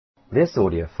This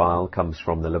audio file comes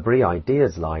from the L'Abri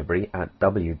Ideas Library at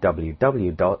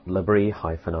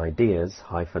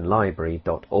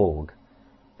www.labri-ideas-library.org.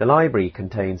 The library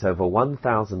contains over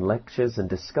 1,000 lectures and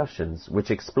discussions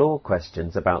which explore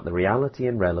questions about the reality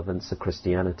and relevance of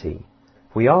Christianity.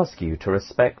 We ask you to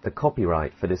respect the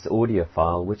copyright for this audio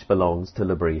file which belongs to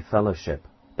L'Abri Fellowship.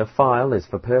 The file is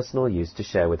for personal use to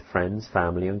share with friends,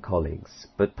 family and colleagues,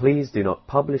 but please do not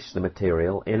publish the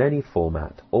material in any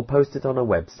format or post it on a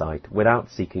website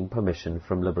without seeking permission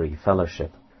from L'Abri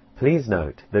Fellowship. Please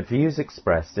note that views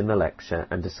expressed in the lecture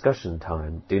and discussion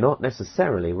time do not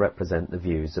necessarily represent the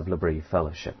views of L'Abri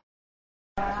Fellowship.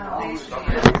 So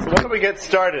why don't we get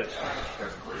started?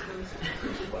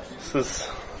 This is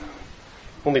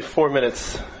only 4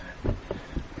 minutes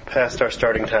past our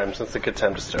starting time, so it's a good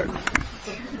time to start.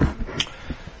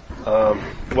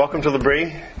 Welcome to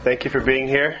L'Abri. Thank you for being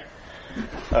here.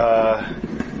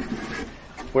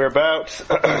 We're about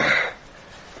a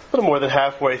little more than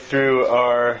halfway through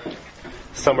our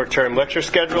summer term lecture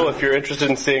schedule. If you're interested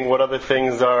in seeing what other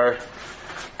things are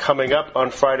coming up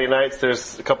on Friday nights,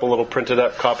 there's a couple little printed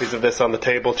up copies of this on the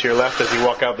table to your left as you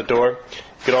walk out the door.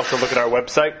 You can also look at our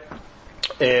website.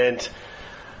 And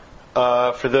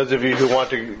for those of you who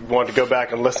want to go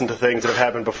back and listen to things that have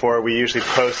happened before, we usually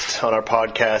post on our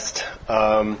podcast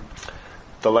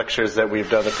the lectures that we've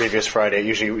done the previous Friday. It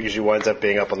usually winds up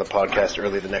being up on the podcast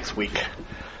early the next week,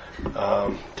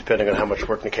 depending on how much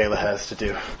work Nikayla has to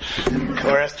do.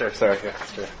 Or Esther, sorry. Yeah,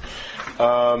 Esther.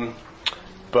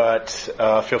 But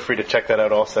feel free to check that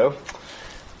out also.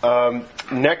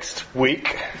 Next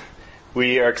week,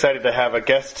 we are excited to have a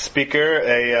guest speaker,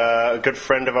 a good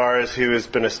friend of ours who has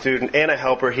been a student and a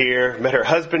helper here, met her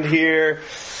husband here,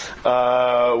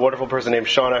 a wonderful person named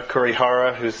Shauna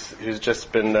Kurihara, who's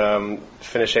just been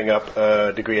finishing up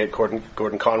a degree at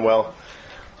Gordon Conwell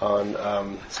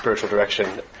on spiritual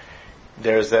direction.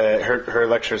 There's her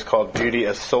lecture is called Beauty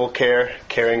as Soul Care,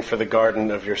 Caring for the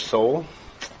Garden of Your Soul.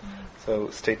 So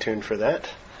stay tuned for that.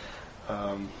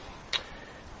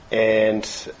 And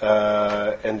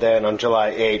then on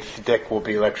July 8th, Dick will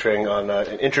be lecturing on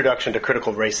an introduction to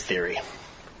critical race theory.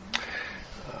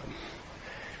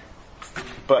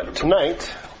 But tonight,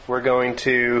 we're going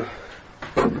to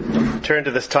turn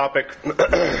to this topic,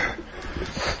 the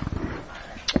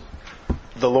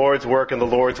Lord's work and the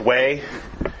Lord's way,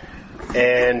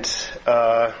 and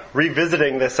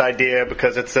revisiting this idea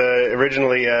because it's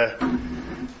originally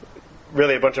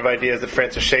really a bunch of ideas that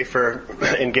Francis Schaeffer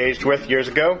engaged with years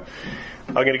ago.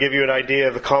 I'm going to give you an idea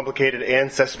of the complicated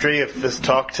ancestry of this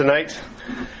talk tonight.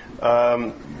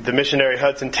 The missionary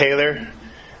Hudson Taylor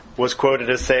was quoted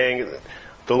as saying,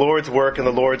 "The Lord's work and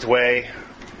the Lord's way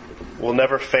will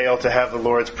never fail to have the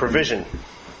Lord's provision."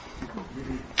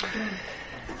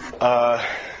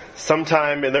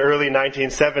 Sometime in the early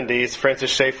 1970s, Francis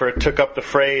Schaeffer took up the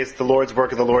phrase, "the Lord's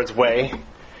work and the Lord's way,"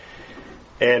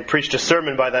 and preached a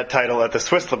sermon by that title at the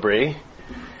Swiss L'Abri.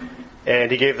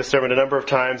 And he gave the sermon a number of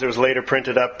times. It was later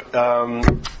printed up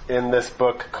in this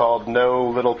book called No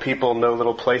Little People, No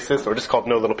Little Places, or just called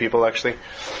No Little People, actually.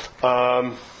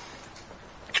 And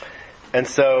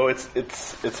so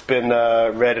it's been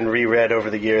read and reread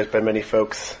over the years by many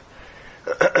folks.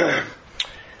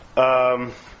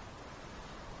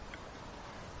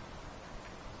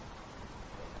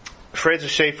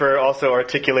 Francis Schaeffer also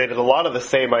articulated a lot of the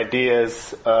same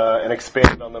ideas and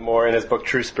expanded on them more in his book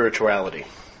True Spirituality.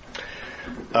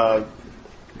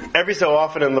 Every so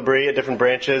often in L'Abri, at different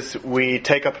branches, we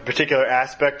take up a particular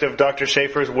aspect of Dr.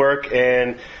 Schaeffer's work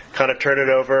and kind of turn it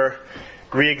over,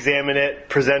 re-examine it,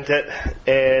 present it,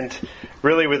 and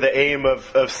really with the aim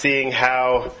of seeing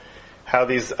how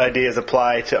these ideas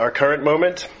apply to our current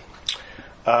moment.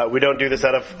 We don't do this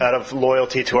out of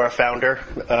loyalty to our founder,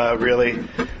 really.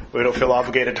 We don't feel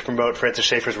obligated to promote Francis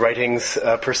Schaeffer's writings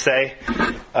per se.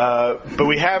 But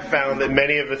we have found that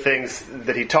many of the things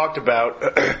that he talked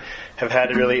about have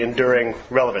had a really enduring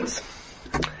relevance.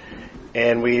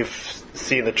 And we've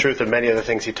seen the truth of many of the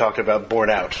things he talked about borne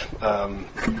out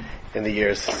in the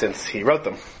years since he wrote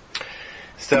them.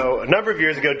 So a number of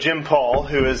years ago, Jim Paul,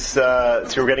 so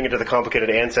we're getting into the complicated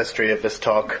ancestry of this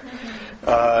talk.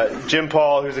 Jim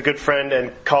Paul, who's a good friend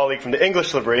and colleague from the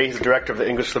English L'Abri, he's the director of the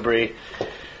English L'Abri,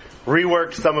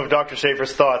 reworked some of Dr.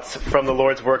 Schaeffer's thoughts from the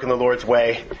Lord's work and the Lord's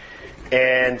way.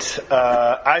 And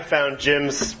I found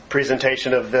Jim's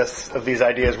presentation of these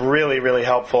ideas really, really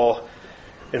helpful,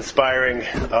 inspiring.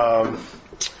 And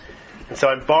so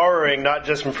I'm borrowing not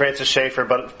just from Francis Schaeffer,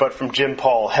 but from Jim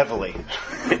Paul heavily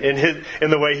in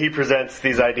the way he presents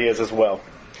these ideas as well.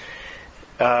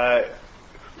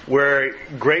 We're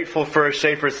grateful for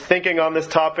Schaeffer's thinking on this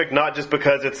topic, not just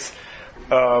because it's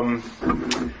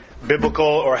biblical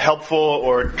or helpful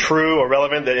or true or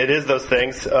relevant, that it is those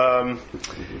things.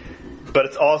 But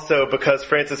it's also because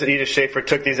Francis and Edith Schaeffer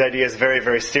took these ideas very,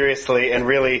 very seriously and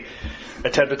really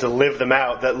attempted to live them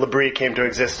out that L'Abri came to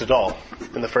exist at all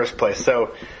in the first place.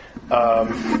 So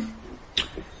the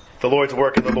Lord's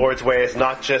work and the Lord's way is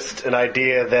not just an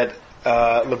idea that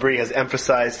L'Abri has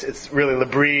emphasized. It's really,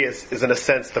 L'Abri is in a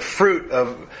sense the fruit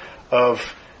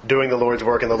of doing the Lord's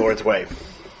work in the Lord's way.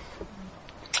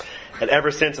 And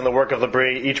ever since in the work of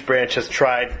L'Abri, each branch has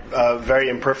tried very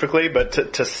imperfectly,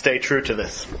 but to stay true to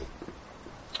this.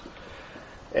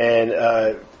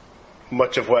 And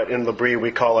much of what in L'Abri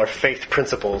we call our faith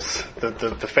principles,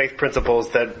 the faith principles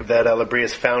that L'Abri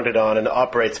is founded on and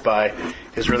operates by,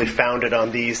 is really founded on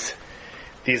these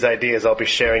ideas I'll be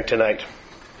sharing tonight.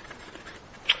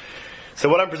 So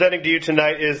what I'm presenting to you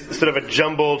tonight is sort of a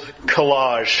jumbled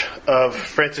collage of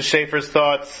Francis Schaeffer's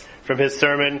thoughts from his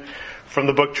sermon, from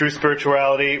the book True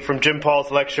Spirituality, from Jim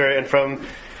Paul's lecture, and from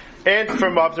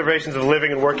observations of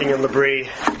living and working in L'Abri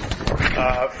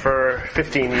for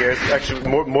 15 years. Actually,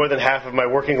 more than half of my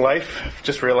working life,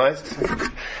 just realized.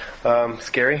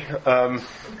 Scary.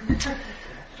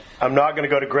 I'm not going to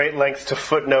go to great lengths to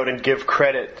footnote and give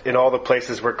credit in all the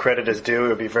places where credit is due. It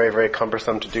would be very, very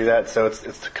cumbersome to do that. So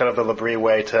it's kind of the L'Abri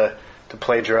way to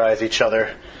plagiarize each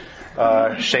other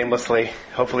shamelessly.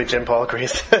 Hopefully Jim Paul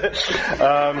agrees.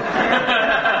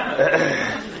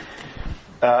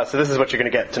 So this is what you're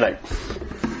going to get tonight.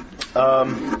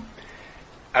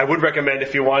 I would recommend,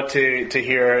 if you want to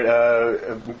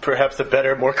hear perhaps a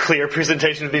better, more clear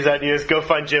presentation of these ideas, go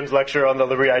find Jim's lecture on the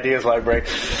L'Abri Ideas Library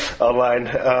online.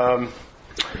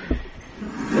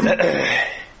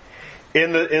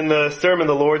 In the sermon,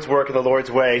 The Lord's Work and the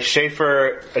Lord's Way,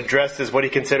 Schaeffer addresses what he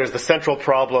considers the central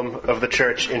problem of the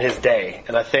church in his day.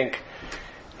 And I think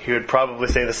he would probably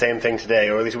say the same thing today,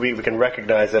 or at least we can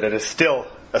recognize that it is still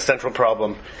a central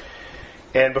problem.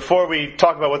 And before we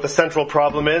talk about what the central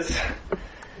problem is,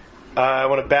 I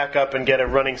want to back up and get a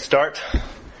running start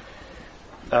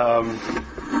so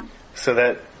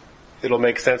that it'll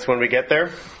make sense when we get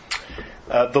there.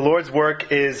 The Lord's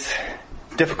work is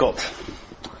difficult.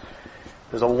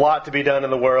 There's a lot to be done in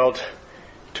the world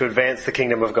to advance the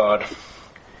kingdom of God.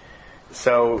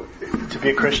 So to be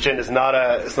a Christian is not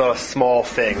a small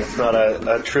thing. It's not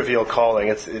a trivial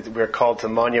calling. We're called to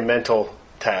monumental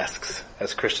tasks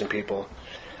as Christian people.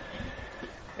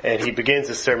 And he begins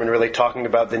his sermon really talking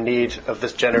about the need of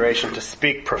this generation to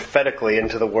speak prophetically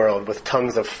into the world with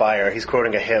tongues of fire. He's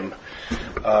quoting a hymn.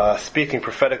 Speaking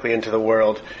prophetically into the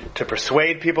world to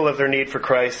persuade people of their need for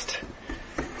Christ,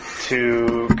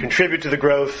 to contribute to the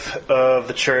growth of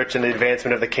the church and the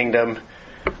advancement of the kingdom,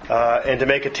 and to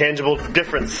make a tangible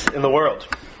difference in the world.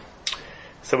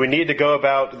 So we need to go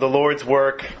about the Lord's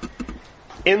work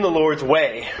in the Lord's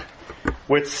way,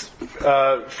 which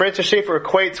Francis Schaeffer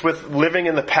equates with living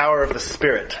in the power of the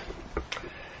Spirit.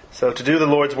 So to do the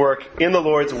Lord's work in the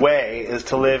Lord's way is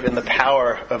to live in the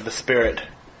power of the Spirit.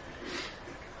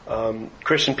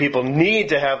 Christian people need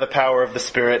to have the power of the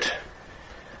Spirit,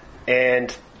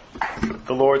 and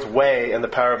the Lord's way and the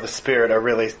power of the Spirit are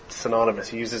really synonymous.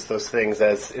 He uses those things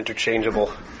as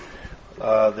interchangeable.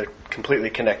 They're completely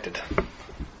connected.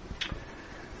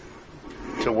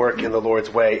 To work in the Lord's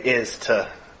way is to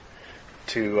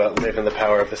live in the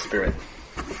power of the Spirit.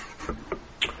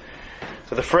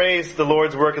 So the phrase, the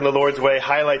Lord's work and the Lord's way,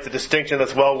 highlights a distinction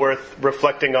that's well worth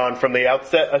reflecting on from the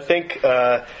outset, I think.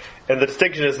 And the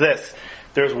distinction is this.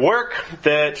 There's work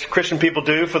that Christian people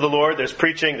do for the Lord. There's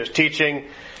preaching, there's teaching,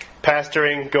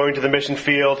 pastoring, going to the mission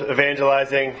field,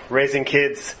 evangelizing, raising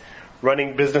kids,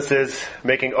 running businesses,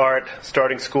 making art,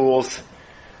 starting schools,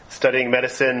 studying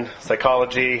medicine,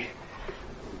 psychology,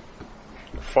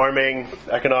 farming,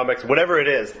 economics, whatever it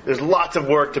is. There's lots of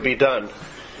work to be done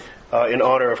in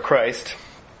honor of Christ.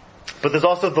 But there's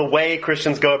also the way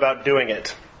Christians go about doing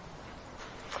it.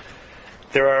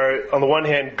 There are, on the one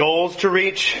hand, goals to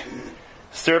reach,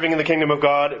 serving in the kingdom of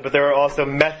God, but there are also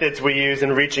methods we use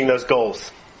in reaching those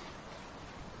goals.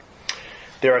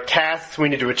 There are tasks we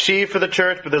need to achieve for the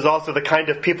church, but there's also the kind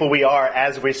of people we are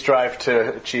as we strive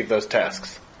to achieve those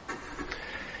tasks.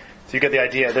 So you get the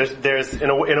idea. There's in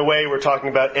a way, we're talking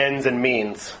about ends and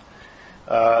means.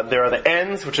 There are the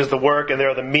ends, which is the work, and there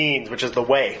are the means, which is the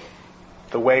way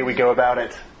we go about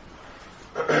it.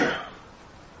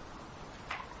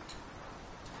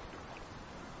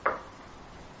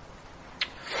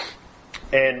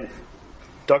 And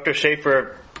Dr.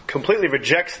 Schaeffer completely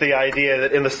rejects the idea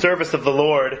that in the service of the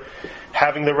Lord,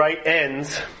 having the right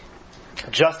ends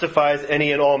justifies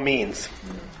any and all means.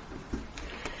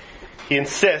 he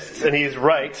insists, and he's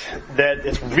right, that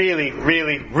it's really,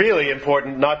 really, really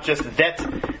important not just that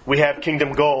we have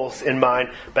kingdom goals in mind,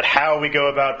 but how we go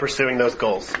about pursuing those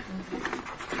goals.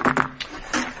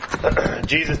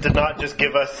 Jesus did not just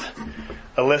give us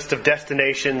a list of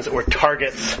destinations or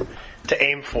targets to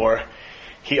aim for.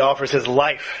 He offers his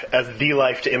life as the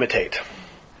life to imitate.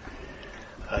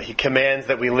 He commands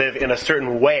that we live in a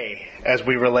certain way as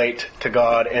we relate to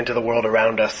God and to the world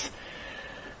around us.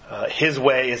 His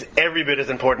way is every bit as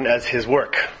important as his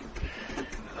work.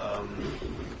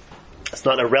 It's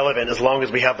not irrelevant as long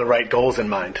as we have the right goals in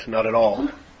mind. Not at all.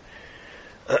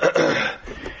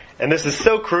 And this is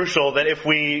so crucial that if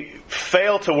we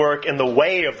fail to work in the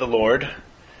way of the Lord,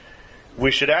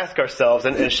 we should ask ourselves,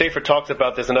 and Schaeffer talks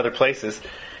about this in other places,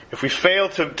 if we fail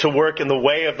to work in the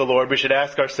way of the Lord, we should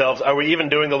ask ourselves, are we even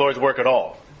doing the Lord's work at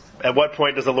all? At what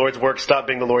point does the Lord's work stop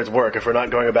being the Lord's work if we're not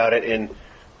going about it in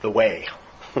the way?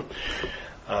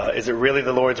 Is it really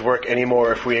the Lord's work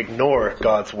anymore if we ignore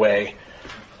God's way?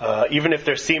 Even if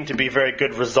there seem to be very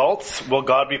good results, will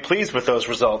God be pleased with those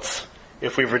results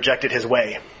if we've rejected his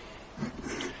way?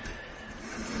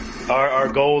 Are our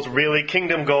goals really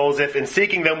kingdom goals if in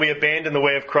seeking them we abandon the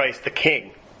way of Christ, the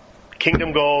King?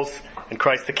 Kingdom goals and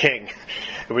Christ the King.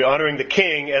 Are we honoring the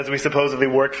King as we supposedly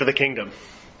work for the kingdom?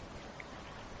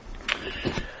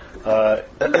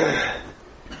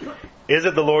 Is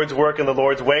it the Lord's work in the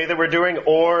Lord's way that we're doing,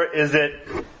 or is it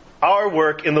our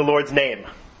work in the Lord's name?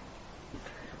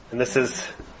 And this is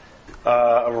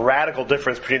a radical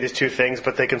difference between these two things,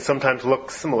 but they can sometimes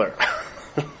look similar.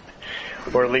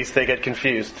 Or at least they get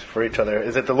confused for each other.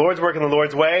 Is it the Lord's work in the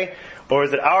Lord's way, or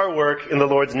is it our work in the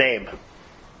Lord's name?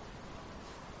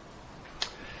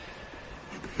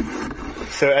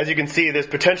 So as you can see, there's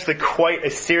potentially quite a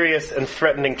serious and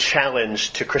threatening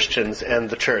challenge to Christians and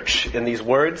the church in these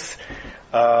words.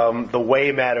 The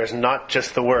way matters, not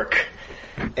just the work.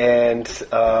 And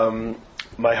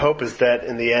my hope is that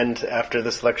in the end, after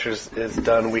this lecture is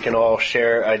done, we can all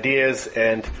share ideas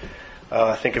and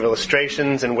think of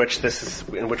illustrations in which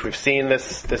we've seen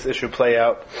this issue play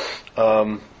out.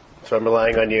 So I'm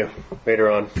relying on you later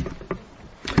on.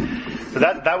 So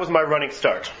that was my running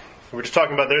start. We're just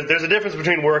talking about there's a difference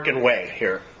between work and way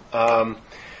here.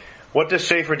 What does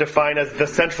Schaeffer define as the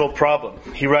central problem?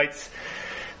 He writes,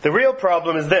 the real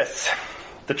problem is this: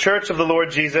 the Church of the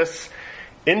Lord Jesus,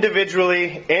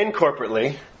 individually and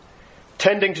corporately,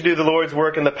 tending to do the Lord's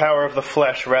work in the power of the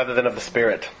flesh rather than of the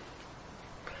Spirit.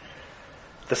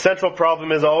 The central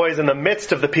problem is always in the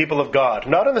midst of the people of God,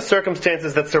 not in the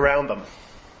circumstances that surround them.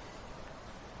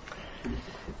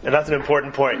 And that's an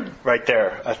important point right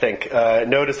there, I think.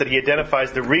 Notice that he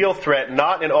identifies the real threat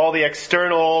not in all the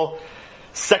external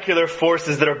secular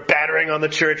forces that are battering on the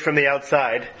church from the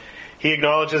outside. He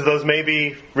acknowledges those may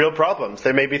be real problems.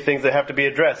 There may be things that have to be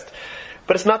addressed.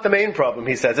 But it's not the main problem,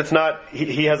 he says. It's not.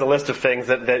 He has a list of things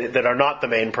that are not the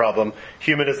main problem.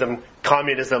 Humanism,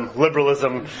 communism,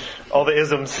 liberalism, all the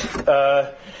isms.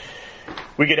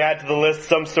 We could add to the list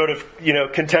some sort of,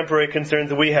 contemporary concerns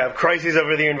that we have. Crises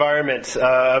over the environment,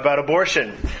 about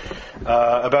abortion,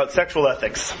 about sexual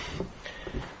ethics.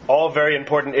 All very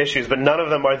important issues, but none of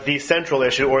them are the central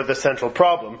issue or the central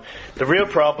problem. The real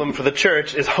problem for the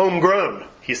church is homegrown,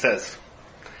 he says.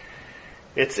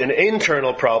 It's an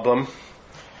internal problem,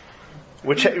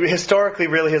 which historically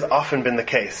really has often been the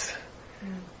case.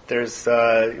 There's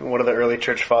one of the early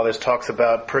church fathers talks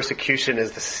about persecution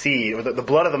is the seed, or the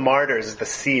blood of the martyrs is the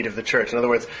seed of the church. In other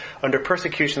words, under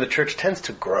persecution, the church tends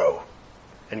to grow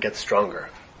and get stronger.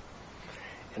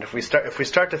 And if we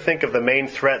start to think of the main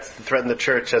threats that threaten the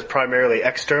church as primarily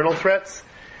external threats,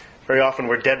 very often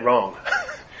we're dead wrong.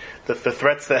 The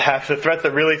threats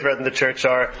that really threaten the church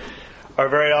are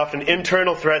very often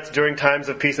internal threats during times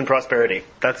of peace and prosperity.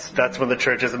 That's when the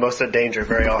church is the most in danger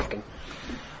very often.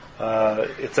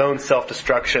 Its own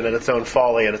self-destruction and its own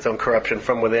folly and its own corruption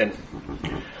from within.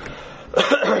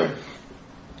 That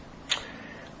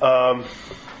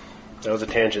was a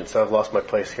tangent, so I've lost my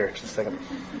place here. Just a second.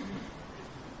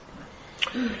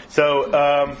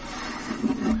 So,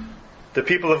 the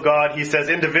people of God, he says,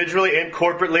 individually and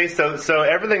corporately. So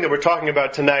everything that we're talking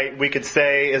about tonight, we could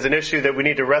say is an issue that we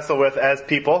need to wrestle with as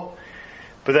people,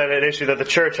 but then an issue that the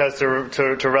church has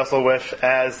to wrestle with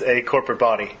as a corporate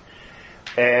body.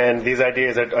 And these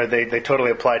ideas they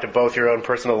totally apply to both your own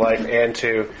personal life and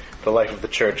to the life of the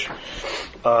church.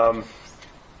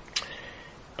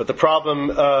 But the problem,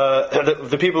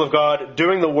 the people of God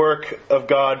doing the work of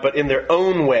God, but in their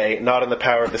own way, not in the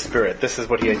power of the Spirit. This is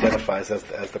what he identifies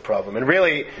as the problem. And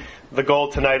really, the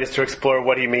goal tonight is to explore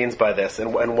what he means by this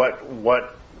and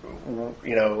what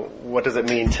does it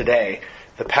mean today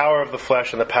the power of the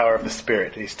flesh and the power of the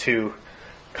Spirit, these two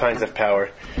kinds of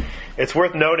power. It's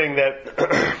worth noting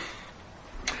that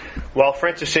while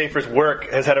Francis Schaeffer's work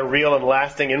has had a real and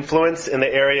lasting influence in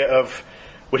the area of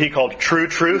what he called true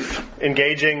truth,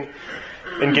 engaging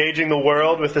the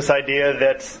world with this idea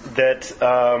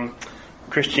that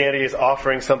Christianity is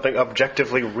offering something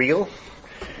objectively real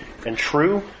and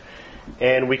true,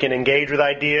 and we can engage with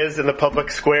ideas in the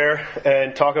public square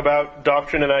and talk about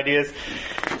doctrine and ideas.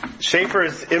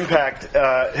 Schaeffer's impact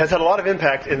has had a lot of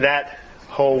impact in that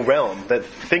whole realm, that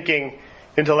thinking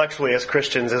intellectually as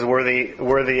Christians is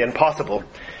worthy and possible.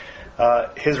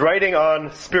 His writing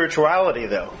on spirituality,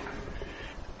 though,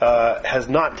 has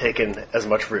not taken as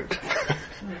much root.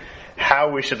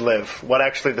 How we should live, what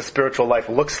actually the spiritual life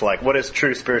looks like, what does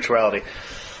true spirituality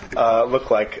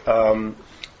look like,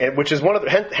 which is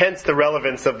hence the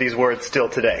relevance of these words still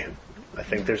today. I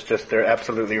think they're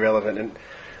absolutely relevant,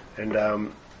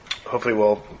 and hopefully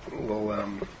we'll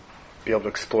be able to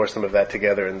explore some of that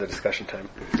together in the discussion time.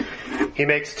 He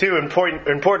makes two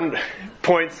important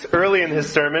points early in his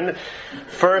sermon.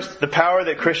 First, the power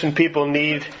that Christian people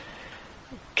need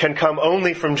can come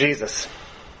only from Jesus.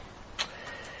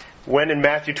 When in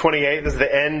Matthew 28, this is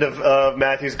the end of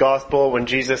Matthew's Gospel, when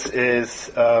Jesus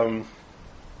is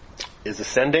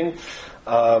ascending,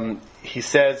 he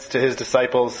says to his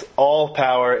disciples, "All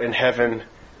power in heaven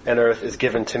and earth is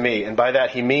given to me." And by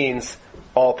that he means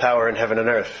all power in heaven and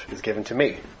earth is given to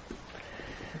me.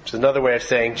 Which is another way of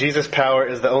saying Jesus' power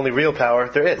is the only real power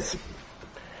there is.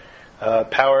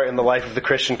 Power in the life of the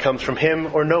Christian comes from him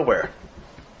or nowhere.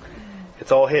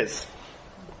 It's all his.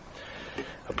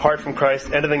 Apart from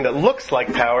Christ, anything that looks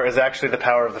like power is actually the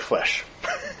power of the flesh.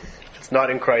 If it's not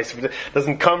in Christ, if it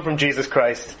doesn't come from Jesus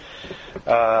Christ,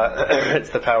 it's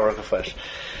the power of the flesh.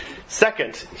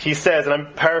 Second, he says, and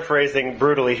I'm paraphrasing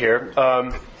brutally here,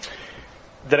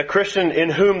 that a Christian in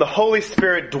whom the Holy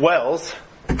Spirit dwells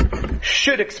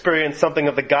should experience something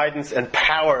of the guidance and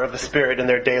power of the Spirit in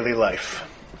their daily life.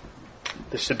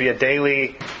 This should be a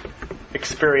daily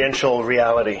experiential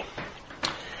reality.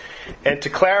 And to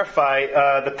clarify,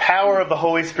 the power of the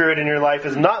Holy Spirit in your life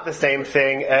is not the same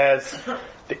thing as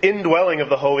the indwelling of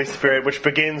the Holy Spirit, which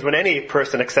begins when any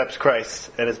person accepts Christ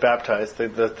and is baptized.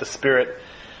 The Spirit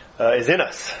is in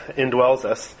us, indwells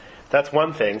us. That's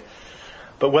one thing.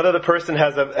 But whether the person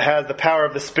has the power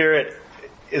of the Spirit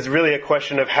is really a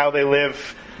question of how they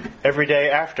live every day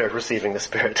after receiving the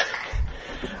Spirit.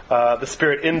 The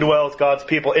Spirit indwells God's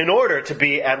people in order to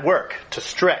be at work, to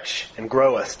stretch and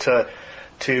grow us,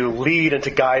 to lead and to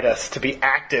guide us, to be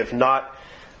active, not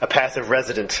a passive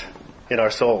resident in our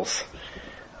souls.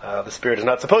 The Spirit is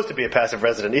not supposed to be a passive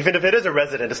resident. Even if it is a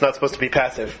resident, it's not supposed to be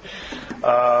passive.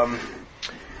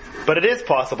 But it is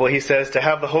possible, he says, to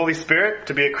have the Holy Spirit,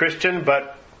 to be a Christian,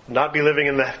 but not be living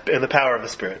in the power of the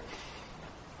Spirit.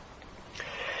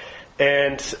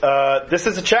 And this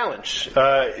is a challenge.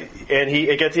 And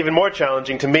it gets even more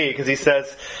challenging to me, because he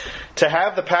says, to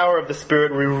have the power of the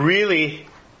Spirit, we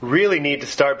really need to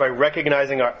start by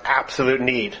recognizing our absolute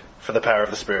need for the power of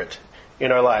the Spirit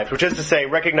in our lives, which is to say,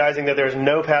 recognizing that there's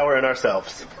no power in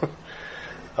ourselves.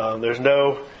 There's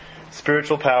no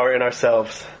spiritual power in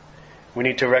ourselves. We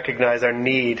need to recognize our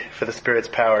need for the Spirit's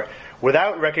power.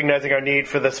 Without recognizing our need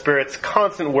for the Spirit's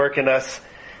constant work in us,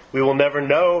 we will never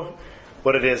know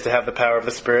what it is to have the power of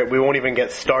the Spirit. We won't even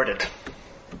get started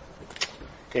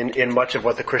in much of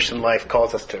what the Christian life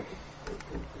calls us to.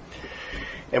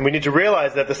 And we need to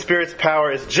realize that the Spirit's power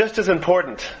is just as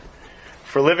important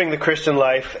for living the Christian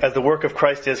life as the work of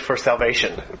Christ is for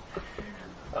salvation.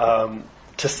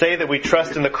 To say that we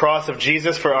trust in the cross of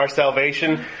Jesus for our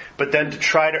salvation, but then to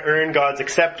try to earn God's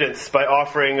acceptance by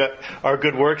offering our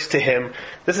good works to Him,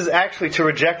 this is actually to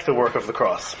reject the work of the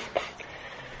cross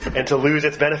and to lose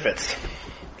its benefits.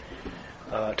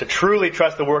 To truly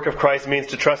trust the work of Christ means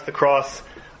to trust the cross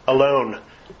alone,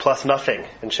 plus nothing,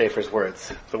 in Schaeffer's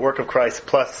words. The work of Christ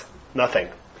plus nothing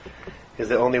is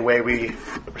the only way we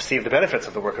receive the benefits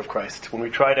of the work of Christ. When we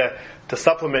try to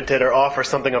supplement it or offer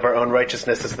something of our own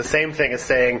righteousness, it's the same thing as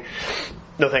saying,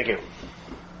 no thank you,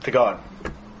 to God.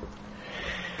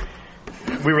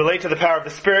 We relate to the power of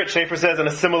the Spirit, Schaeffer says, in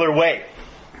a similar way.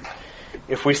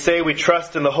 If we say we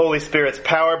trust in the Holy Spirit's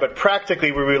power, but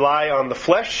practically we rely on the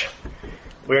flesh,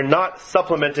 we are not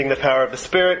supplementing the power of the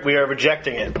Spirit, we are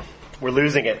rejecting it. We're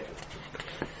losing it.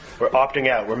 We're opting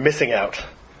out. We're missing out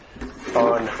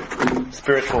on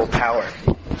spiritual power.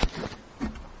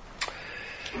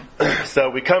 So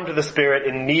we come to the Spirit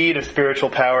in need of spiritual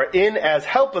power in as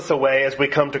helpless a way as we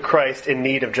come to Christ in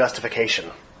need of justification.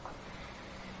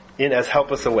 In as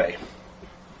helpless a way.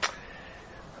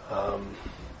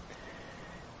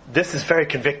 this is very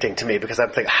convicting to me because I'm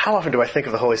thinking, how often do I think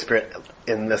of the Holy Spirit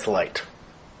in this light?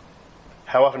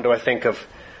 How often do I think of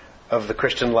the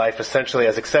Christian life essentially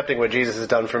as accepting what Jesus has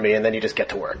done for me, and then you just get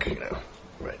to work,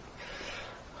 right?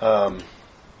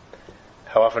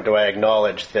 How often do I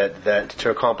acknowledge that to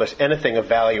accomplish anything of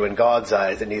value in God's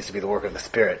eyes, it needs to be the work of the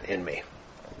Spirit in me?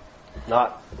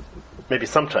 Not, maybe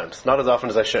sometimes, not as often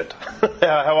as I should.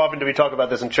 How often do we talk about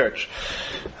this in church?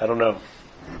 I don't know.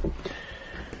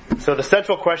 So the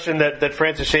central question that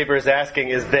Francis Schaeffer is asking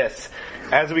is this: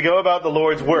 as we go about the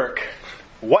Lord's work,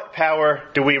 what power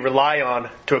do we rely on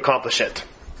to accomplish it?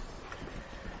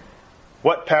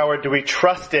 What power do we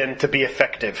trust in to be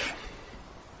effective?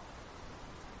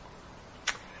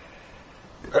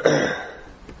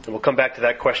 And we'll come back to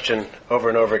that question over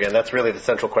and over again. That's really the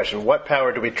central question. What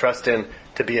power do we trust in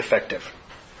to be effective?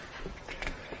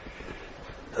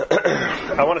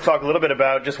 I want to talk a little bit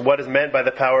about just what is meant by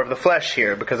the power of the flesh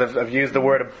here, because I've used the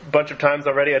word a bunch of times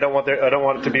already. I don't want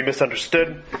it to be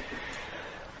misunderstood.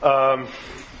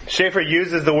 Schaeffer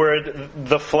uses the word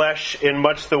the flesh in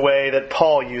much the way that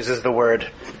Paul uses the word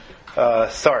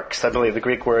sarx, I believe, the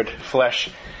Greek word flesh,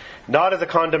 not as a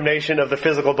condemnation of the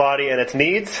physical body and its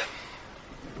needs,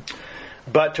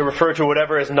 but to refer to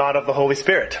whatever is not of the Holy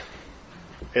Spirit.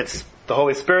 It's the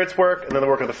Holy Spirit's work and then the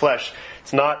work of the flesh.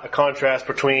 It's not a contrast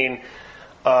between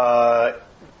something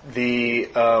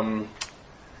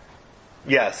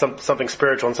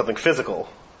spiritual and something physical.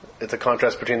 It's a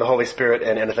contrast between the Holy Spirit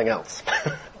and anything else,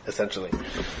 essentially.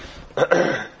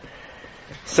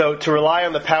 So to rely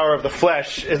on the power of the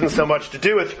flesh isn't so much to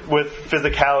do with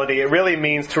physicality. It really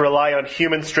means to rely on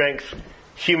human strength,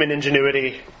 human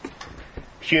ingenuity,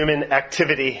 human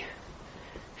activity,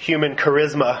 human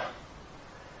charisma,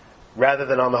 rather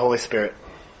than on the Holy Spirit.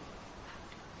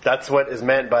 That's what is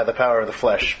meant by the power of the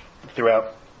flesh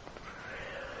throughout.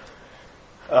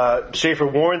 Schaeffer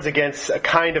warns against a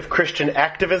kind of Christian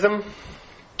activism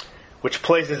which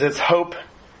places its hope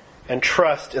and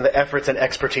trust in the efforts and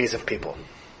expertise of people.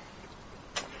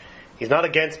 He's not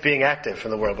against being active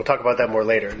in the world. We'll talk about that more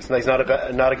later. He's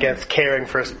not against caring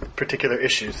for particular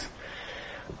issues.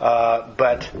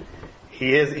 But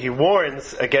he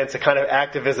warns against a kind of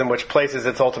activism which places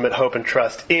its ultimate hope and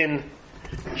trust in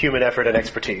human effort and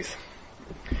expertise.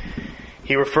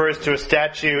 He refers to a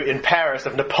statue in Paris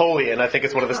of Napoleon. I think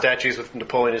it's one of the statues with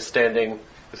Napoleon is standing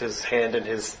with his hand in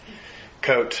his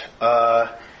coat,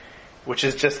 which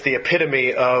is just the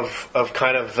epitome of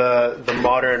kind of the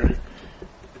modern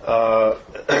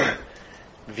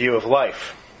view of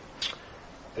life.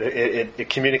 It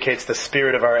communicates the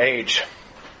spirit of our age.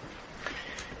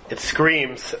 It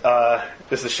screams,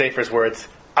 this is Schaeffer's words,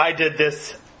 I did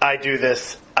this, I do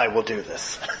this, I will do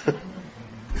this.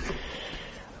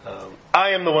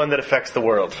 I am the one that affects the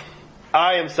world.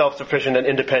 I am self-sufficient and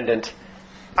independent.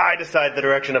 I decide the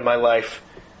direction of my life.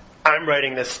 I'm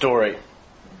writing this story.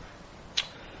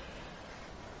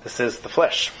 This is the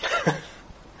flesh.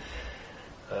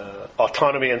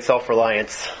 Autonomy and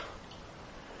self-reliance.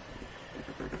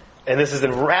 And this is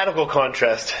in radical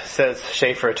contrast, says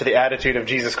Schaeffer, to the attitude of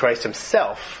Jesus Christ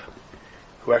himself,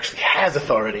 who actually has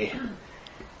authority,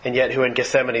 and yet who in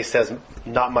Gethsemane says,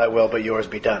 not my will but yours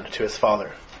be done, to his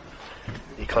Father.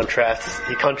 He contrasts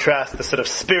the sort of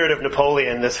spirit of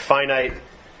Napoleon, this finite,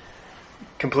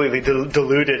 completely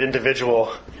deluded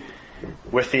individual,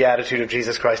 with the attitude of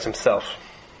Jesus Christ himself.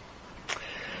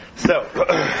 So,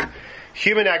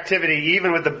 human activity,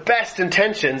 even with the best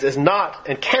intentions, is not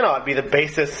and cannot be the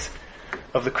basis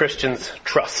of the Christian's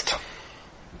trust.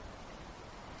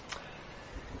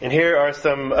 And here are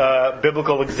some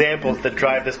biblical examples that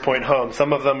drive this point home.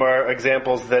 Some of them are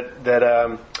examples that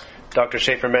Dr.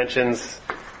 Schaeffer mentions.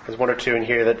 There's one or two in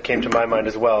here that came to my mind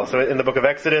as well. So in the book of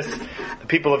Exodus, the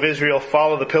people of Israel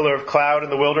follow the pillar of cloud in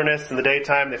the wilderness in the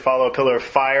daytime. They follow a pillar of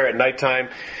fire at nighttime.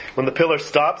 When the pillar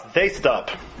stops, they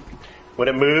stop. When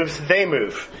it moves, they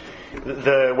move.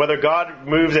 Whether God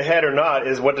moves ahead or not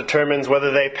is what determines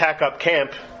whether they pack up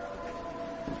camp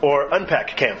or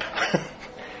unpack camp.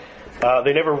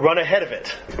 They never run ahead of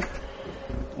it.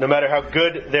 No matter how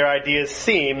good their ideas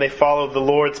seem, they follow the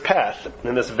Lord's path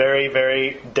in this very,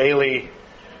 very daily,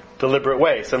 deliberate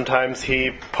way. Sometimes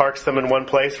He parks them in one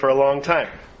place for a long time.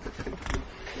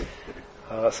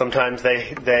 Sometimes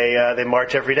they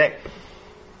march every day.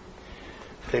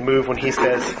 They move when He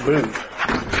says move.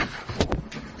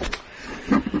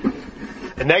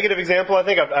 A negative example, I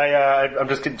think, I'm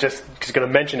just going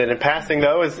to mention it in passing,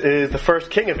 though, is the first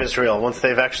king of Israel. Once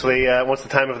the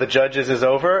time of the judges is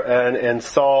over, and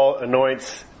Samuel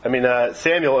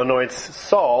anoints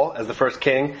Saul as the first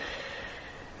king.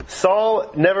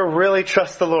 Saul never really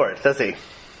trusts the Lord, does he?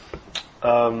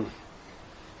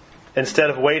 Instead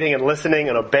of waiting and listening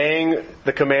and obeying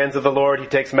the commands of the Lord, he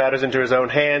takes matters into his own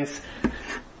hands,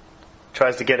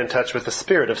 tries to get in touch with the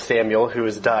spirit of Samuel, who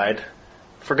has died,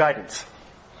 for guidance.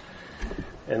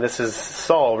 And this is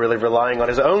Saul really relying on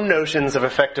his own notions of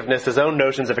effectiveness, his own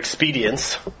notions of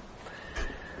expedience,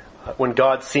 when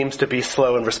God seems to be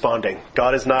slow in responding.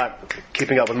 God is not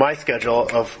keeping up with my schedule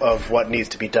of what needs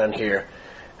to be done here.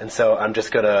 And so I'm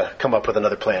just going to come up with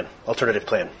another plan, alternative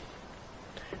plan.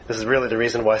 This is really the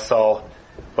reason why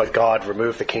God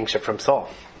removed the kingship from Saul.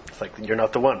 It's like, you're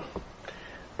not the one.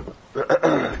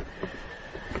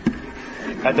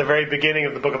 At the very beginning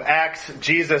of the book of Acts,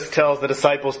 Jesus tells the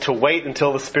disciples to wait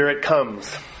until the Spirit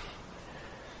comes.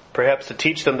 Perhaps to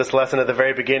teach them this lesson at the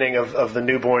very beginning of the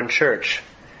newborn church.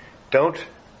 Don't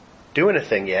do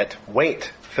anything yet.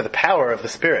 Wait for the power of the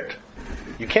Spirit.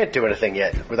 You can't do anything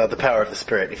yet without the power of the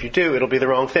Spirit. If you do, it'll be the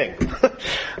wrong thing.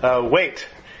 Wait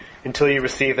until you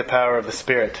receive the power of the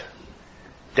Spirit.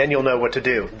 Then you'll know what to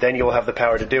do. Then you'll have the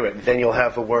power to do it. Then you'll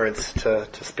have the words to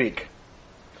speak.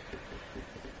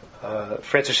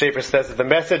 Francis Schaeffer says that the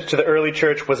message to the early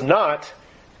church was not,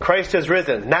 Christ has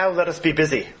risen, now let us be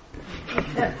busy.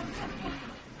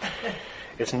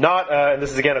 It's not, and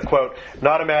this is again a quote,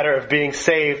 not a matter of being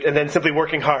saved and then simply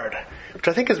working hard, which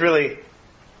I think is really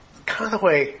kind of the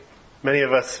way many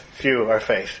of us view our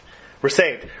faith. We're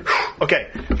saved. Okay,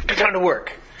 time to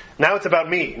work. Now it's about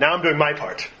me. Now I'm doing my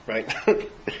part, right?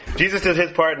 Jesus did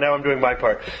his part, now I'm doing my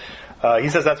part. He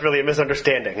says that's really a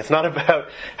misunderstanding. It's not about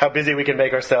how busy we can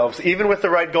make ourselves, even with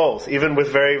the right goals, even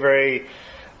with very, very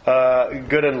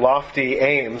good and lofty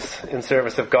aims in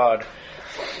service of God.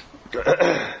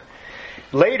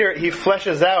 Later, he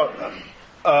fleshes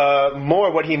out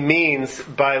more what he means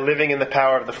by living in the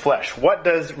power of the flesh. What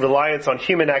does reliance on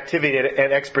human activity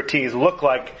and expertise look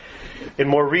like in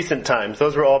more recent times?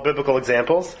 Those were all biblical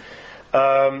examples.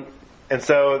 And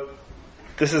so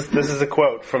this is a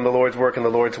quote from the Lord's work in the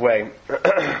Lord's way.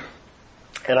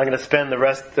 And I'm going to spend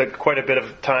quite a bit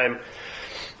of time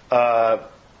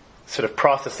sort of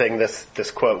processing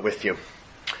this quote with you.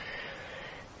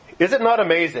 Is it not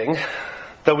amazing,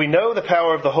 though we know the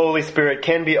power of the Holy Spirit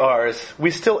can be ours, we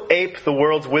still ape the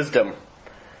world's wisdom,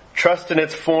 trust in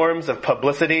its forms of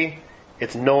publicity,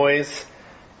 its noise,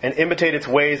 and imitate its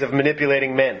ways of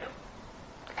manipulating men?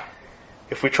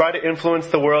 If we try to influence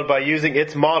the world by using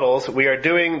its models, we are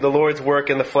doing the Lord's work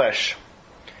in the flesh.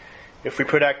 If we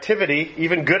put activity,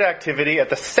 even good activity, at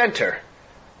the center,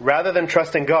 rather than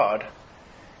trusting God,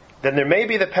 then there may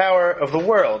be the power of the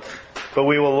world, but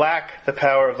we will lack the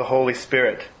power of the Holy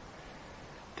Spirit.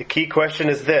 The key question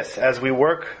is this: as we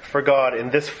work for God in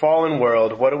this fallen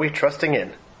world, what are we trusting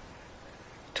in?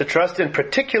 To trust in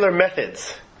particular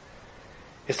methods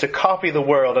is to copy the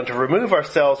world and to remove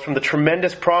ourselves from the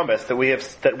tremendous promise that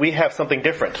we have something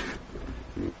different.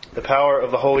 The power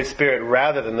of the Holy Spirit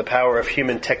rather than the power of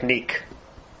human technique.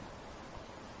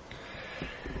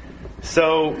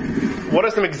 So, what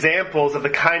are some examples of the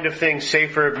kind of things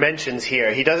Schaeffer mentions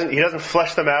here? He doesn't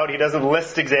flesh them out. He doesn't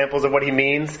list examples of what he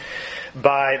means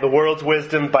by the world's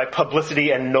wisdom, by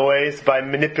publicity and noise, by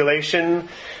manipulation,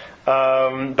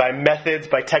 by methods,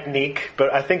 by technique.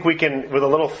 But I think we can, with a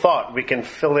little thought, we can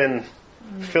fill in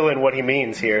what he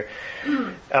means here.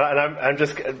 And I'm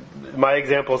just, my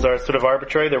examples are sort of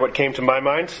arbitrary. They're what came to my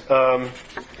mind.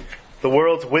 The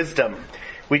world's wisdom.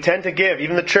 We tend to give,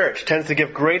 even the church tends to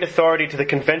give great authority to the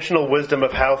conventional wisdom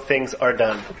of how things are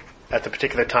done at the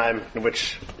particular time in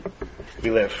which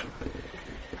we live.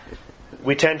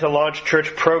 We tend to launch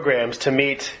church programs to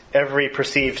meet every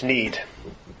perceived need.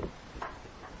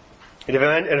 An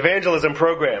evangelism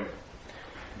program,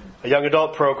 a young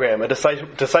adult program, a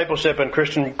discipleship and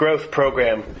Christian growth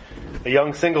program, a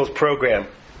young singles program.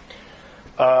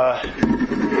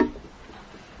 The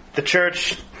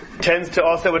church tends to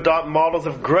also adopt models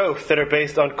of growth that are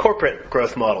based on corporate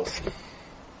growth models,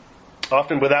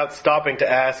 often without stopping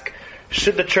to ask,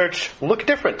 should the church look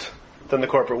different than the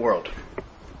corporate world?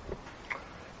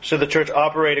 Should the church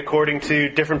operate according to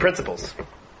different principles?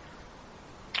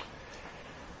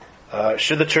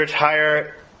 Should the church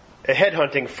hire a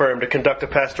headhunting firm to conduct a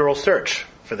pastoral search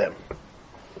for them,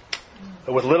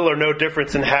 with little or no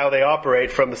difference in how they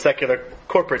operate from the secular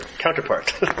corporate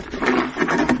counterpart?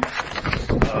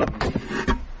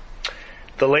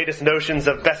 The latest notions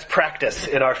of best practice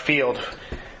in our field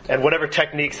and whatever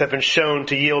techniques have been shown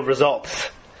to yield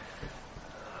results.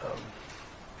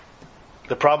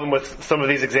 The problem with some of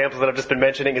these examples that I've just been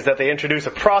mentioning is that they introduce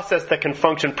a process that can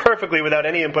function perfectly without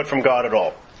any input from God at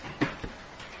all.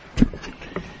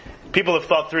 People have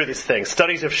thought through these things.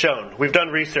 Studies have shown. We've done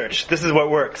research. This is what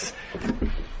works.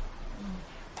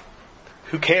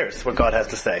 Who cares what God has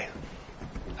to say?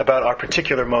 about our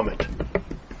particular moment.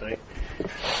 Right?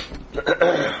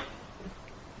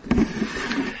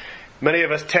 Many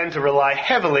of us tend to rely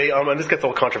heavily on, and this gets a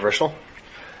little controversial,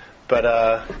 but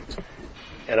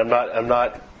and I'm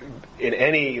not in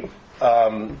any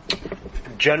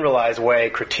generalized way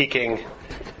critiquing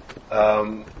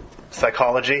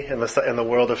psychology in the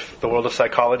world of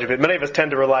psychology, but many of us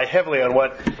tend to rely heavily on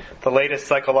what the latest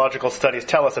psychological studies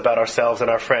tell us about ourselves and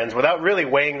our friends, without really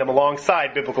weighing them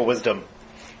alongside biblical wisdom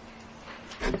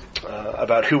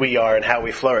about who we are and how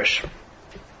we flourish.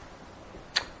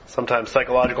 Sometimes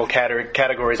psychological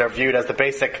categories are viewed as the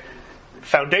basic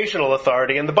foundational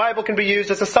authority, and the Bible can be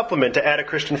used as a supplement to add a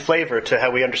Christian flavor to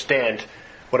how we understand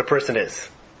what a person is.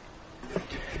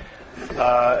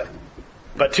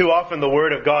 But too often the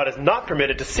Word of God is not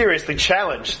permitted to seriously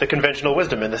challenge the conventional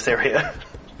wisdom in this area.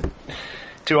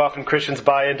 Too often Christians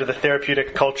buy into the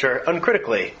therapeutic culture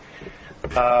uncritically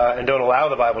and don't allow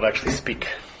the Bible to actually speak.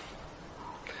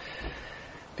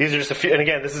 These are just a few, and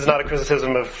again, this is not a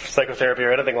criticism of psychotherapy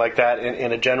or anything like that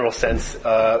in a general sense,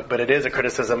 but it is a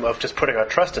criticism of just putting our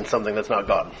trust in something that's not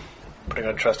God. Putting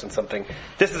our trust in something.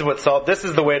 This is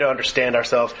the way to understand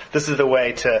ourselves. This is the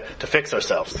way to fix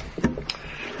ourselves.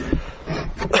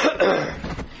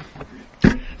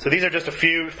 So these are just a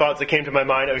few thoughts that came to my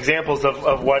mind, examples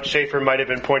of what Schaeffer might have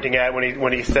been pointing at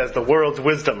when he says the world's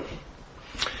wisdom.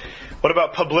 What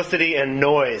about publicity and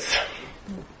noise?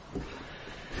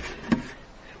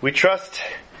 We trust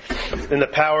in the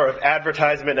power of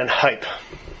advertisement and hype.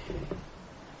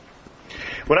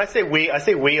 When I say we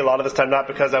a lot of this time, not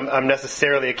because I'm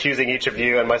necessarily accusing each of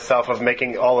you and myself of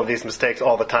making all of these mistakes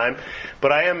all the time,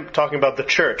 but I am talking about the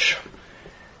church.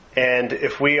 And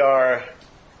if we are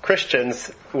Christians,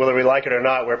 whether we like it or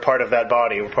not, we're part of that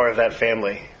body, we're part of that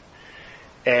family.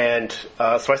 And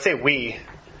so I say we,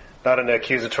 not in an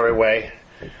accusatory way,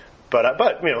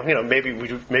 but maybe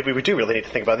we do really need to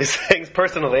think about these things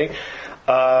personally.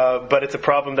 But it's a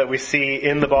problem that we see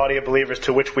in the body of believers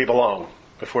to which we belong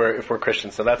if we're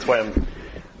Christians. So that's why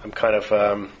I'm kind of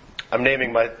I'm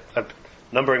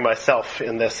numbering myself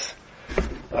in this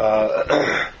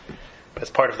as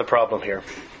part of the problem here.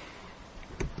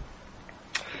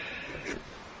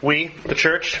 We, the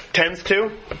church, tends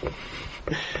to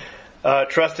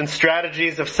trust in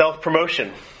strategies of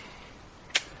self-promotion.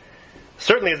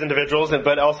 Certainly as individuals,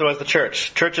 but also as the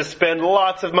church. Churches spend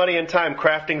lots of money and time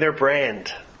crafting their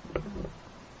brand,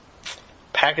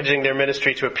 packaging their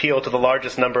ministry to appeal to the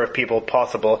largest number of people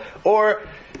possible, or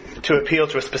to appeal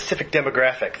to a specific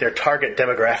demographic, their target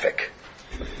demographic,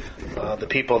 the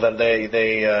people that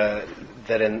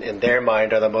that in their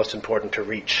mind are the most important to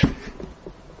reach.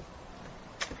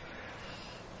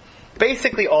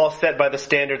 Basically all set by the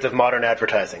standards of modern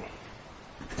advertising.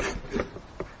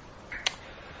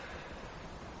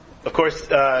 Of course,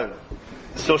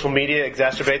 social media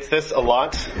exacerbates this a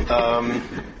lot.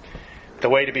 The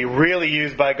way to be really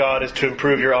used by God is to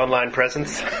improve your online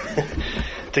presence,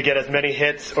 to get as many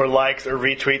hits or likes or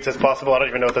retweets as possible. I don't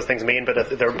even know what those things mean,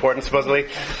 but they're important supposedly.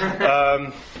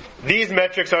 These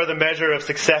metrics are the measure of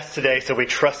success today, so we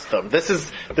trust them. This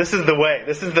is the way.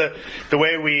 This is the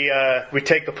way we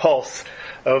take the pulse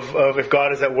of if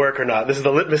God is at work or not. This is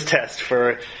the litmus test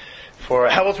for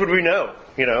how else would we know,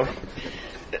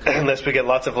 unless we get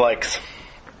lots of likes.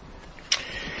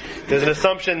 There's an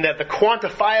assumption that the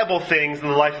quantifiable things in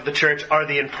the life of the church are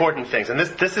the important things, and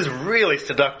this is really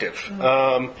seductive.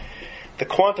 The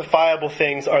quantifiable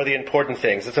things are the important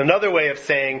things. It's another way of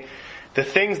saying the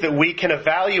things that we can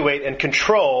evaluate and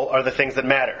control are the things that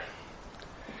matter.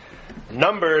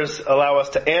 Numbers allow us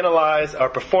to analyze our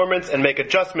performance and make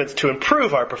adjustments to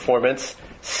improve our performance,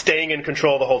 staying in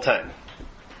control the whole time.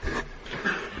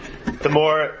 The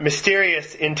more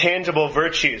mysterious, intangible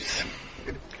virtues,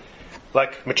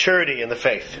 like maturity in the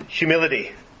faith,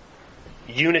 humility,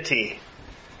 unity,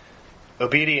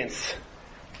 obedience,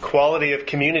 quality of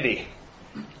community,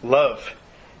 love,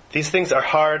 these things are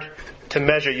hard to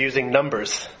measure using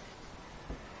numbers.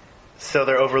 So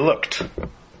they're overlooked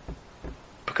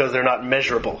because they're not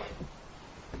measurable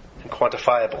and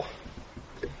quantifiable.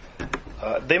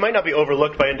 They might not be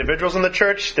overlooked by individuals in the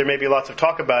church. There may be lots of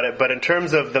talk about it, but in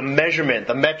terms of the measurement,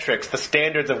 the metrics, the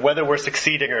standards of whether we're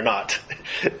succeeding or not,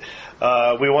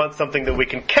 we want something that we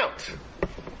can count,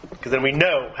 because then we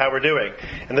know how we're doing.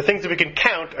 And the things that we can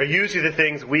count are usually the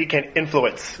things we can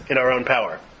influence in our own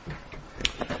power.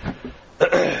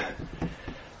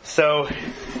 So,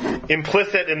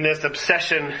 implicit in this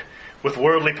obsession with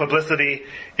worldly publicity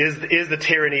is the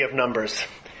tyranny of numbers.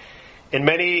 In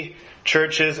many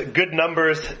churches, good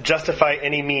numbers justify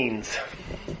any means.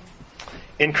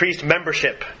 Increased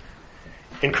membership,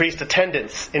 increased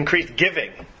attendance, increased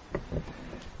giving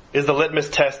is the litmus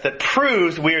test that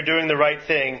proves we are doing the right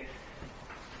thing,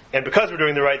 and because we're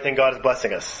doing the right thing, God is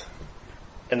blessing us.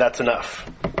 And that's enough.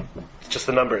 It's just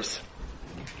the numbers.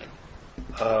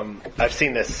 I've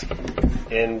seen this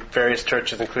in various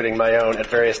churches, including my own, at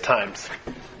various times.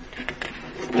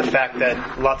 The fact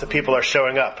that lots of people are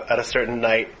showing up at a certain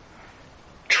night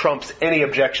trumps any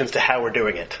objections to how we're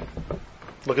doing it.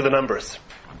 Look at the numbers.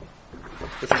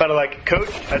 It's kind of like, Coach,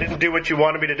 I didn't do what you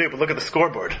wanted me to do, but look at the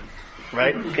scoreboard.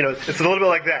 Right? You know, it's a little bit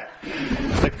like that.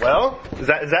 Like, well, is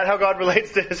that how God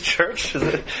relates to His church? Is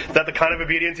that the kind of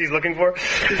obedience He's looking for?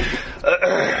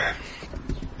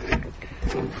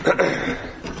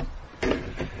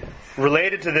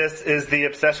 Related to this is the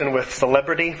obsession with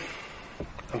celebrity.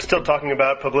 I'm still talking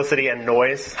about publicity and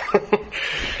noise.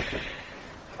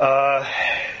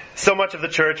 So much of the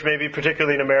church, maybe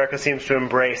particularly in America, seems to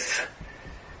embrace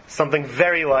something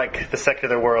very like the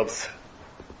secular world's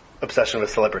obsession with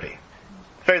celebrity.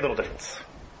 Very little difference.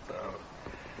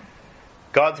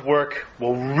 God's work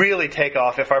will really take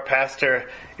off if our pastor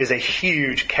is a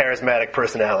huge charismatic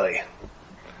personality.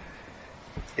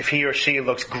 If he or she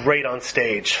looks great on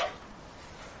stage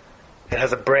and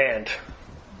has a brand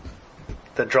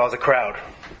that draws a crowd.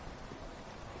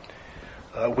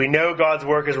 We know God's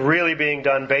work is really being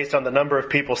done based on the number of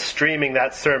people streaming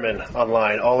that sermon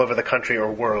online all over the country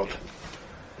or world,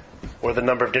 or the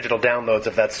number of digital downloads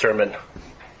of that sermon.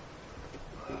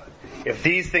 If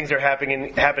these things are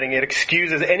happening, it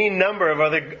excuses any number of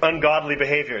other ungodly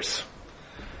behaviors.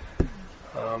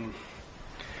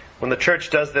 When the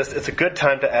church does this, it's a good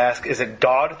time to ask, is it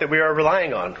God that we are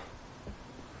relying on?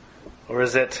 Or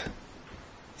is it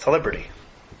celebrity,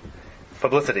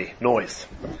 publicity, noise?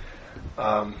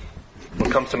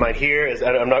 What comes to mind here is,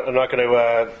 I'm not going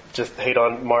to just hate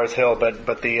on Mars Hill,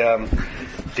 but the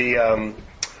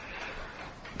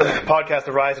podcast,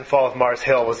 The Rise and Fall of Mars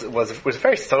Hill, was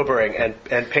very sobering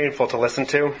and painful to listen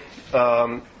to,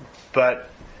 but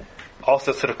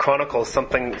also sort of chronicles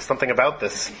something about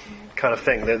this kind of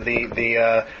thing,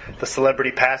 the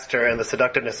celebrity pastor and the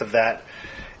seductiveness of that,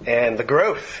 and the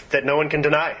growth that no one can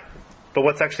deny. But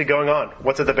what's actually going on?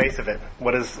 What's at the base of it?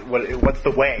 What's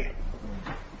the way?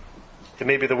 It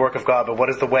may be the work of God, but what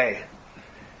is the way?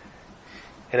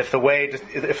 And if the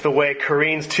way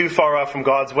careens too far off from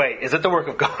God's way, is it the work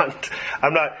of God? I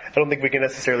don't think we can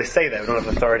necessarily say that. We don't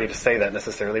have authority to say that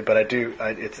necessarily, but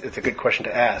it's a good question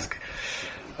to ask.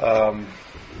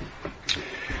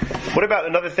 What about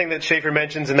another thing that Schaeffer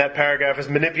mentions in that paragraph is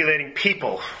manipulating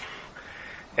people.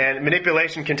 And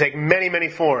manipulation can take many, many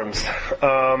forms.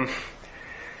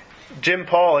 Jim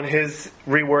Paul, in his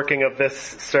reworking of this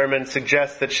sermon,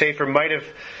 suggests that Schaeffer might have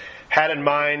had in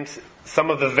mind some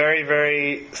of the very,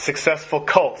 very successful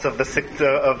cults of the 60s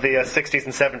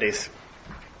and 70s,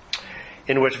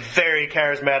 in which very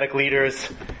charismatic leaders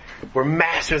were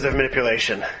masters of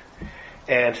manipulation,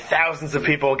 and thousands of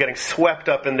people getting swept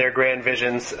up in their grand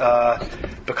visions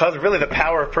because of really the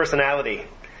power of personality.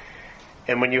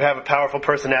 And when you have a powerful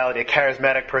personality, a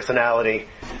charismatic personality,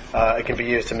 it can be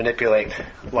used to manipulate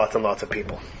lots and lots of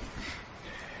people.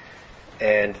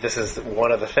 And this is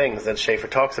one of the things that Schaeffer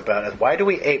talks about. Is why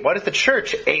does the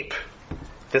church ape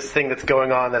this thing that's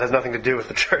going on that has nothing to do with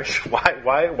the church?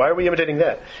 Why are we imitating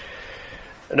that?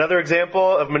 Another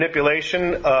example of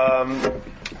manipulation, as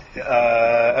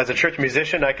a church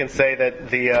musician, I can say that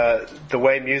the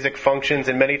way music functions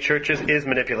in many churches is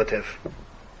manipulative.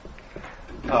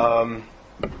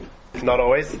 Not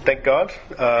always, thank God,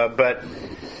 but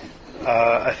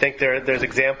I think there's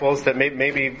examples that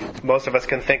maybe most of us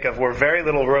can think of where very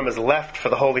little room is left for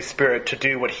the Holy Spirit to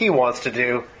do what He wants to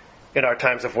do in our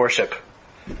times of worship.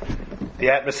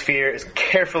 The atmosphere is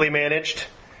carefully managed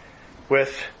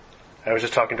I was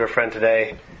just talking to a friend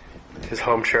today, his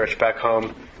home church back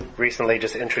home recently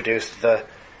just introduced the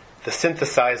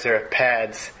synthesizer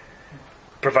pads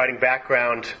providing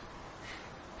background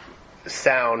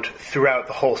sound throughout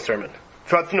the whole sermon.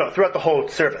 Throughout the whole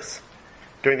service.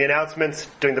 During the announcements,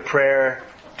 during the prayer,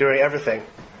 during everything.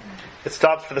 It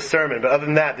stops for the sermon, but other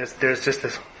than that, there's just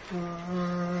this...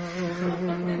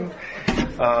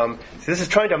 this is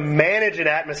trying to manage an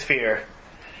atmosphere.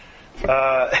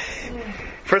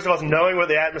 First of all, it's knowing what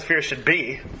the atmosphere should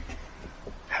be.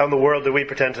 How in the world do we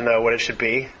pretend to know what it should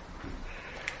be?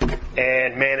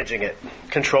 And managing it,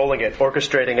 controlling it,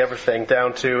 orchestrating everything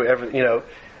down to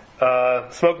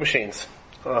smoke machines.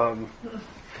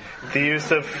 The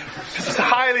use of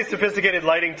highly sophisticated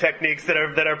lighting techniques that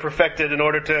are perfected in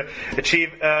order to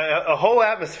achieve a whole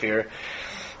atmosphere.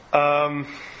 The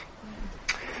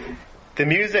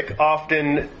music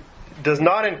often does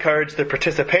not encourage the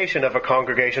participation of a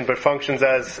congregation, but functions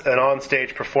as an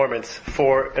on-stage performance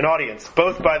for an audience,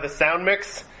 both by the sound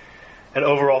mix and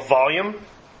overall volume.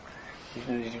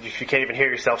 If you can't even hear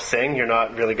yourself sing, you're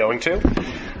not really going to.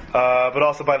 But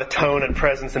also by the tone and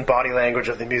presence and body language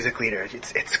of the music leader.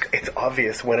 It's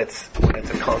obvious when it's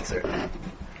a concert.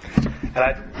 And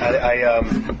I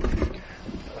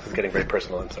this is getting very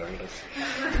personal. I'm sorry.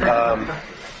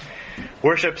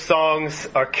 Worship songs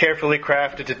are carefully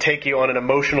crafted to take you on an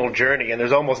emotional journey, and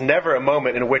there's almost never a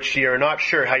moment in which you're not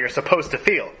sure how you're supposed to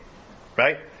feel.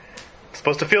 Right? I'm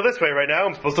supposed to feel this way right now.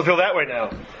 I'm supposed to feel that way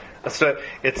now. So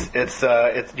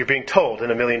you're being told in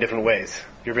a million different ways.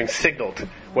 You're being signaled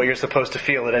what you're supposed to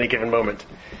feel at any given moment.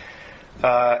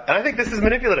 And I think this is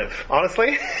manipulative,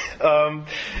 honestly.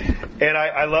 And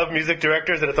I love music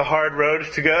directors, and it's a hard road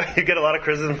to go. You get a lot of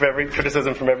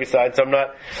criticism from every side. So I'm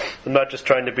not just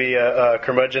trying to be a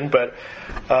curmudgeon, but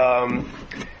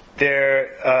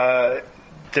there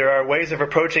are ways of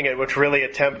approaching it which really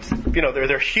attempt.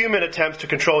 They're human attempts to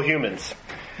control humans,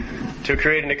 to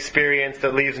create an experience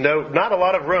that leaves not a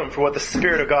lot of room for what the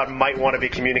Spirit of God might want to be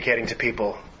communicating to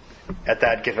people at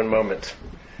that given moment.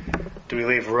 Do we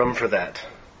leave room for that?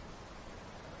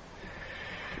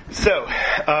 So,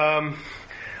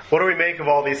 what do we make of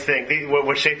all these things?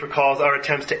 What Schaeffer calls our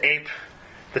attempts to ape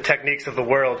the techniques of the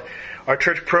world. Are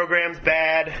church programs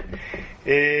bad?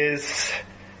 Is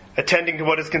attending to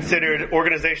what is considered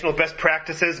organizational best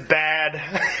practices bad?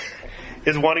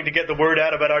 Is wanting to get the word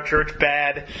out about our church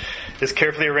bad? Is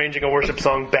carefully arranging a worship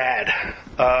song bad?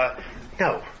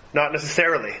 No, not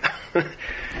necessarily.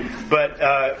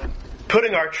 But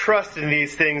putting our trust in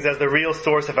these things as the real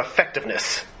source of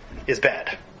effectiveness is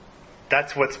bad.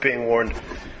 That's what's being warned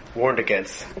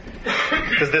against.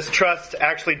 Because this trust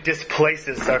actually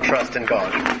displaces our trust in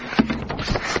God.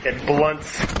 It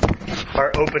blunts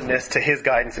our openness to His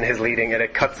guidance and His leading, and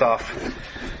it cuts ourselves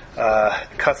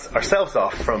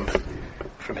off from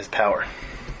His power.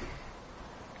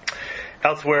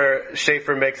 Elsewhere,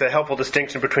 Schaeffer makes a helpful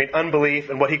distinction between unbelief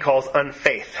and what he calls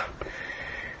unfaith,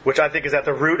 which I think is at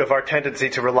the root of our tendency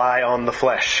to rely on the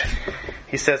flesh.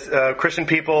 He says Christian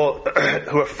people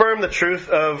who affirm the truth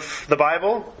of the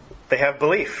Bible, they have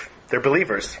belief. They're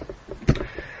believers.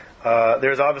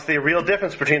 There's obviously a real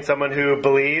difference between someone who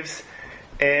believes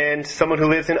and someone who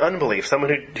lives in unbelief.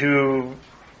 Someone who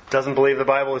doesn't believe the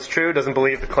Bible is true, doesn't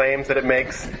believe the claims that it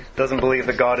makes, doesn't believe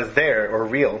that God is there or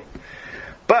real.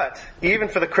 But even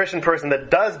for the Christian person that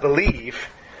does believe,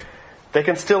 they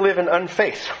can still live in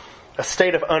unfaith, a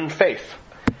state of unfaith.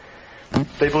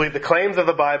 They believe the claims of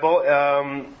the Bible,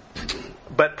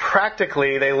 but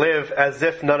practically they live as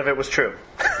if none of it was true.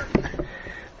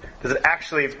 Does it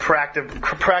actually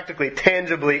practically,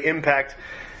 tangibly impact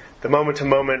the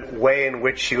moment-to-moment way in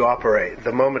which you operate,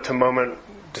 the moment-to-moment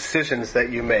decisions that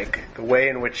you make, the way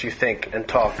in which you think and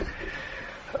talk?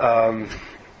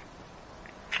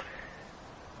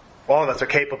 All of us are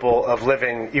capable of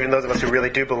living, even those of us who really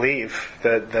do believe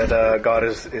that God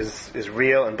is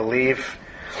real and believe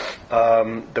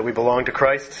that we belong to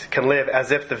Christ, can live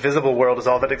as if the visible world is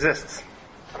all that exists.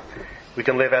 We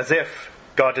can live as if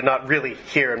God did not really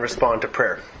hear and respond to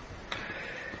prayer.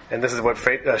 And this is what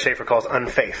Schaeffer calls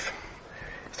unfaith.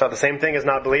 It's not the same thing as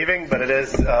not believing, but it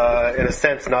is, in a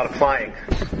sense, not applying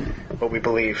what we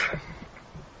believe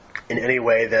in any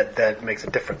way that makes a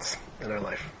difference in our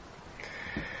life.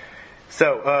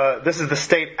 So, this is the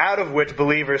state out of which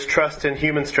believers trust in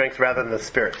human strength rather than the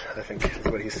Spirit, I think is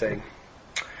what he's saying.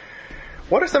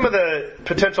 What are some of the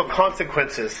potential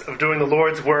consequences of doing the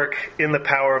Lord's work in the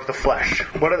power of the flesh?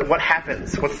 What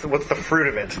happens? What's the fruit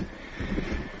of it?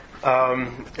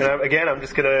 And again, I'm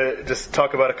just going to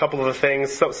talk about a couple of the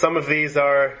things. So, some of these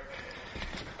are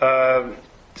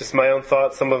just my own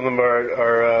thoughts. Some of them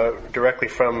are directly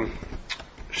from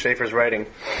Schaeffer's writing.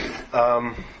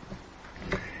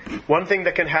 One thing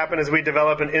that can happen is we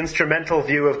develop an instrumental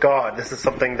view of God. This is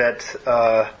something that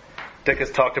Dick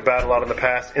has talked about a lot in the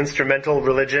past. Instrumental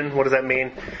religion, what does that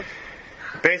mean?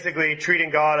 Basically, treating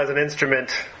God as an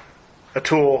instrument, a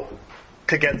tool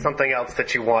to get something else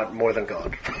that you want more than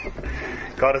God.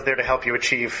 God is there to help you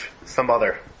achieve some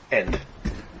other end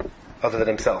other than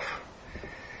Himself.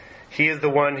 He is the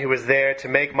one who is there to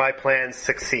make my plans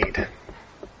succeed.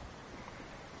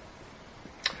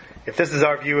 If this is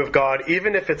our view of God,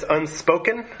 even if it's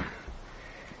unspoken,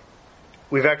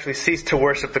 we've actually ceased to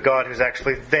worship the God who's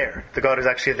actually there. The God who's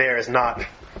actually there is not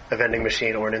a vending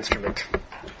machine or an instrument.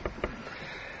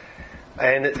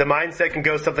 And the mindset can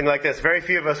go something like this. Very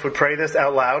few of us would pray this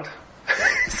out loud.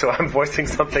 So I'm voicing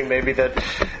something maybe that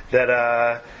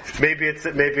that maybe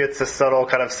it's a subtle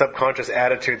kind of subconscious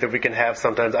attitude that we can have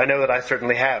sometimes. I know that I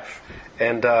certainly have,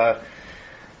 and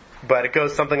but it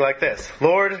goes something like this: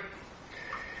 Lord,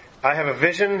 I have a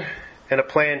vision and a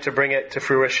plan to bring it to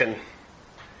fruition.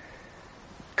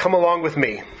 Come along with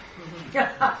me.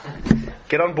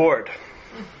 Get on board.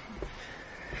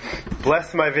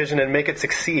 Bless my vision and make it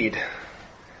succeed.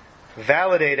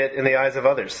 Validate it in the eyes of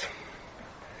others.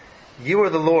 You are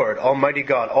the Lord, Almighty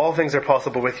God. All things are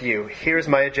possible with you. Here's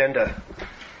my agenda.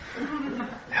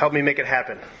 Help me make it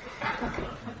happen.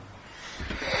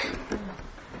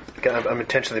 Again, I'm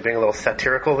intentionally being a little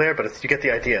satirical there, but you get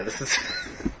the idea. This is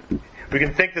we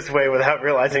can think this way without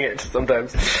realizing it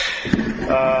sometimes.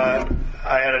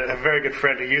 I had a very good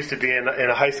friend who used to be in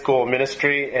a high school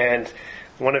ministry, and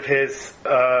one of his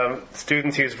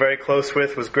students he was very close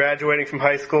with was graduating from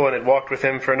high school and had walked with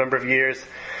him for a number of years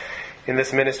in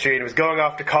this ministry, and was going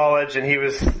off to college, and he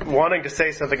was wanting to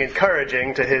say something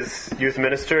encouraging to his youth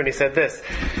minister, and he said this: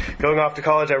 going off to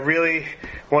college, I really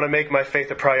want to make my faith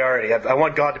a priority. I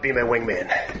want God to be my wingman.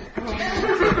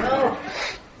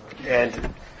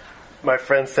 And my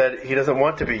friend said, he doesn't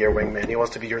want to be your wingman, he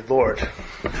wants to be your Lord.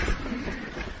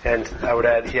 And I would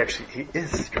add, he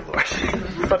is your Lord.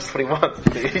 That's not just what he wants to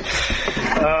be.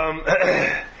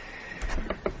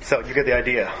 So you get the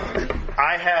idea.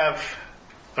 I have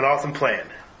an awesome plan.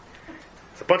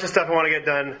 It's a bunch of stuff I want to get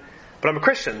done, but I'm a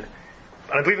Christian, and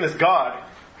I believe in this God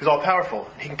who's all powerful.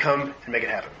 He can come and make it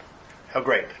happen. How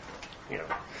great, you know.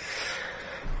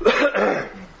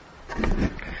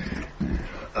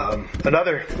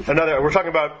 Another. We're talking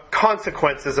about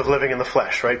consequences of living in the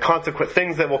flesh, right?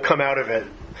 Things that will come out of it.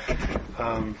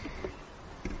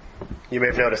 You may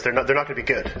have noticed they're not going to be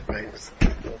good, right?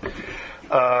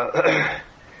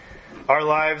 Our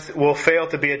lives will fail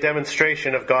to be a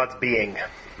demonstration of God's being.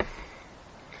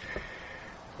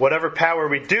 Whatever power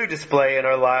we do display in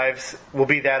our lives will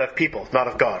be that of people, not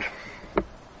of God.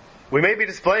 We may be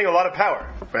displaying a lot of power,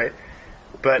 right?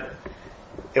 But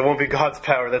it won't be God's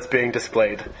power that's being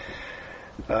displayed.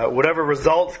 Whatever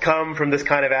results come from this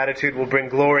kind of attitude will bring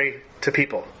glory to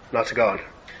people, not to God.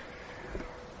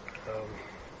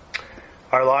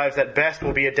 Our lives at best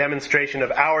will be a demonstration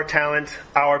of our talent,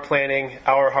 our planning,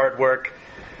 our hard work,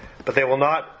 but they will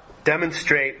not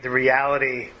demonstrate the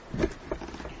reality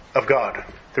of God,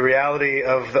 the reality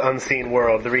of the unseen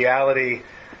world, the reality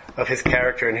of His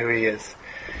character and who He is.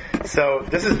 So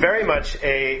this is very much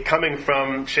coming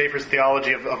from Schaeffer's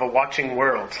theology of a watching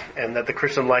world, and that the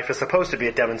Christian life is supposed to be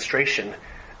a demonstration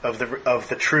of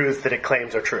the truths that it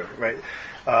claims are true. Right?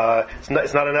 It's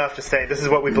not enough to say this is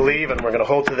what we believe and we're going to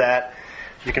hold to that.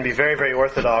 You can be very, very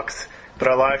orthodox, but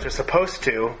our lives are supposed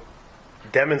to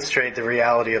demonstrate the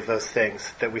reality of those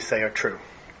things that we say are true.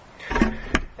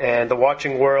 And the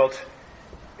watching world,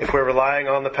 if we're relying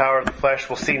on the power of the flesh,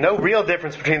 will see no real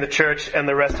difference between the church and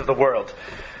the rest of the world.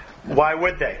 Why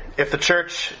would they? If the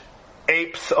church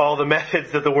apes all the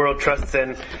methods that the world trusts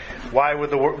in, why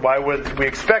would we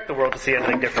expect the world to see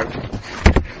anything different?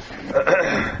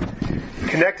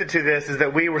 Connected to this is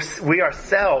that we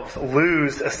ourselves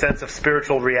lose a sense of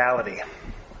spiritual reality.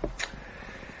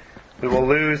 We will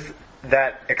lose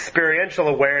that experiential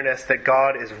awareness that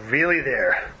God is really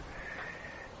there,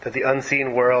 that the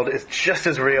unseen world is just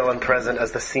as real and present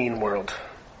as the seen world.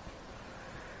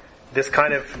 This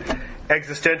kind of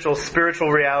existential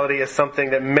spiritual reality is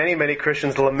something that many, many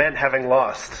Christians lament having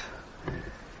lost.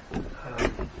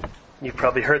 You've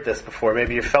probably heard this before.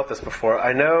 Maybe you've felt this before.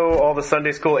 I know all the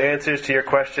Sunday school answers to your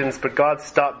questions, but God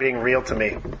stopped being real to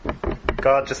me.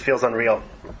 God just feels unreal.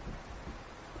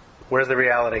 Where's the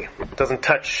reality? It doesn't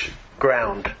touch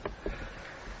ground.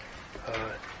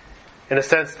 In a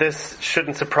sense, this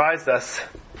shouldn't surprise us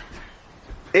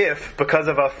if, because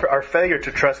of our failure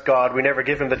to trust God, we never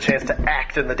give Him the chance to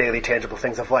act in the daily tangible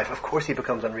things of life. Of course He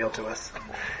becomes unreal to us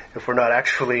if we're not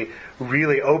actually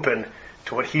really open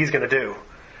to what He's going to do,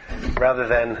 rather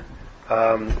than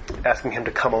asking Him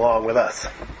to come along with us.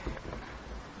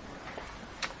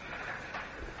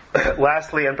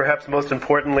 Lastly, and perhaps most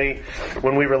importantly,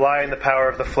 when we rely on the power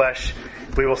of the flesh,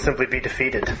 we will simply be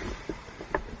defeated.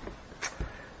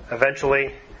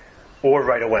 Eventually, or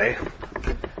right away,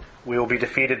 we will be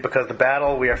defeated because the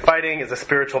battle we are fighting is a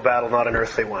spiritual battle, not an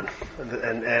earthly one.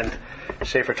 And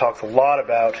Schaeffer talks a lot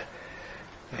about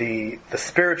the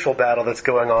spiritual battle that's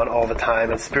going on all the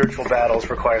time, and spiritual battles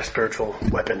require spiritual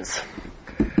weapons.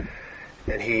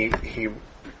 And he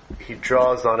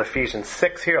draws on Ephesians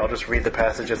 6 here. I'll just read the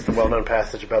passage. It's the well-known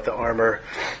passage about the armor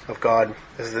of God.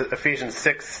 This is Ephesians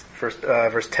 6,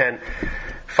 verse 10.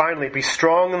 Finally, be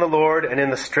strong in the Lord and in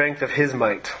the strength of His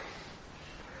might.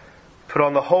 Put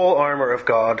on the whole armor of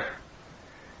God,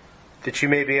 that you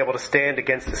may be able to stand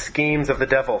against the schemes of the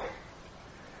devil.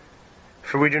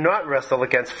 For we do not wrestle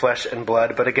against flesh and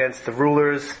blood, but against the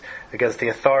rulers, against the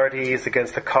authorities,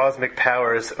 against the cosmic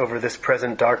powers over this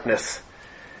present darkness,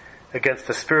 against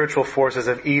the spiritual forces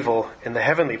of evil in the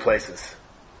heavenly places.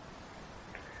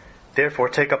 Therefore,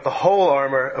 take up the whole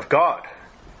armor of God,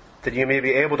 that you may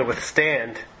be able to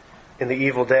withstand in the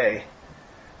evil day,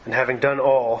 and having done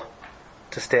all,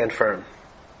 to stand firm.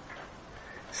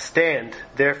 Stand,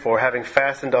 therefore, having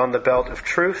fastened on the belt of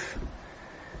truth,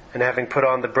 and having put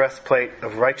on the breastplate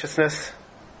of righteousness,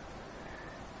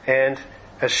 and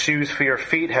as shoes for your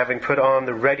feet, having put on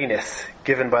the readiness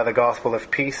given by the gospel of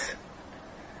peace.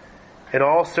 In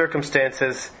all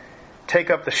circumstances, take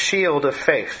up the shield of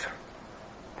faith,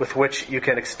 with which you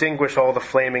can extinguish all the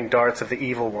flaming darts of the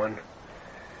evil one,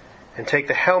 and take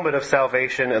the helmet of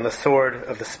salvation and the sword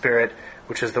of the Spirit,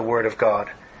 which is the word of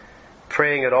God,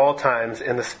 praying at all times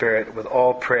in the Spirit with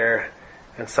all prayer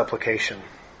and supplication.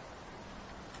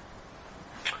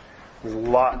 There's a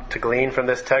lot to glean from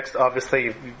this text.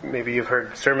 Obviously, maybe you've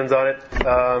heard sermons on it.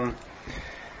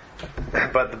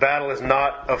 But the battle is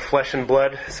not of flesh and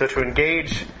blood, so to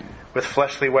engage with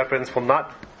fleshly weapons will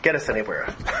not get us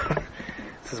anywhere.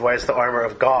 This is why it's the armor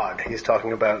of God. He's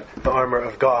talking about the armor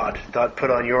of God. Not put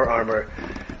on your armor,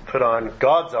 put on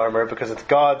God's armor, because it's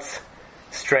God's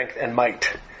strength and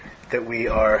might that we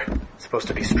are supposed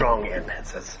to be strong in. It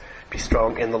says, be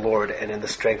strong in the Lord and in the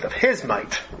strength of His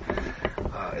might.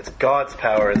 It's God's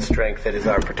power and strength that is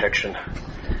our protection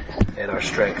and our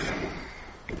strength.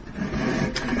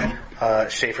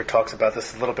 Schaeffer talks about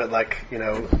this a little bit like,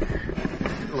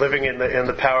 living in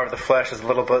the power of the flesh is a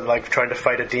little bit like trying to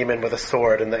fight a demon with a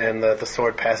sword, and the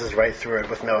sword passes right through it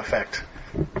with no effect.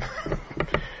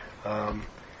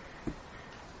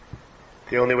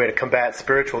 The only way to combat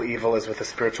spiritual evil is with the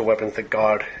spiritual weapons that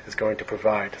God is going to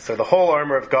provide. So the whole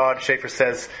armor of God, Schaeffer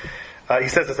says, he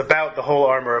says this about the whole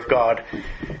armor of God.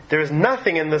 There is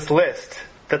nothing in this list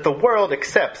that the world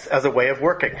accepts as a way of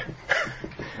working.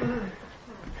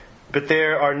 But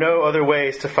there are no other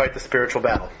ways to fight the spiritual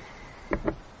battle.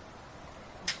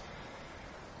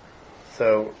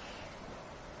 So,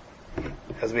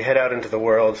 as we head out into the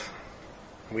world,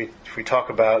 we talk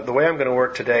about, the way I'm going to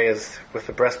work today is with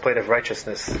the breastplate of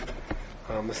righteousness.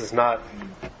 These are not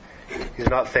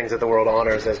things that the world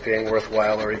honors as being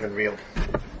worthwhile or even real.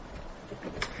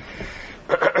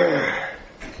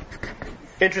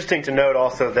 Interesting to note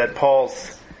also that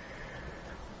Paul's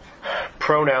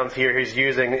pronouns here he's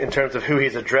using in terms of who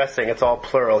he's addressing, it's all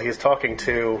plural. He's talking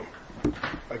to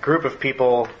a group of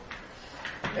people,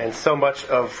 and so much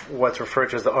of what's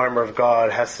referred to as the armor of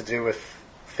God has to do with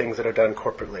things that are done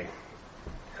corporately.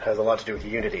 It has a lot to do with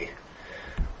unity.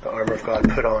 The armor of God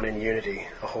put on in unity,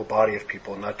 a whole body of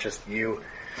people, not just you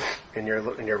in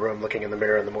your room looking in the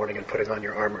mirror in the morning and putting on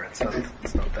your armor. It's not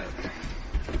that.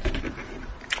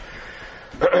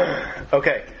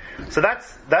 Okay, so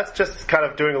that's just kind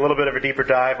of doing a little bit of a deeper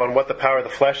dive on what the power of the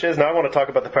flesh is. Now I want to talk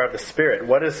about the power of the Spirit.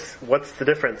 What's the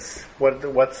difference?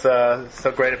 What's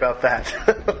so great about that?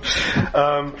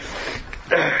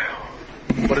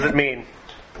 What does it mean?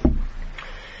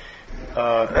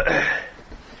 Well,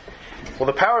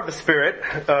 the power of the Spirit,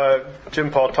 Jim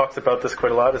Paul talks about this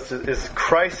quite a lot, is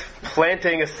Christ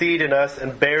planting a seed in us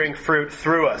and bearing fruit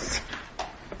through us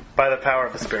by the power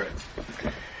of the Spirit.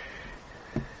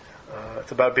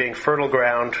 It's about being fertile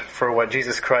ground for what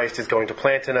Jesus Christ is going to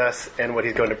plant in us and what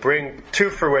He's going to bring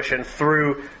to fruition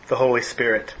through the Holy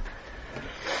Spirit.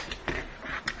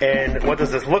 And what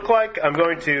does this look like? I'm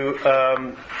going to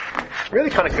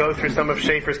really kind of go through some of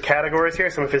Schaeffer's categories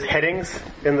here, some of his headings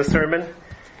in the sermon.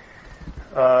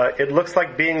 It looks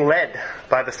like being led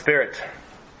by the Spirit.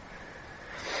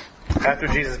 After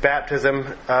Jesus'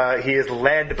 baptism, He is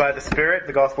led by the Spirit,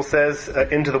 the Gospel says,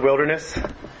 into the wilderness.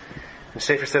 And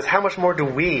Schaeffer says, how much more do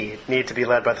we need to be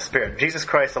led by the Spirit? Jesus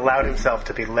Christ allowed Himself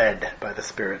to be led by the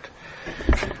Spirit.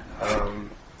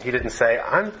 He didn't say,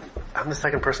 I'm the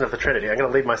second person of the Trinity. I'm going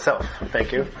to lead myself.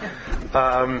 Thank you.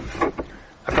 I've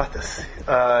got this.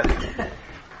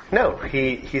 No,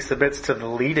 he submits to the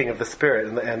leading of the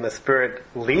Spirit, and the Spirit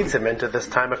leads Him into this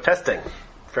time of testing,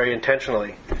 very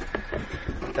intentionally,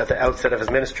 at the outset of His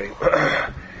ministry.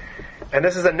 And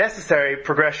this is a necessary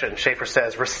progression, Schaeffer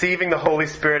says, receiving the Holy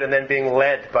Spirit and then being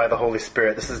led by the Holy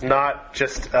Spirit. This is not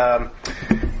just,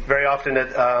 very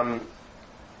often,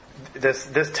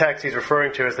 this text he's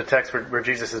referring to is the text where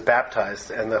Jesus is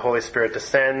baptized and the Holy Spirit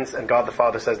descends and God the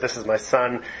Father says, this is my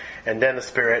Son, and then the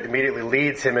Spirit immediately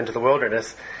leads Him into the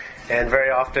wilderness. And very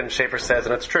often, Schaeffer says,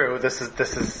 and it's true, this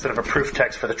is sort of a proof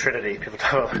text for the Trinity. People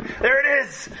talk, there it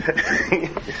is!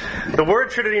 The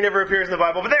word Trinity never appears in the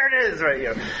Bible, but there it is!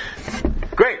 Right?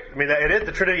 great. I mean,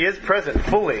 the Trinity is present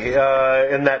fully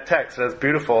in that text. That's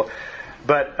beautiful.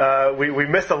 But we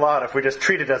miss a lot if we just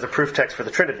treat it as a proof text for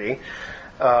the Trinity.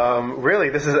 Really,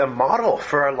 this is a model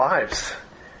for our lives.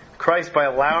 Christ, by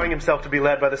allowing himself to be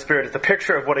led by the Spirit, is the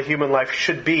picture of what a human life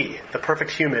should be. The perfect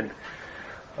human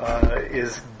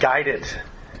is guided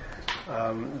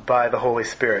by the Holy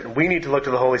Spirit. We need to look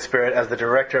to the Holy Spirit as the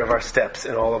director of our steps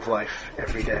in all of life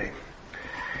every day.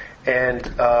 And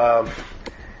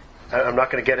I'm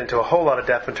not going to get into a whole lot of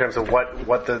depth in terms of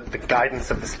what the guidance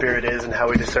of the Spirit is and how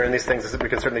we discern these things. We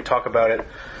can certainly talk about it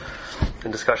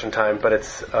in discussion time, but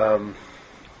it's there's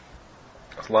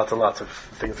lots and lots of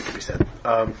things that can be said.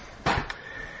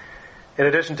 In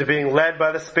addition to being led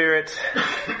by the Spirit,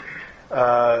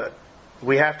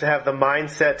 we have to have the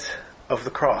mindset of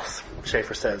the cross,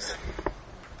 Schaeffer says,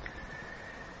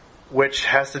 which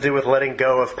has to do with letting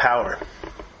go of power.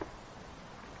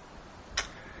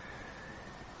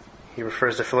 He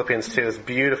refers to Philippians 2, this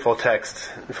beautiful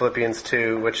text in Philippians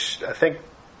 2, which I think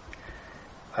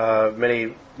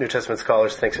many New Testament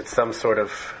scholars think it's some sort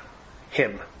of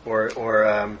hymn, or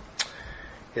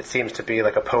it seems to be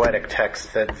like a poetic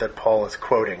text that Paul is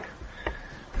quoting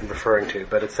and referring to.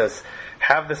 But it says,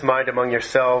 "Have this mind among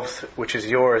yourselves, which is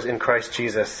yours in Christ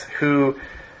Jesus, who,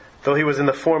 though he was in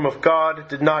the form of God,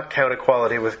 did not count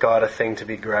equality with God a thing to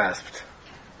be grasped,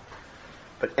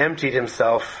 but emptied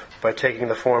himself by taking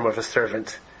the form of a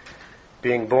servant,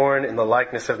 being born in the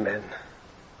likeness of men.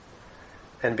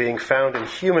 And being found in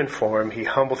human form, he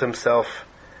humbled himself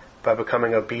by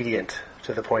becoming obedient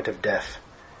to the point of death,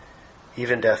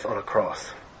 even death on a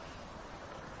cross."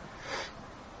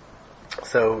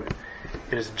 So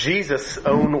it is Jesus'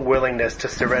 own willingness to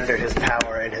surrender his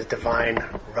power and his divine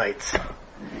rights.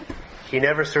 He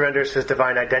never surrenders his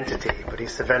divine identity, but he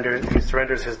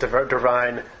surrenders his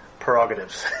divine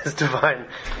prerogatives, his divine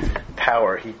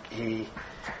power. He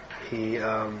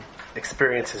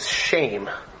experiences shame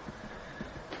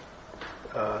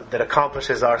that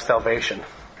accomplishes our salvation.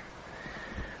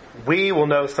 We will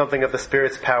know something of the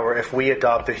Spirit's power if we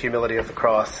adopt the humility of the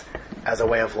cross as a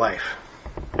way of life,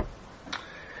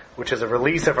 which is a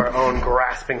release of our own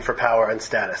grasping for power and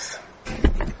status.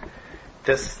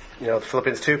 This, the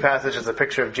Philippians 2 passage is a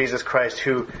picture of Jesus Christ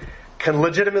who can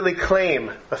legitimately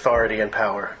claim authority and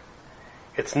power.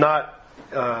 It's not,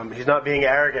 he's not being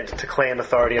arrogant to claim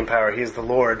authority and power. He is the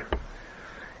Lord,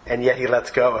 and yet he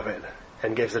lets go of it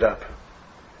and gives it up.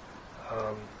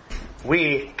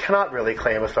 We cannot really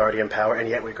claim authority and power, and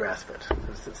yet we grasp it.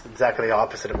 It's exactly the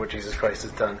opposite of what Jesus Christ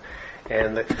has done.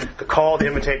 And the call to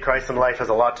imitate Christ in life has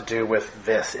a lot to do with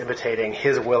this, imitating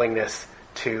his willingness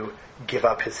to give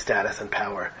up his status and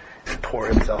power and pour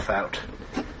himself out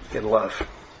in love.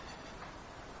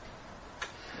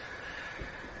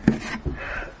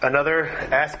 Another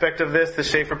aspect of this that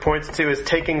Schaeffer points to is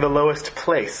taking the lowest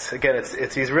place. Again,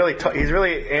 he's really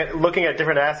looking at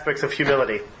different aspects of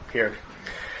humility here.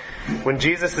 When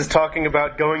Jesus is talking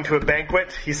about going to a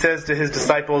banquet, he says to his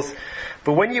disciples,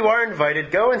 "But when you are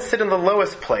invited, go and sit in the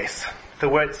lowest place,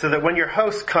 so that when your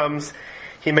host comes,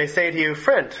 he may say to you,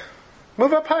 'Friend,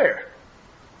 move up higher.'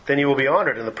 Then you will be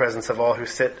honored in the presence of all who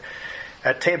sit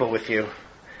at table with you.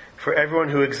 For everyone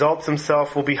who exalts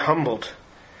himself will be humbled,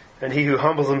 and he who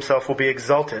humbles himself will be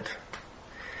exalted."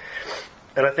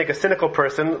 And I think a cynical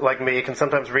person like me can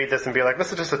sometimes read this and be like,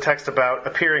 this is just a text about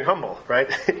appearing humble, right?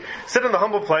 Sit in the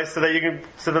humble place so that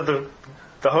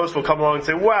the host will come along and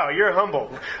say, "Wow, you're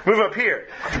humble. Move up here."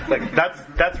 Like,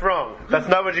 that's wrong. That's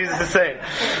not what Jesus is saying.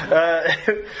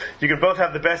 You can both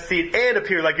have the best seat and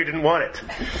appear like you didn't want it.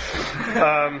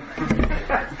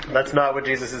 That's not what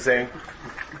Jesus is saying.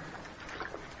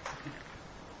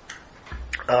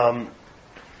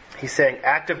 He's saying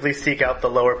actively seek out the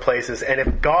lower places, and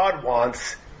if God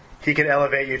wants, he can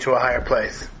elevate you to a higher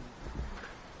place.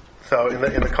 So in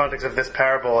the context of this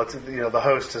parable, it's, the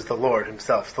host is the Lord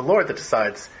himself. It's the Lord that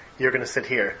decides you're going to sit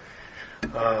here.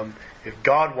 If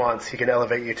God wants, he can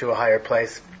elevate you to a higher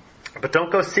place. But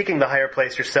don't go seeking the higher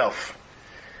place yourself.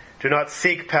 Do not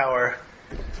seek power.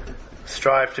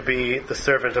 Strive to be the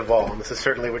servant of all. And this is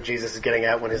certainly what Jesus is getting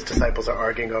at when his disciples are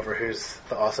arguing over who's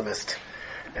the awesomest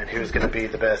and who's going to be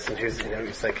the best, and he's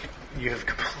like, you have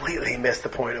completely missed the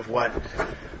point of what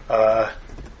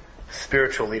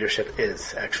spiritual leadership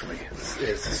is, actually.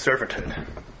 It's servanthood.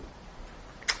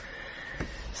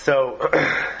 So,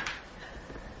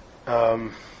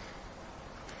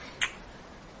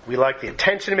 we like the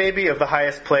attention maybe of the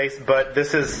highest place, but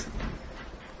this is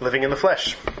living in the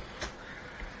flesh.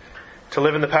 To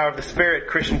live in the power of the Spirit,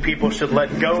 Christian people should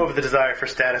let go of the desire for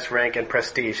status, rank, and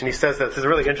prestige. And he says that. This is a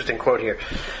really interesting quote here.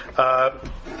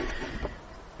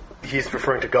 He's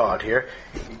referring to God here.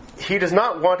 He does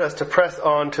not want us to press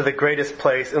on to the greatest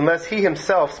place unless He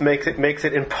Himself makes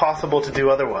it impossible to do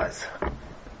otherwise.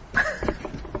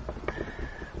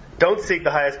 Don't seek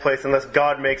the highest place unless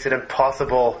God makes it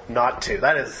impossible not to.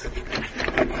 That's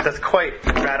quite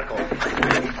radical,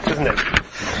 isn't it?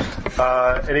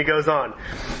 And he goes on.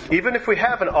 Even if we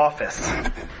have an office,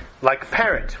 like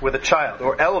parent with a child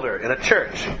or elder in a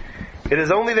church, it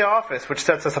is only the office which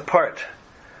sets us apart.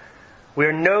 We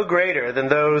are no greater than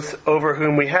those over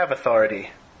whom we have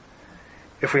authority.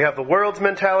 If we have the world's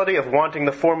mentality of wanting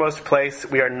the foremost place,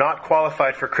 we are not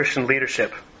qualified for Christian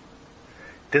leadership.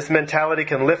 This mentality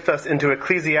can lift us into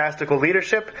ecclesiastical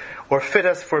leadership or fit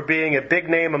us for being a big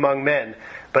name among men,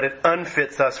 but it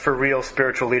unfits us for real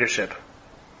spiritual leadership.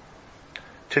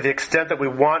 To the extent that we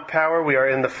want power, we are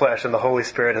in the flesh and the Holy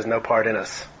Spirit has no part in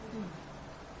us.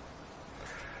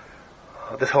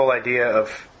 This whole idea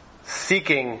of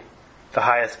seeking the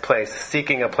highest place,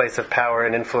 seeking a place of power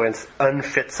and influence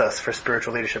unfits us for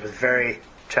spiritual leadership is very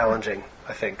challenging,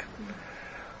 I think.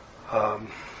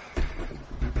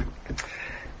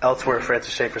 Elsewhere,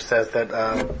 Francis Schaeffer says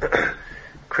that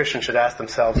Christians should ask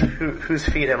themselves, whose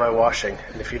feet am I washing?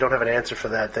 And if you don't have an answer for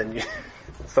that, then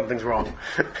something's wrong.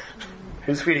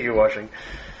 Whose feet are you washing?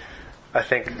 I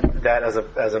think that as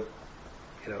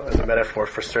a metaphor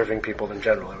for serving people in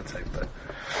general, I would say.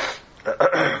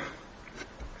 But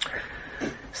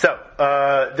so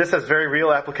this has very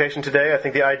real application today. I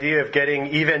think the idea of getting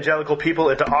evangelical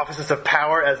people into offices of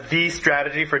power as the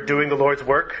strategy for doing the Lord's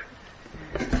work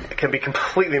can be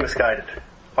completely misguided.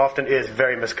 Often is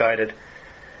very misguided.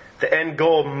 The end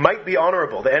goal might be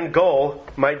honorable. The end goal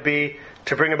might be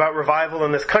to bring about revival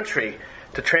in this country,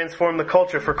 to transform the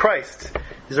culture for Christ.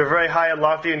 These are very high and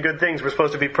lofty and good things we're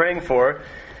supposed to be praying for.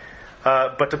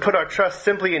 But to put our trust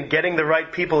simply in getting the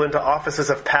right people into offices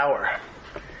of power.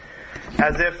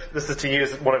 As if, this is to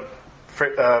use one of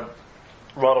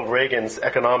Ronald Reagan's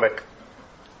economic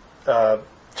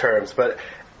terms, but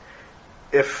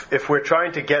if we're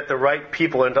trying to get the right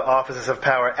people into offices of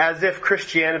power, as if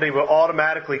Christianity will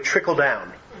automatically trickle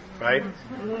down, right?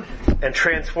 And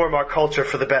transform our culture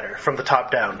for the better, from the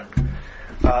top down.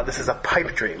 This is a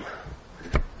pipe dream.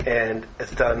 And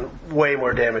it's done way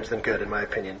more damage than good, in my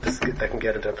opinion. That can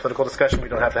get into a political discussion we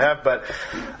don't have to have, but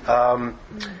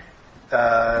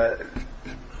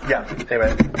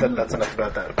anyway, that's enough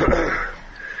about that.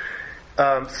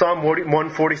 Psalm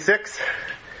 146.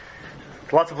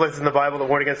 Lots of places in the Bible that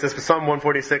warn against this, but Psalm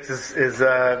 146 is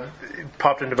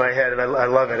popped into my head, and I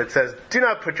love it. It says, "Do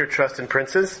not put your trust in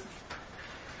princes."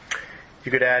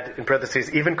 You could add, in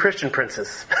parentheses, even Christian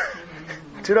princes.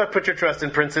 "Do not put your trust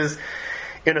in princes,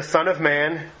 in a son of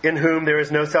man, in whom there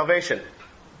is no salvation.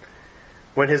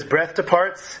 When his breath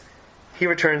departs, he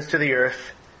returns to the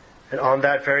earth, and on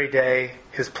that very day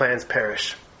his plans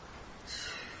perish."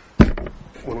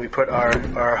 When we put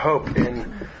our hope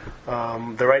in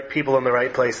the right people in the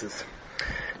right places.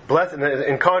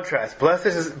 In contrast, blessed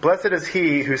is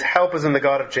he whose help is in the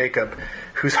God of Jacob,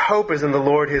 whose hope is in the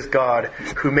Lord his God,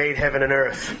 who made heaven and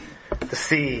earth, the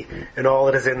sea, and all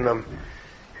that is in them,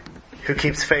 who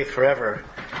keeps faith forever,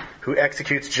 who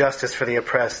executes justice for the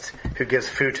oppressed, who gives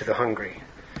food to the hungry.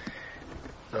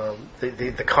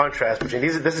 The contrast between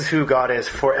this is who God is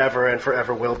forever and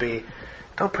forever will be.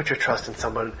 Don't put your trust in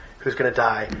someone who's going to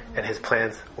die and his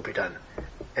plans will be done.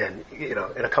 And,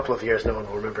 in a couple of years, no one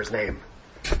will remember his name.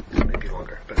 Maybe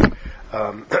longer. But,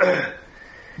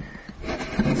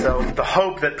 so the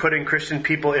hope that putting Christian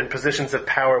people in positions of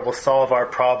power will solve our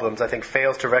problems, I think,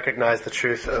 fails to recognize the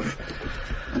truth of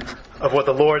what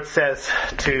the Lord says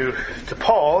to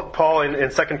Paul. Paul in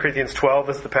 2 Corinthians 12,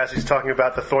 this is the passage he's talking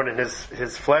about, the thorn in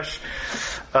his flesh.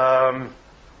 God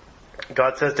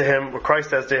says to him, or Christ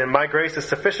says to him, "My grace is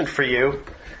sufficient for you,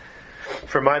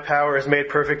 for my power is made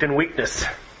perfect in weakness.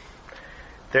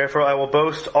 Therefore I will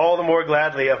boast all the more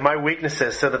gladly of my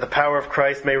weaknesses, so that the power of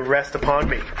Christ may rest upon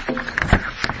me."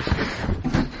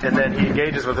 And then he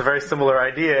engages with a very similar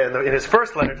idea in his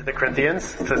first letter to the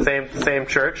Corinthians, to the same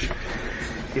church.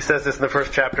 He says this in the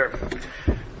first chapter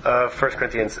of 1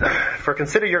 Corinthians. "For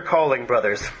consider your calling,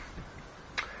 brothers.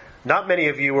 Not many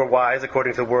of you were wise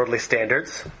according to worldly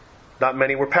standards. Not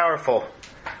many were powerful.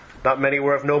 Not many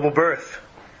were of noble birth.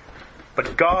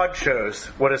 But God chose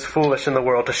what is foolish in the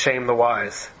world to shame the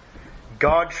wise.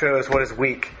 God chose what is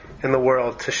weak in the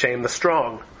world to shame the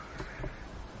strong.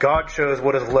 God chose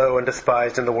what is low and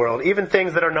despised in the world, even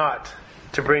things that are not,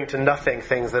 to bring to nothing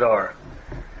things that are,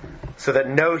 so that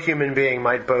no human being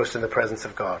might boast in the presence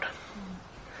of God."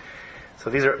 So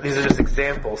these are just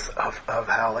examples of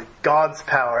how God's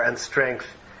power and strength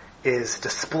is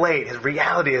displayed, his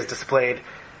reality is displayed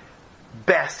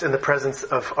best in the presence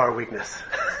of our weakness.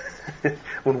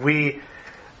 when we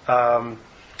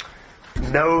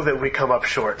know that we come up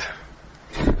short.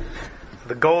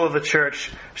 The goal of the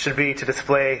church should be to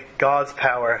display God's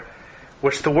power,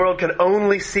 which the world can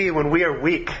only see when we are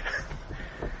weak.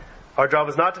 Our job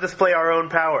is not to display our own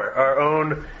power, our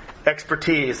own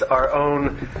expertise, our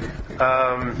own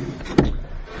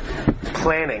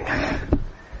planning.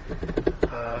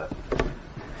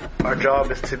 Our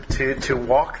job is to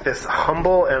walk this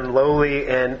humble and lowly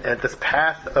and this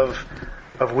path of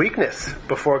weakness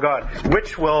before God,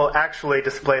 which will actually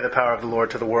display the power of the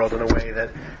Lord to the world in a way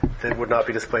that would not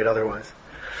be displayed otherwise.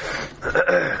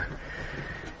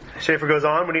 Schaeffer goes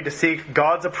on, we need to seek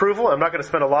God's approval. I'm not going to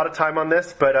spend a lot of time on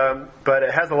this, but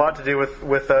it has a lot to do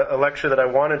with a lecture that I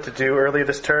wanted to do earlier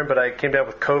this term, but I came down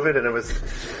with COVID and I was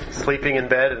sleeping in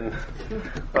bed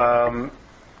and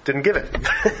didn't give it.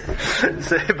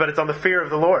 But it's on the fear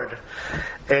of the Lord.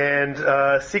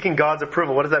 And seeking God's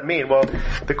approval, what does that mean? Well,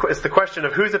 it's the question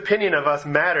of whose opinion of us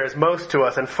matters most to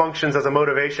us and functions as a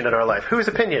motivation in our life. Whose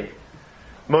opinion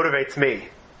motivates me?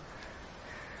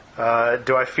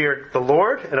 Do I fear the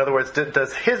Lord? In other words,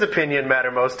 does His opinion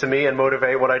matter most to me and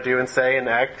motivate what I do and say and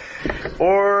act?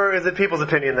 Or is it people's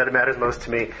opinion that matters most to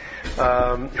me?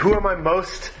 Who am I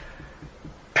most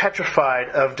petrified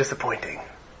of disappointing?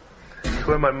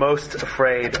 Who am I most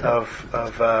afraid of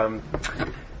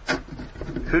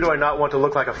who do I not want to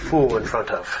look like a fool in front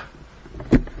of?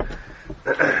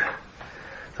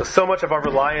 So much of our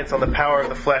reliance on the power of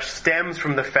the flesh stems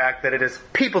from the fact that it is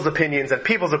people's opinions and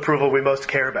people's approval we most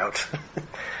care about.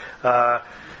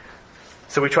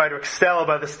 So we try to excel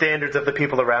by the standards of the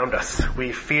people around us.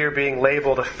 We fear being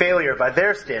labeled a failure by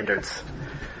their standards,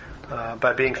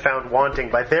 by being found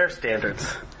wanting by their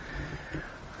standards.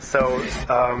 So,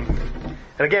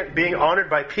 and again, being honored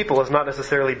by people is not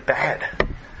necessarily bad,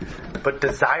 but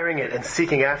desiring it and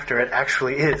seeking after it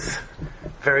actually is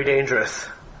very dangerous.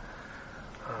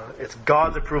 It's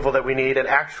God's approval that we need, and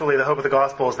actually the hope of the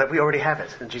gospel is that we already have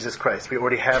it in Jesus Christ. We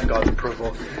already have God's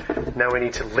approval. Now we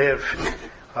need to live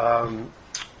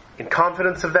in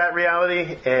confidence of that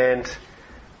reality and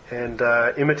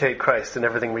imitate Christ in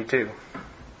everything we do.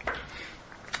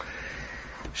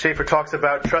 Schaeffer talks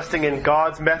about trusting in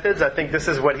God's methods. I think this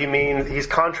is what he means. He's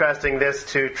contrasting this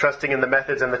to trusting in the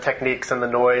methods and the techniques and the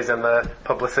noise and the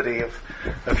publicity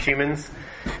of humans.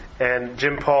 And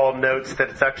Jim Paul notes that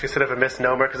it's actually sort of a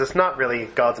misnomer because it's not really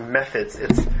God's methods.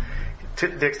 It's to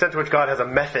the extent to which God has a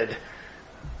method.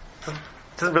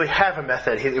 Doesn't really have a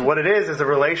method. What it is a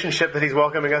relationship that He's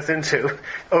welcoming us into,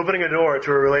 opening a door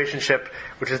to a relationship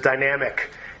which is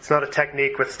dynamic. It's not a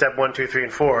technique with step 1, 2, 3,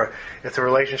 and 4. It's a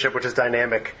relationship which is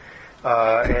dynamic,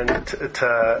 and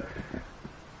to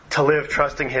live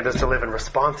trusting Him is to live in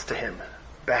response to Him,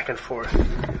 back and forth.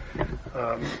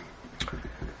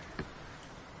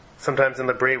 Sometimes in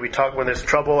L'Abri we talk when there's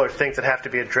trouble or things that have to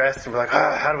be addressed, and we're like,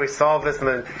 how do we solve this? And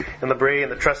then in L'Abri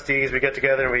and the trustees, we get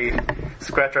together and we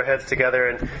scratch our heads together.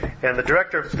 And the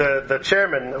director, the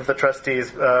chairman of the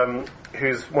trustees,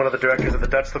 who's one of the directors of the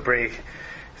Dutch L'Abri,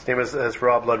 his name is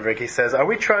Rob Ludwig. He says, "Are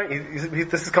we trying?"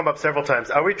 This has come up several times.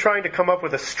 Are we trying to come up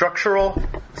with a structural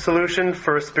solution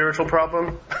for a spiritual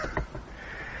problem? Are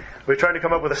we trying to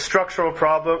come up with a structural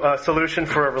solution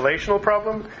for a relational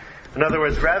problem? In other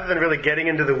words, rather than really getting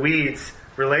into the weeds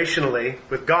relationally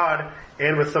with God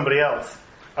and with somebody else,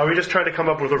 are we just trying to come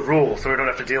up with a rule so we don't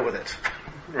have to deal with it,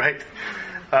 right?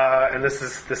 And this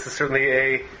is certainly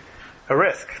a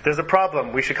risk. There's a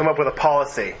problem. We should come up with a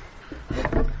policy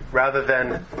rather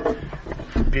than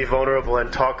be vulnerable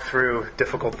and talk through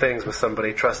difficult things with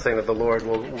somebody, trusting that the Lord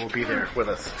will be there with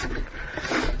us.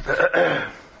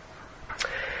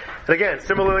 And again,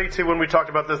 similarly to when we talked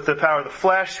about the power of the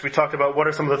flesh, we talked about what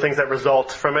are some of the things that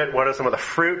result from it, what are some of the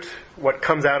fruit, what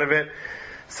comes out of it.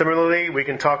 Similarly, we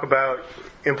can talk about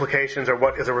implications or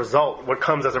what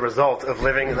comes as a result of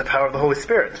living in the power of the Holy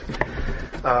Spirit.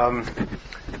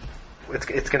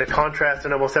 It's going to contrast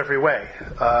in almost every way.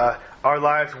 Our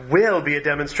lives will be a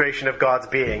demonstration of God's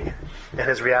being and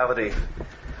His reality.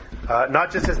 Not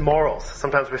just His morals.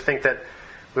 Sometimes we think that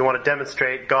we want to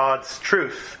demonstrate God's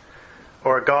truth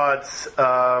or God's,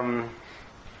 what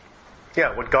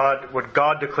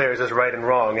God declares as right and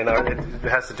wrong. And it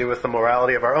has to do with the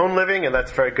morality of our own living, and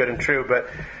that's very good and true. But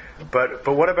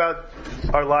what about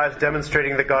our lives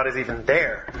demonstrating that God is even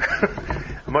there?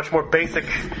 A much more basic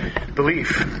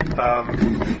belief.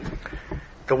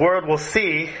 The world will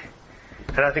see,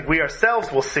 and I think we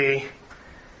ourselves will see,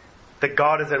 that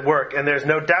God is at work. And there's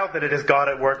no doubt that it is God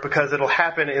at work because it'll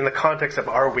happen in the context of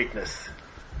our weakness,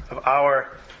 of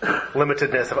our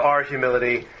limitedness, of our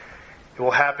humility. It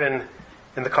will happen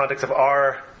in the context of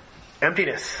our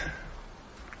emptiness,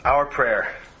 our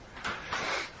prayer,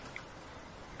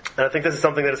 And I think this is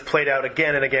something that is played out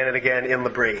again and again and again in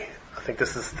L'Abri. I think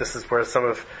this is where some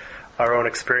of our own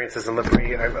experiences in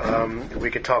L'Abri,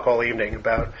 we could talk all evening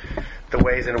about the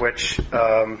ways in which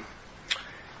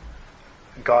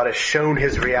God has shown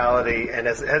His reality and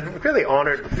has really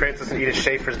honored Francis and Edith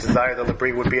Schaeffer's desire that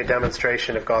L'Abri would be a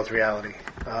demonstration of God's reality.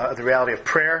 The reality of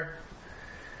prayer,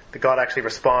 that God actually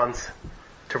responds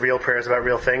to real prayers about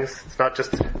real things. It's not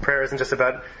just, prayer isn't just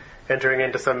about entering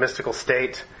into some mystical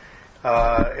state.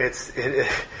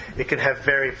 It can have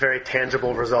very, very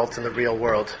tangible results in the real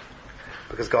world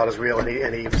because God is real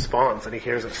and He responds and He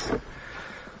hears us.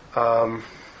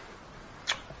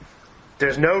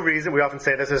 There's no reason, we often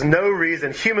say this, there's no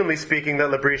reason, humanly speaking,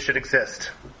 that L'Abri should exist.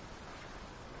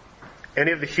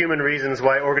 Any of the human reasons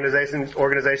why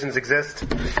organizations exist,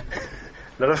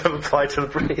 none of them apply to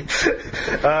L'Abri.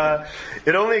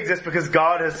 It only exists because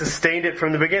God has sustained it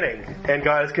from the beginning, and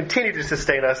God has continued to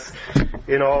sustain us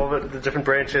in all the different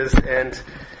branches. And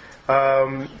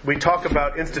we talk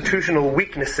about institutional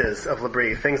weaknesses of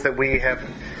L'Abri, things that we have,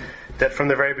 that from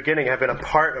the very beginning have been a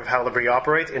part of how L'Abri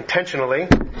operates intentionally.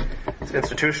 It's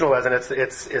institutional, as in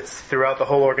it's throughout the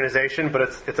whole organization, but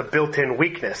it's a built-in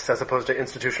weakness as opposed to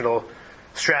institutional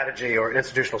strategy or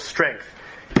institutional strength.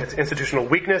 It's institutional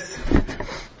weakness,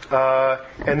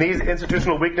 and these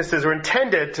institutional weaknesses are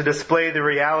intended to display the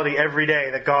reality every day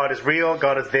that God is real,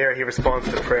 God is there, He responds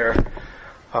to prayer,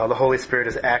 the Holy Spirit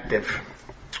is active,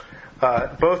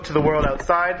 both to the world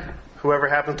outside, whoever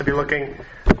happens to be looking,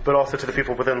 but also to the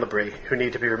people within L'Abri, who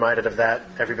need to be reminded of that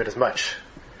every bit as much.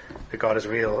 That God is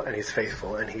real and He's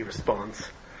faithful and He responds.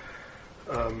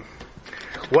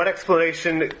 What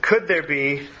explanation could there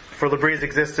be for L'Abri's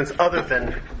existence other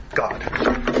than God?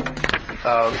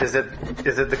 Is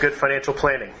it the good financial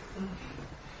planning?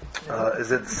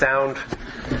 Is it sound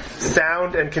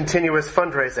and continuous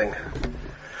fundraising?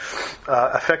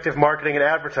 Effective marketing and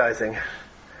advertising?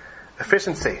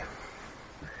 Efficiency?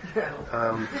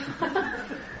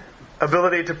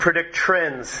 Ability to predict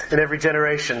trends in every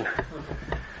generation?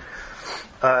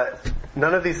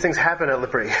 None of these things happen at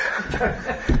L'Abri.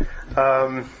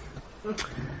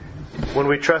 When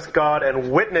we trust God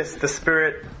and witness the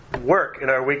Spirit work in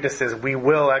our weaknesses, we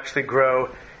will actually grow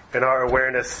in our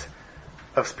awareness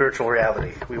of spiritual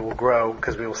reality. We will grow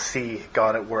because we will see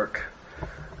God at work.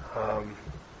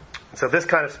 So this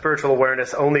kind of spiritual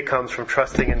awareness only comes from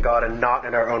trusting in God and not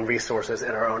in our own resources,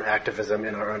 in our own activism,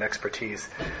 in our own expertise.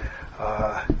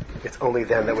 It's only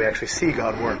then that we actually see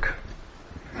God work.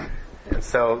 And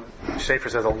so Schaeffer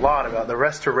says a lot about the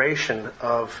restoration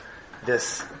of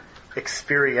this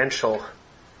experiential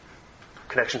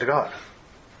connection to God.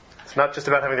 It's not just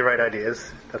about having the right ideas.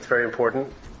 That's very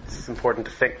important. It's important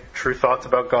to think true thoughts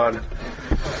about God.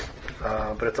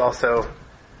 But it's also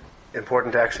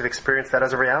important to actually experience that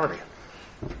as a reality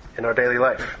in our daily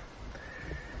life.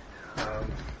 But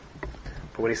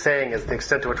what he's saying is the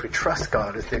extent to which we trust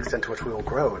God is the extent to which we will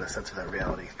grow in a sense of that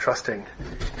reality. Trusting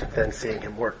and then seeing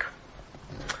Him work.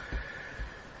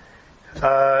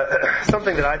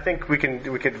 Something that I think we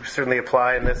could certainly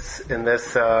apply in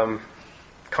this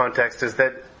context is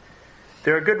that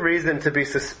there are good reasons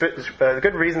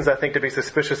I think to be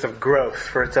suspicious of growth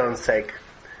for its own sake.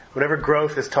 Whenever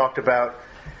growth is talked about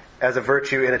as a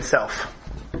virtue in itself,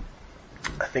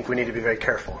 I think we need to be very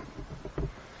careful.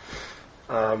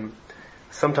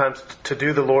 Sometimes to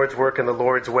do the Lord's work in the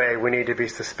Lord's way, we need to be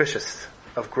suspicious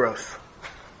of growth.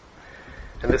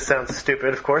 And this sounds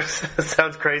stupid, of course. It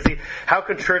sounds crazy. How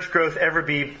could church growth ever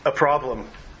be a problem?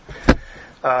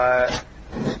 Of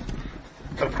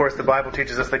course, the Bible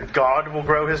teaches us that God will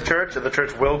grow His church, and the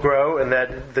church will grow, and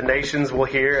that the nations will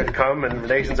hear and come, and the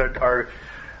nations are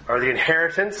the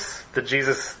inheritance that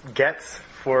Jesus gets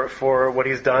for what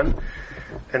He's done.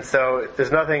 And so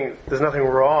there's nothing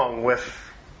wrong with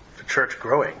the church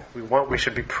growing. We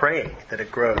should be praying that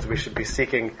it grows. We should be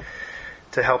seeking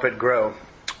to help it grow.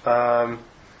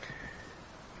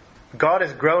 God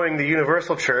is growing the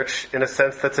universal church in a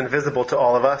sense that's invisible to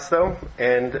all of us, though,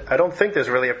 and I don't think there's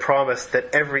really a promise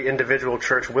that every individual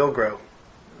church will grow,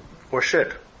 or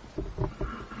should.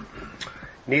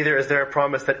 Neither is there a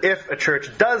promise that if a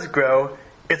church does grow,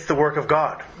 it's the work of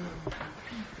God.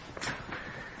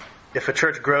 If a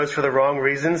church grows for the wrong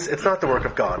reasons, it's not the work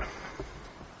of God.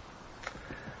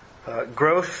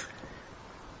 Growth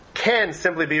can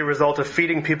simply be a result of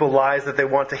feeding people lies that they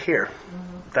want to hear.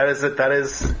 That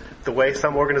is the way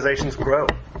some organizations grow.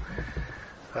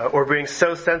 Or being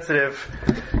so sensitive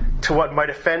to what might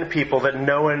offend people that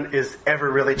no one is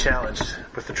ever really challenged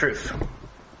with the truth.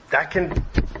 That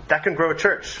can grow a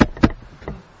church.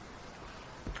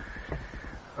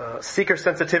 Seeker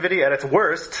sensitivity at its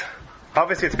worst.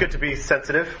 Obviously it's good to be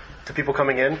sensitive. to people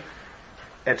coming in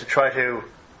and to try to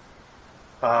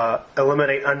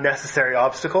eliminate unnecessary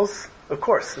obstacles. Of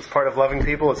course, it's part of loving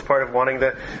people. It's part of wanting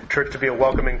the church to be a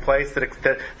welcoming place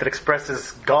that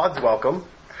expresses God's welcome.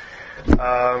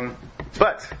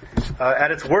 But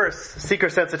at its worst, seeker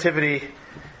sensitivity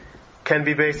can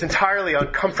be based entirely on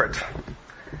comfort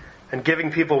and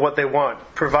giving people what they want,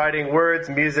 providing words,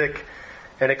 music,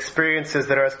 and experiences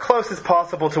that are as close as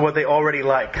possible to what they already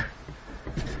like.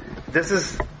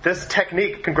 This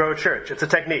technique can grow a church. It's a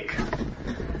technique.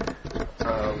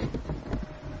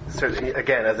 Certainly,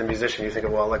 again, as a musician, you think,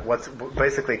 well, like,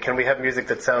 can we have music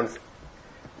that sounds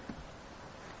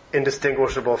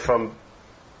indistinguishable from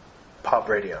pop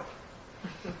radio,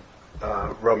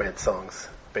 romance songs,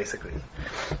 basically.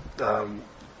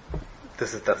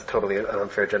 That's totally an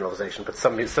unfair generalization, but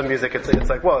some music, it's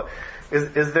like, well,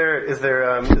 is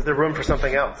there room for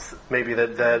something else? Maybe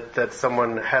that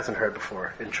someone hasn't heard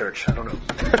before in church. I don't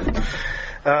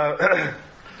know.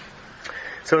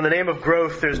 So in the name of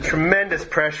growth, there's tremendous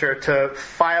pressure to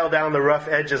file down the rough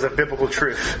edges of biblical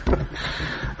truth,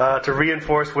 to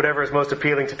reinforce whatever is most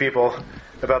appealing to people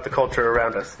about the culture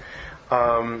around us.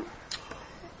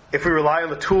 If we rely on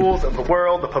the tools of the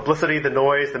world, the publicity, the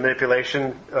noise, the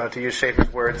manipulation, to use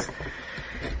Schaeffer's words,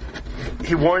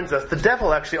 he warns us, the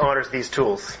devil actually honors these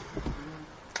tools.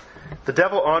 The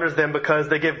devil honors them because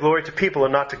they give glory to people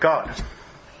and not to God.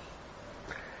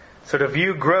 So to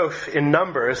view growth in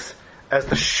numbers as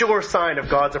the sure sign of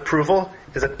God's approval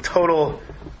is a total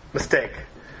mistake.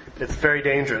 It's very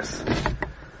dangerous.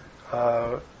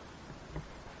 To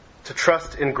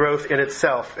trust in growth in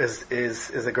itself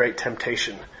is a great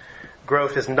temptation.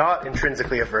 Growth is not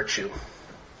intrinsically a virtue.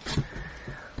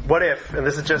 What if, and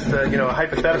this is just a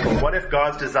hypothetical, what if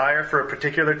God's desire for a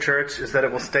particular church is that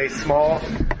it will stay small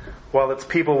while its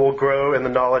people will grow in the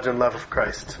knowledge and love of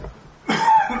Christ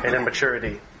and in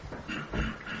maturity?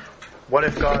 What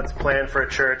if God's plan for a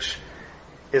church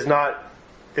is not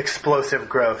explosive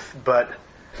growth, but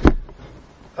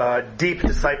deep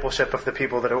discipleship of the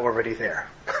people that are already there?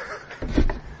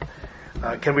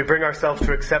 Can we bring ourselves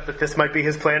to accept that this might be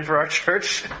His plan for our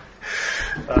church?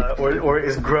 Or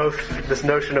is growth, this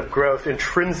notion of growth,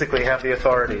 intrinsically have the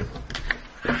authority?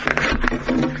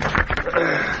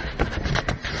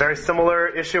 Very similar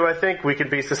issue, I think. We could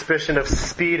be suspicious of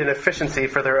speed and efficiency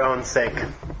for their own sake.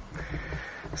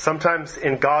 Sometimes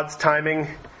in God's timing,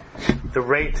 the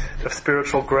rate of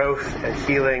spiritual growth and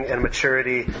healing and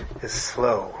maturity is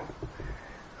slow.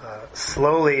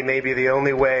 Slowly may be the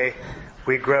only way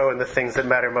we grow in the things that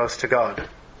matter most to God.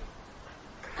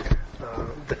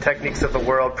 The techniques of the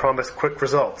world promise quick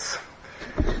results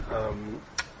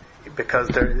because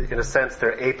in a sense,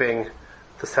 they're aping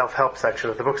the self-help section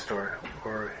of the bookstore,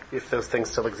 or if those things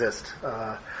still exist.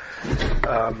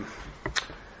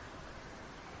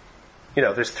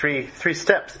 There's three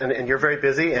steps, and you're very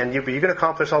busy, and you can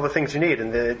accomplish all the things you need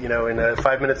in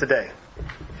 5 minutes a day,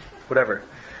 whatever,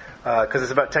 because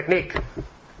it's about technique.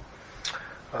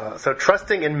 So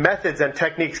trusting in methods and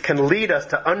techniques can lead us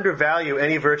to undervalue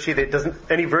any virtue that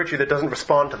doesn't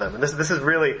respond to them. And this is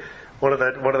really one of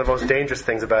the most dangerous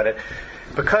things about it,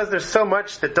 because there's so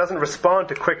much that doesn't respond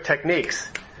to quick techniques,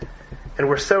 and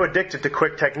we're so addicted to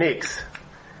quick techniques.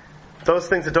 Those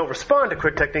things that don't respond to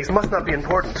quick techniques must not be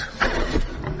important.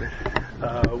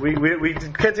 We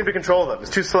can't seem to control them.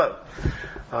 It's too slow.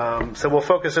 So we'll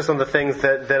focus just on the things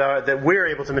that we're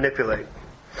able to manipulate.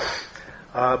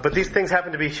 But these things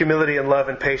happen to be humility and love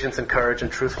and patience and courage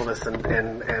and truthfulness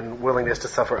and willingness to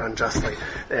suffer unjustly.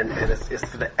 And it's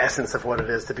the essence of what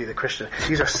it is to be the Christian.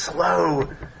 These are slow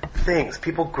things.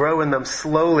 People grow in them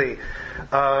slowly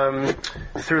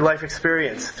through life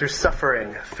experience, through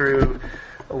suffering, through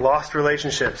lost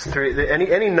relationships, through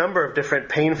any number of different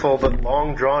painful but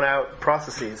long drawn out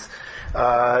processes.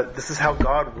 This is how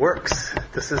God works.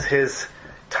 This is His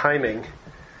timing.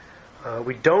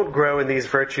 We don't grow in these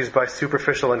virtues by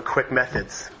superficial and quick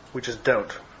methods. We just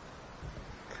don't.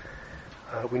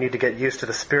 We need to get used to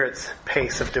the Spirit's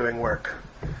pace of doing work.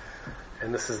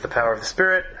 And this is the power of the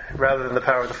Spirit rather than the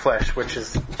power of the flesh, which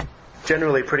is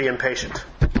generally pretty impatient.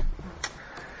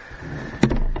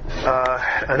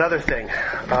 Another thing,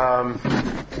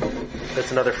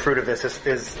 that's another fruit of this,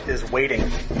 is waiting.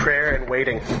 Prayer and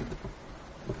waiting.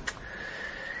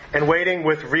 And waiting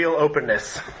with real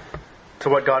openness to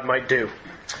what God might do.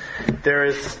 There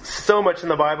is so much in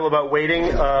the Bible about waiting.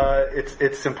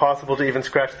 It's impossible to even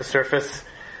scratch the surface.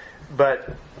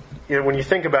 But when you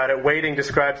think about it, waiting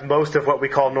describes most of what we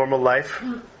call normal life.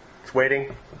 It's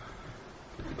waiting.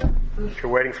 If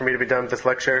you're waiting for me to be done with this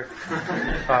lecture.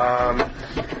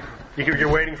 You're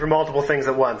waiting for multiple things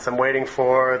at once. I'm waiting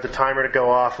for the timer to go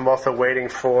off. I'm also waiting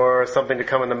for something to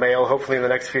come in the mail, hopefully in the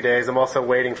next few days. I'm also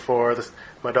waiting for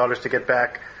my daughters to get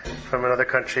back from another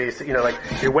country. So,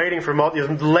 you're waiting for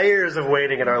there's layers of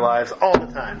waiting in our lives all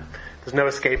the time. There's no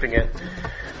escaping it.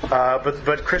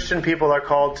 But Christian people are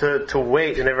called to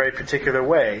wait in a very particular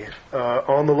way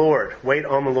on the Lord. Wait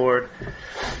on the Lord,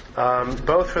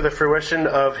 both for the fruition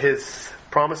of His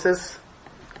promises,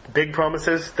 big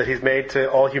promises that He's made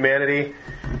to all humanity,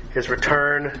 His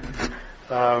return,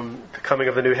 the coming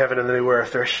of the new heaven and the new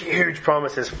earth. There are huge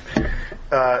promises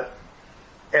and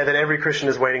that every Christian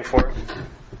is waiting for.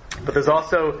 But there's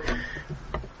also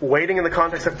waiting in the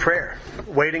context of prayer,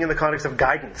 waiting in the context of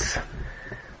guidance,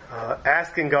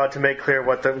 asking God to make clear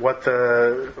what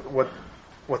the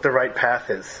right path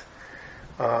is,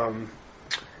 and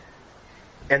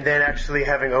then actually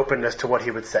having openness to what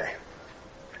He would say.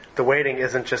 The waiting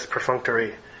isn't just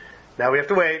perfunctory. Now we have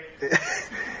to wait.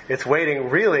 It's waiting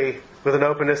really with an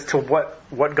openness to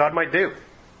what God might do.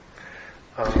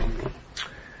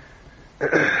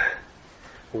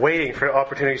 Waiting for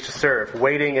opportunities to serve,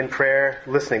 waiting in prayer,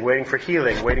 listening, waiting for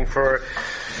healing, waiting for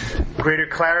greater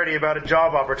clarity about a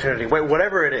job opportunity,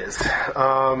 whatever it is.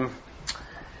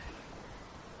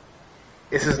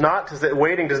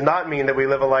 Waiting does not mean that we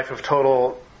live a life of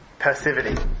total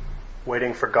passivity,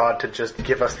 waiting for God to just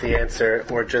give us the answer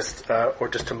or just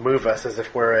to move us as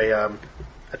if we're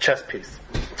a chess piece.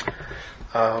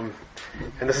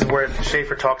 And this is where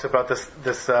Schaeffer talks about this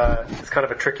kind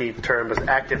of a tricky term as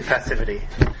active passivity,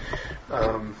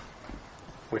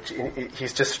 which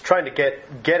he's just trying to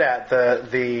get at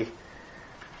the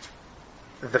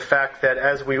fact that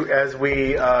as we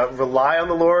rely on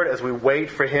the Lord, as we wait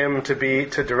for Him to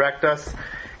direct us,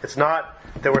 it's not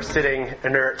that we're sitting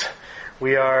inert.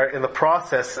 We are in the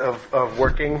process of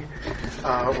working.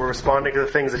 We're responding to the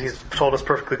things that He's told us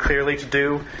perfectly clearly to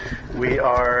do. We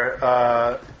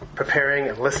are preparing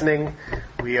and listening.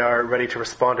 We are ready to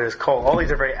respond to His call. All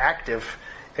these are very active,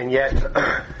 and yet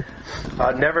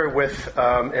never with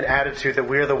an attitude that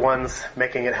we're the ones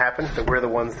making it happen, that we're the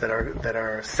ones that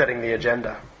are setting the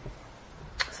agenda.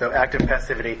 So active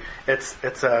passivity, it's we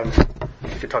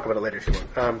can talk about it later if you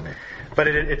want. But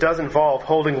it does involve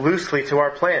holding loosely to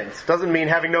our plans. It doesn't mean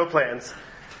having no plans,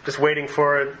 just waiting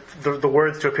for the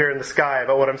words to appear in the sky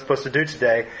about what I'm supposed to do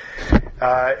today.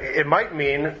 It might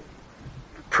mean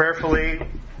prayerfully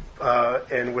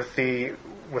and with the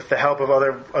help of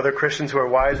other Christians who are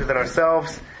wiser than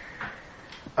ourselves,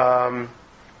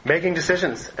 making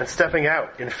decisions and stepping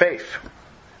out in faith,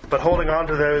 but holding on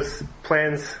to those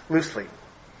plans loosely.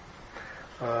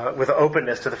 With an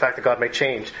openness to the fact that God may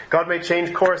change. God may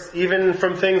change course even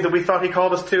from things that we thought He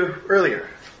called us to earlier.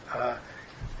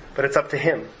 But it's up to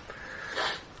Him.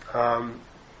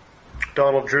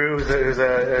 Donald Drew, he's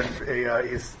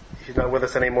not with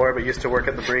us anymore, but used to work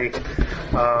at the Bree,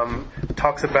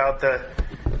 talks about the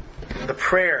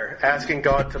prayer asking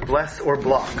God to bless or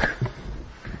block.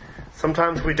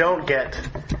 Sometimes we don't get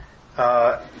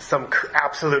some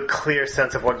absolute clear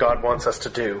sense of what God wants us to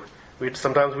do.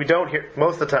 Sometimes we don't hear,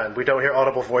 most of the time, we don't hear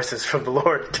audible voices from the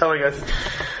Lord telling us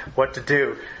what to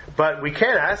do. But we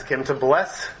can ask Him to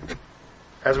bless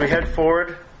as we head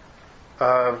forward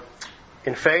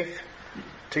in faith,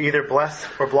 to either bless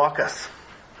or block us.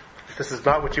 If this is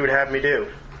not what you would have me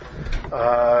do,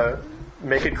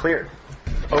 make it clear.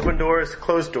 Open doors,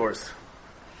 closed doors.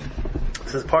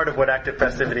 This is part of what active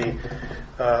passivity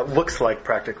looks like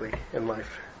practically in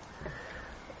life.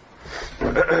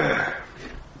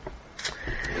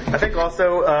 I think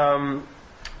also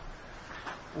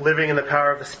living in the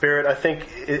power of the Spirit, I think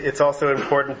it's also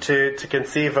important to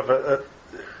conceive of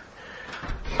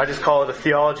I just call it a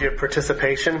theology of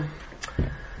participation.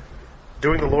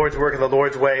 Doing the Lord's work in the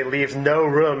Lord's way leaves no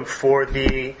room for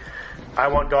the I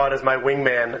want God as my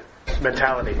wingman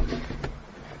mentality.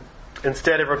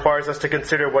 Instead, it requires us to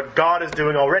consider what God is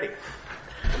doing already.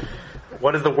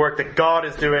 What is the work that God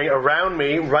is doing around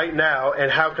me right now,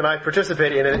 and how can I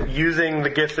participate in it using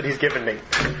the gifts that He's given me?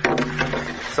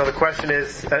 So the question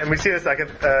is, and we see this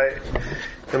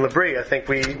in L'Abri, I think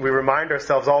we remind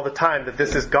ourselves all the time that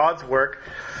this is God's work,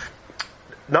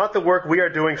 not the work we are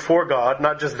doing for God,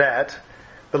 not just that,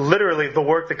 but literally the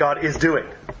work that God is doing,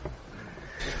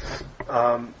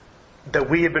 that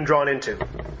we have been drawn into.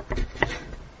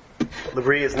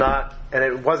 L'Abri is not, and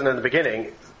it wasn't in the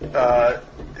beginning,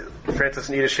 Francis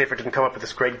and Edith Schaeffer didn't come up with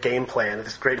this great game plan,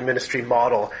 this great ministry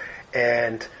model,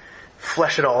 and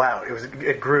flesh it all out.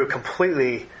 It grew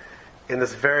completely in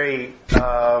this very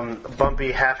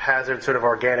bumpy, haphazard, sort of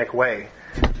organic way.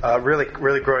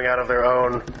 Really growing out of their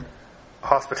own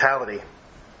hospitality,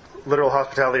 literal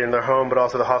hospitality in their home, but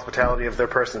also the hospitality of their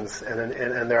persons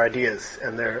and their ideas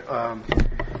and their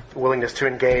willingness to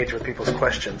engage with people's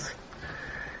questions.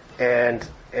 And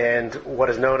what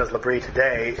is known as L'Abri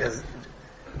today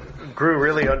grew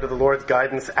really under the Lord's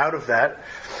guidance out of that,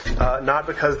 not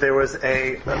because there was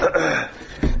a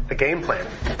game plan.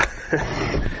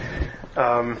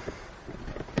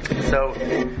 So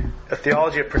a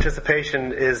theology of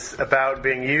participation is about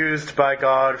being used by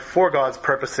God for God's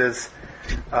purposes.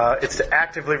 It's to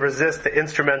actively resist the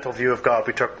instrumental view of God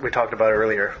we talked about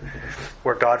earlier,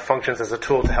 where God functions as a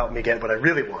tool to help me get what I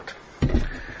really want.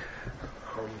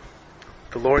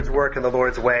 The Lord's work and the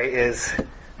Lord's way is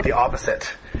the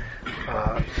opposite.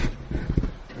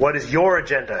 What is your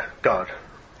agenda, God?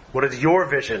 What is your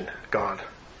vision, God?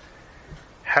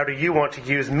 How do you want to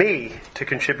use me to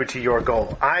contribute to your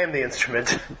goal? I am the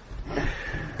instrument.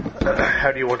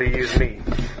 How do you want to use me?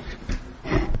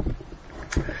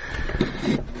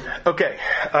 Okay,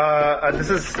 this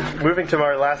is moving to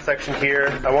our last section here.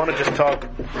 I want to just talk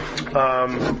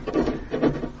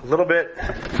a little bit.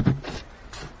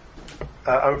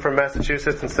 I'm from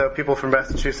Massachusetts, and so people from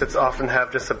Massachusetts often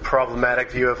have just a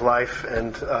problematic view of life,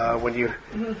 and when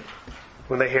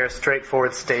they hear a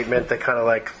straightforward statement, they kind of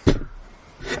like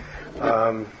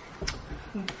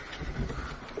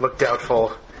look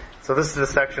doubtful. So this is the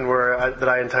section that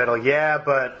I entitle "Yeah,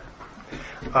 but."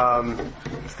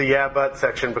 It's the "yeah, but"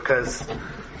 section because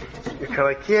you're kind of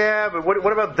like, yeah, but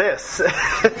what about this?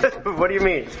 What do you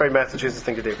mean? It's a very Massachusetts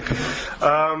thing to do.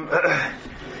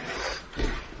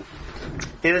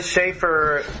 Is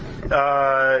Schaeffer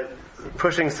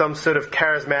pushing some sort of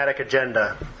charismatic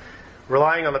agenda,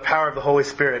 relying on the power of the Holy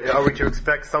Spirit? Are we to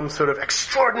expect some sort of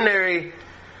extraordinary,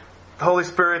 the Holy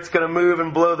Spirit's going to move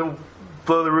and blow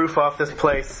the roof off this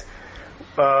place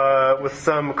with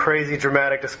some crazy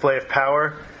dramatic display of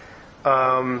power?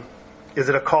 Is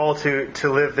it a call to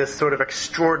live this sort of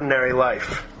extraordinary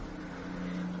life?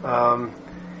 And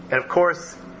of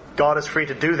course, God is free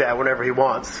to do that whenever He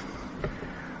wants.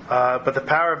 But the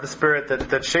power of the Spirit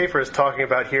that Schaeffer is talking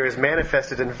about here is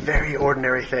manifested in very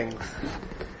ordinary things.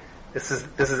 This is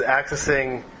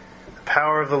accessing the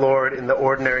power of the Lord in the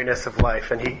ordinariness of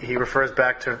life. And he refers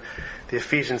back to the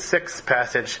Ephesians 6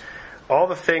 passage. All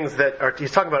the things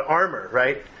he's talking about armor,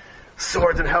 right?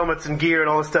 Swords and helmets and gear and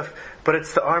all this stuff. But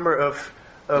it's the armor of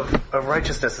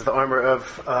righteousness. It's the armor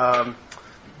of,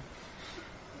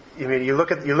 you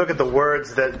look at the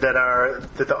words that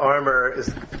the armor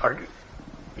are,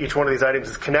 each one of these items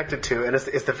is connected to, and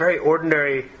it's the very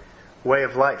ordinary way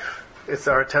of life. It's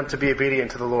our attempt to be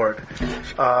obedient to the Lord.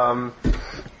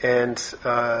 And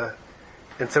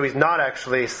so he's not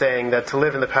actually saying that to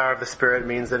live in the power of the Spirit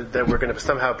means that we're going to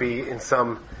somehow be on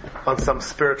some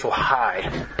spiritual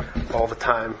high all the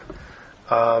time.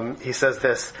 He says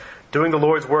this: doing the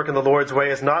Lord's work in the Lord's way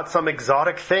is not some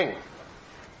exotic thing.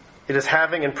 It is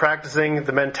having and practicing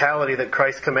the mentality that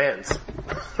Christ commands.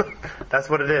 That's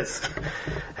what it is.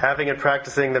 Having and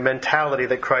practicing the mentality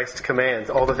that Christ commands.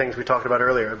 All the things we talked about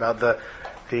earlier about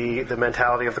the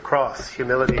mentality of the cross,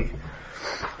 humility,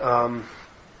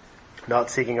 not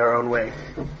seeking our own way.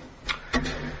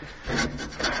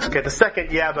 Okay, the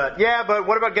second, yeah, but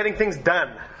what about getting things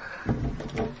done?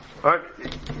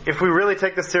 If we really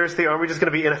take this seriously, aren't we just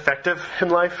going to be ineffective in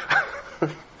life?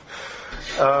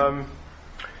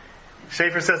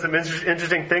 Schaeffer says some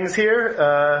interesting things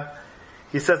here.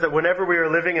 He says that whenever we are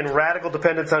living in radical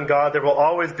dependence on God, there will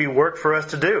always be work for us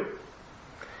to do.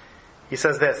 He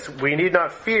says this: we need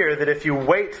not fear that if you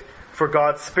wait for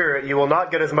God's Spirit, you will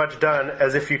not get as much done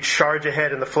as if you charge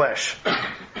ahead in the flesh.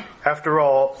 After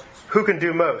all, who can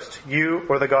do most, you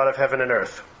or the God of heaven and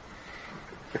earth?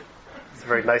 It's a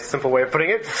very nice, simple way of putting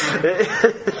it.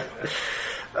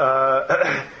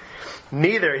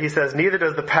 Neither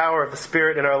does the power of the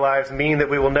Spirit in our lives mean that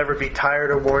we will never be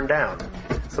tired or worn down.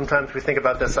 Sometimes we think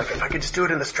about this like, if I could just do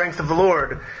it in the strength of the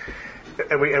Lord.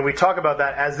 And we talk about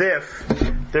that as if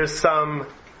there's some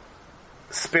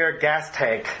spare gas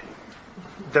tank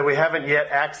that we haven't yet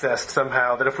accessed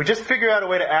somehow, that if we just figure out a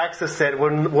way to access it,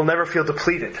 we'll never feel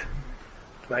depleted.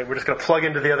 Right? We're just going to plug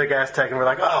into the other gas tank and we're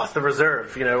like, oh, it's the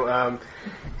reserve,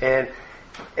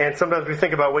 And sometimes we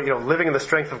think about what, living in the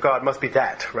strength of God must be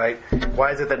that, right?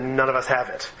 Why is it that none of us have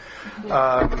it?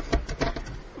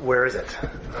 Where is it?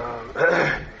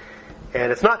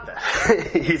 And it's not that.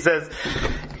 He says,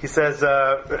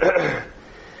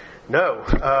 no.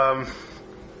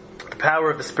 The power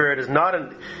of the Spirit is not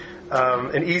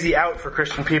an easy out for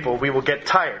Christian people. We will get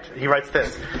tired. He writes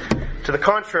this: to the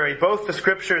contrary, both the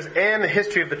Scriptures and the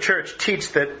history of the Church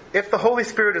teach that if the Holy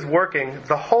Spirit is working,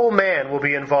 the whole man will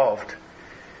be involved,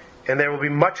 and there will be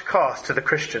much cost to the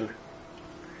Christian.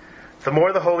 The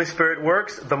more the Holy Spirit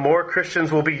works, the more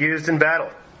Christians will be used in battle.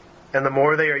 And the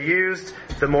more they are used,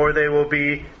 the more there will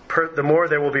be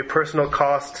personal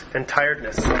cost and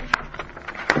tiredness.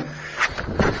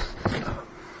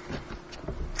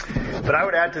 But I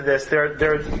would add to this,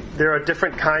 there are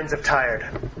different kinds of tired.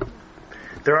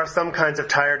 There are some kinds of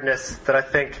tiredness that I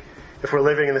think, if we're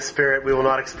living in the Spirit, we will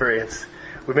not experience.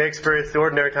 We may experience the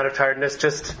ordinary kind of tiredness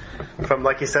just from,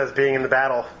 like he says, being in the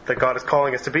battle that God is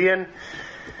calling us to be in.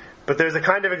 But there's a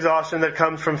kind of exhaustion that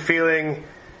comes from feeling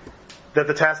that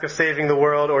the task of saving the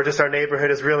world or just our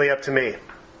neighborhood is really up to me.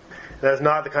 That is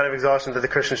not the kind of exhaustion that the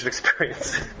Christian should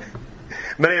experience.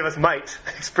 Many of us might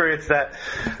experience that,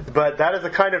 but that is the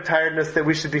kind of tiredness that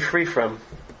we should be free from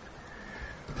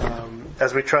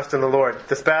as we trust in the Lord.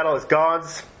 This battle is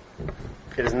God's.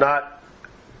 It is not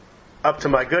up to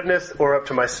my goodness or up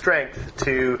to my strength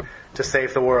to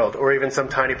save the world, or even some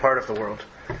tiny part of the world,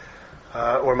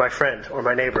 or my friend, or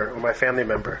my neighbor, or my family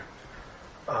member.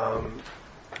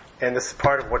 And this is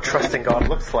part of what trusting God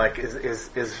looks like is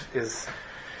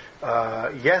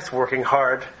yes, working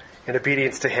hard in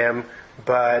obedience to Him,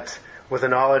 but with the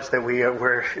knowledge that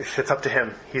it's up to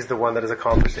Him. He's the one that is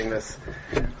accomplishing this.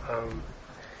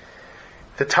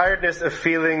 The tiredness of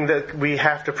feeling that we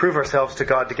have to prove ourselves to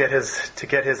God to get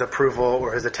His approval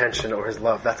or His attention or His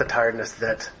love. That's a tiredness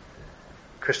that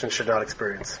Christians should not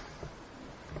experience,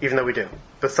 even though we do.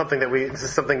 But this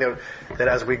is something that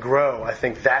as we grow, I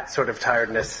think that sort of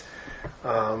tiredness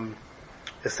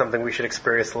is something we should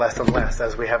experience less and less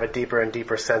as we have a deeper and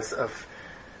deeper sense of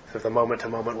the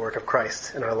moment-to-moment work of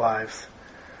Christ in our lives.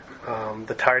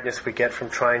 The tiredness we get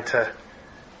from trying to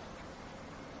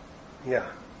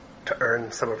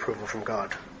earn some approval from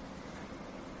God.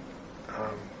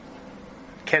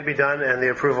 Can't be done, and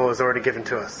the approval is already given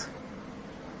to us.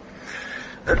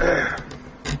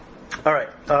 All right.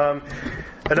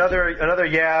 Another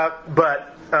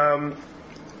but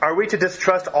are we to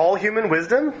distrust all human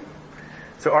wisdom?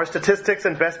 So are statistics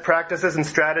and best practices and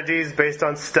strategies based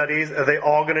on studies, are they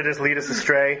all going to just lead us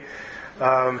astray?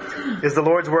 Is the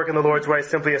Lord's work in the Lord's way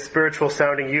simply a spiritual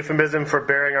sounding euphemism for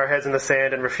burying our heads in the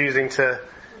sand and refusing to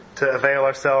avail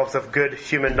ourselves of good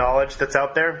human knowledge that's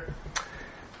out there?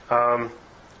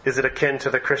 Is it akin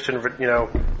to the Christian,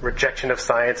 rejection of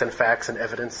science and facts and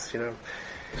evidence,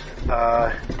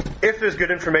 If there's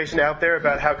good information out there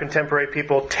about how contemporary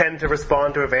people tend to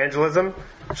respond to evangelism,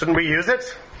 shouldn't we use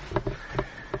it?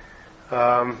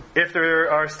 If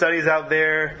there are studies out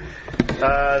there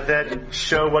that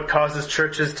show what causes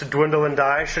churches to dwindle and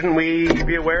die, shouldn't we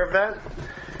be aware of that?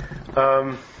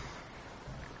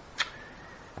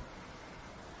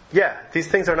 These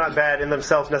things are not bad in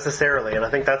themselves necessarily, and I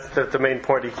think that's the main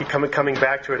point. You keep coming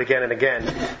back to it again and again.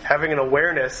 Having an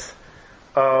awareness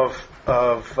of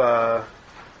how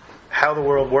the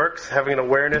world works, having an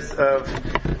awareness of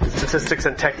statistics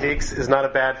and techniques is not a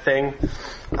bad thing,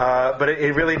 but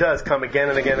it really does come again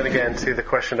and again and again to the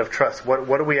question of trust. What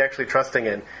are we actually trusting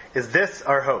in? Is this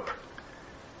our hope?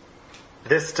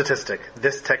 This statistic,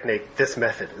 this technique, this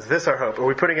method, is this our hope? Are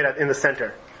we putting it in the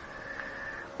center?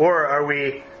 Or are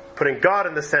we putting God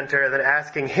in the center and then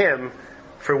asking Him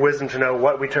for wisdom to know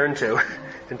what we turn to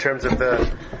in terms of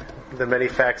the many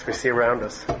facts we see around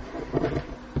us?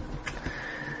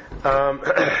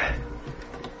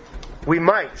 We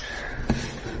might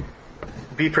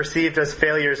be perceived as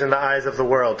failures in the eyes of the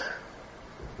world.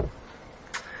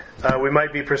 We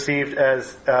might be perceived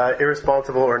as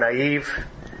irresponsible or naive.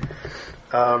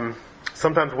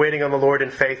 Sometimes waiting on the Lord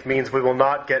in faith means we will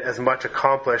not get as much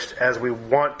accomplished as we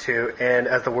want to and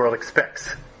as the world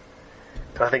expects.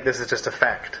 And I think this is just a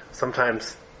fact.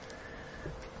 Sometimes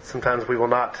we will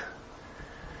not.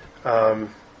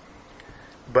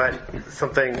 But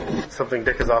something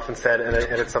Dick has often said, and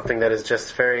it's something that is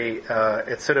just very,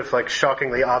 it's sort of like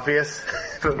shockingly obvious.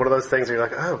 One of those things where you're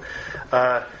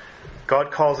like, God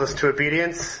calls us to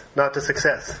obedience, not to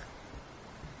success.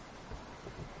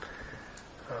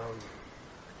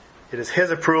 It is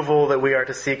His approval that we are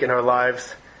to seek in our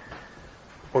lives.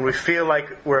 When we feel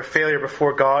like we're a failure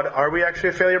before God, are we actually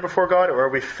a failure before God, or are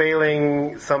we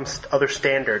failing some other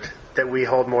standard that we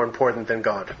hold more important than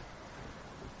God?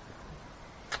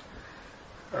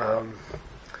 And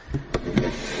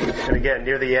again,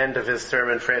 near the end of his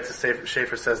sermon, Francis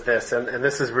Schaeffer says this, and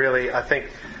this is really, I think,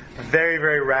 very,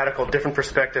 very radical, different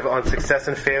perspective on success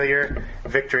and failure,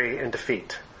 victory and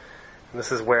defeat. And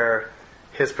this is where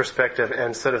his perspective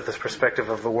and sort of this perspective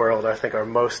of the world, I think, are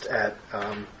most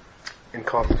in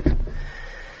conflict.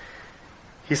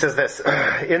 He says this,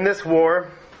 in this war,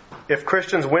 if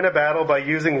Christians win a battle by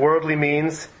using worldly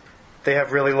means, they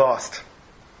have really lost.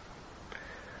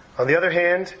 On the other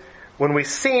hand, When we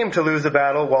seem to lose a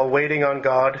battle while waiting on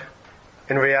God,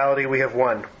 in reality we have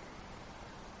won.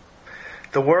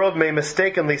 The world may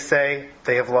mistakenly say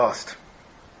they have lost.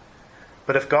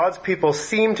 But if God's people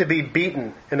seem to be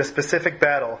beaten in a specific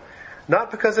battle,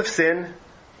 not because of sin,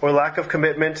 or lack of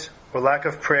commitment, or lack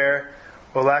of prayer,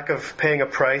 or lack of paying a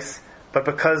price, but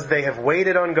because they have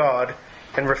waited on God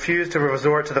and refused to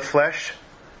resort to the flesh,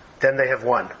 then they have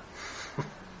won.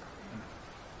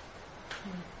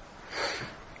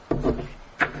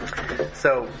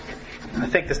 So, I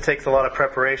think this takes a lot of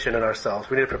preparation in ourselves.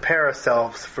 We need to prepare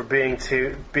ourselves for being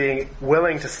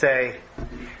willing to say,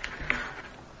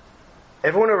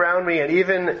 everyone around me and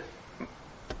even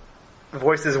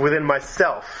voices within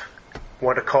myself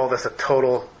want to call this a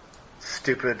total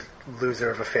stupid loser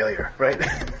of a failure, right?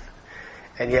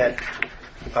 And yet,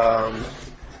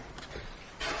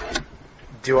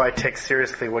 do I take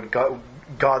seriously what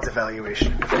God's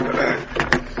evaluation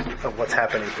of what's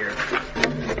happening here?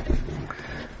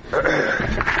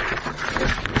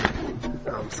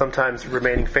 Sometimes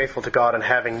remaining faithful to God and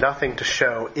having nothing to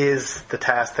show is the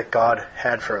task that God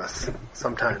had for us.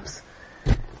 Sometimes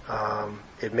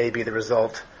it may be the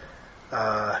result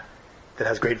that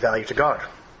has great value to God.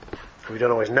 We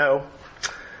don't always know,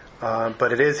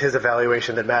 but it is His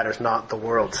evaluation that matters, not the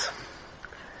world's.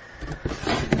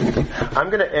 I'm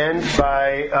going to end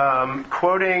by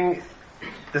quoting.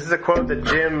 This is a quote that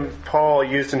Jim Paul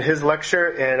used in his lecture,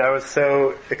 and I was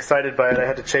so excited by it I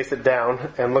had to chase it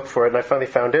down and look for it, and I finally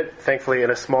found it, thankfully in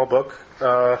a small book.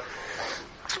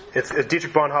 It's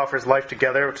Dietrich Bonhoeffer's Life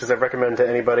Together, which I recommend to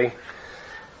anybody.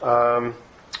 And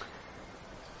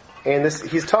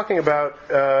he's talking about,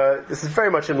 this is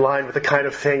very much in line with the kind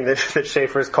of thing that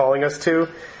Schaeffer is calling us to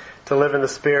live in the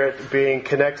Spirit, being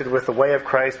connected with the way of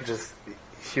Christ, which is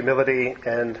humility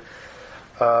and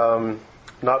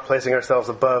not placing ourselves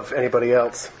above anybody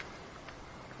else.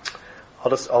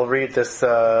 I'll read this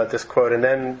quote and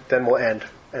then we'll end,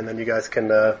 and then you guys can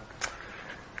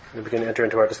begin to enter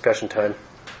into our discussion time.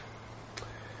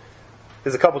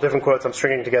 There's a couple different quotes I'm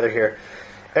stringing together here.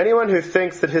 Anyone who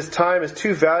thinks that his time is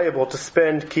too valuable to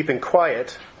spend keeping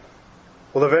quiet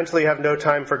will eventually have no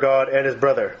time for God and his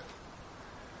brother,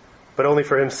 but only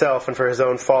for himself and for his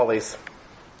own follies.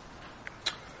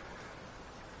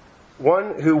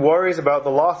 One who worries about the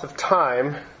loss of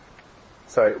time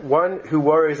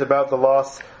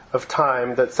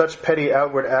that such petty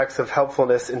outward acts of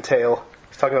helpfulness entail.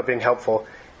 He's talking about being helpful,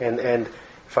 and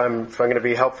if I'm going to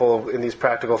be helpful in these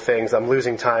practical things, I'm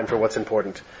losing time for what's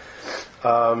important.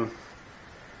 I'll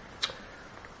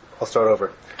start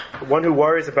over. One who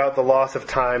worries about the loss of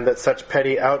time that such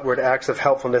petty outward acts of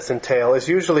helpfulness entail is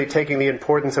usually taking the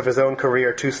importance of his own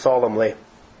career too solemnly.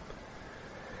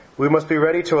 We must be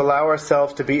ready to allow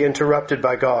ourselves to be interrupted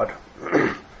by God.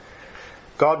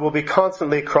 God will be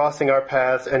constantly crossing our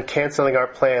paths and canceling our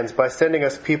plans by sending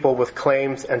us people with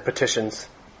claims and petitions.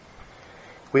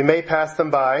 We may pass them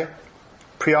by,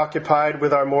 preoccupied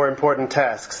with our more important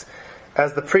tasks,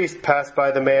 as the priest passed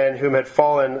by the man whom had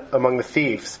fallen among the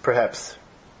thieves, perhaps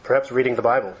reading the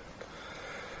Bible.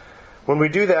 When we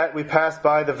do that, we pass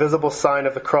by the visible sign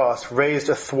of the cross raised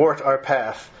athwart our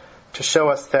path, to show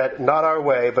us that not our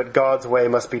way, but God's way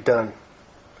must be done.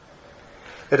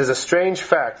 It is a strange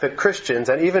fact that Christians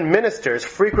and even ministers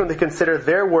frequently consider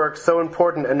their work so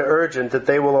important and urgent that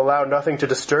they will allow nothing to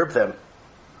disturb them.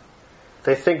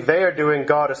 They think they are doing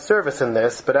God a service in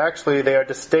this, but actually they are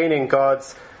disdaining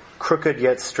God's crooked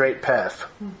yet straight path.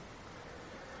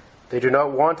 They do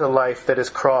not want a life that is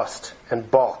crossed and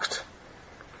balked,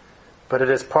 but it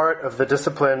is part of the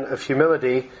discipline of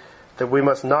humility that we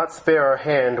must not spare our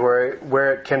hand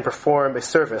where it can perform a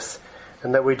service,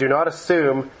 and that we do not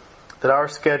assume that our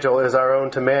schedule is our own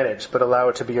to manage, but allow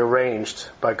it to be arranged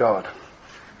by God.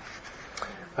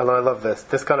 I love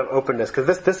this kind of openness,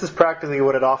 because this is practically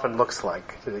what it often looks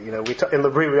like. In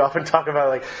L'Abri we often talk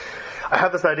about I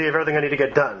have this idea of everything I need to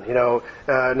get done.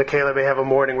 Nikayla may have a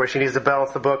morning where she needs to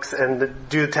balance the books and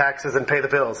do the taxes and pay the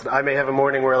bills. And I may have a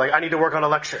morning where I need to work on a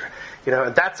lecture.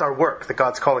 And that's our work that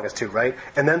God's calling us to, right?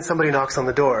 And then somebody knocks on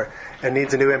the door and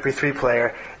needs a new MP3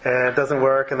 player, and it doesn't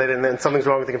work, and then something's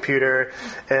wrong with the computer,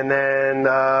 and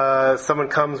then someone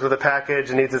comes with a package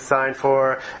and needs it signed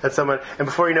for, and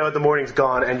before you know it, the morning's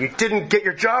gone, and you didn't get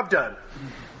your job done.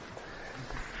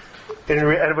 And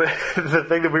the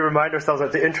thing that we remind ourselves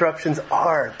of, the interruptions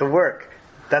are the work.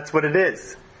 That's what it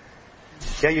is.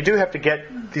 Yeah, you do have to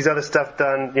get these other stuff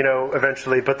done,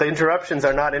 eventually, but the interruptions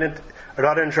are not an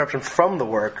interruption from the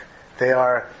work. They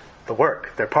are the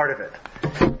work. They're part of it.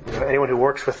 Anyone who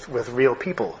works with real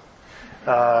people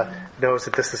knows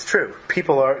that this is true.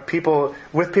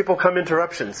 With people come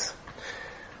interruptions.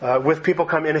 with people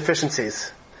come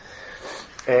inefficiencies.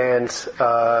 And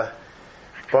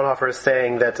Bonhoeffer is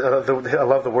saying that, I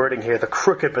love the wording here, the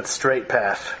crooked but straight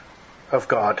path of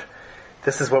God.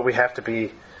 This is what we have to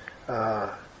be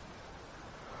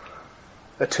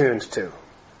attuned to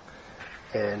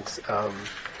and to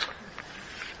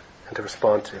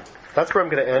respond to. That's where I'm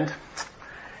going to end.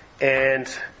 And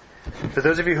for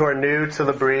those of you who are new to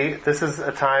L'Abri, this is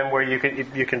a time where you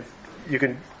can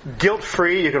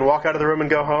guilt-free, you can walk out of the room and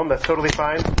go home. That's totally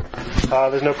fine.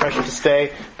 There's no pressure to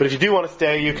stay. But if you do want to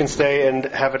stay, you can stay and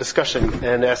have a discussion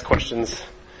and ask questions.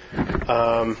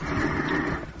 And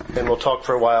we'll talk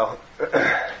for a while. Are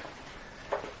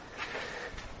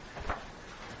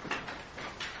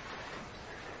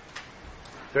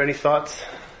there any thoughts?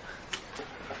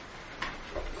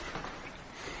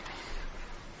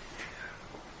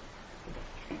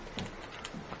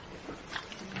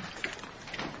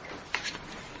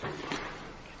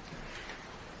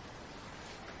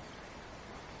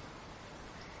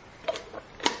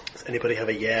 Does anybody have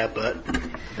a yeah, but? I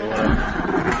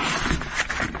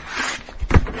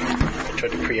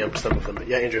tried to preempt some of them.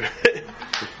 Yeah, Andrew.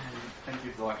 Thank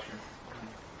you for the lecture.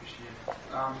 Appreciate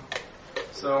it.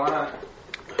 So on a,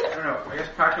 I don't know, I guess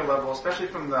practical level, especially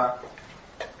from the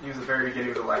very beginning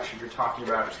of the lecture, you're talking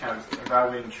about just kind of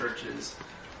evaluating churches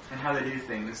and how they do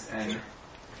things, and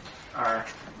are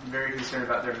very concerned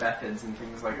about their methods and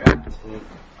things like that.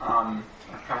 On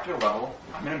a practical level,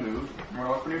 I'm going to move. I'm going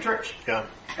to look for a new church. Yeah.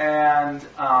 And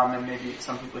maybe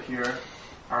some people here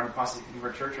are in the process of looking for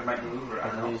a church, or might move, or I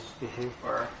don't know.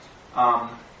 Or, I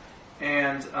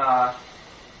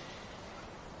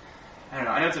don't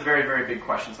know. I know it's a very, very big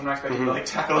question, so I'm not expecting to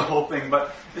tackle the whole thing,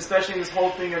 but especially in this whole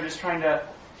thing of just trying to,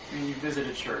 you visit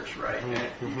a church, right? And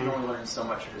you can only learn so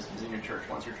much of just visiting a church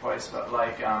once or twice, but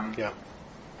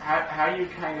how do you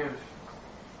kind of,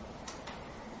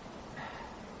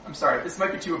 I'm sorry, this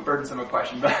might be too burdensome a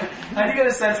question, but how do you get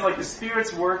a sense of the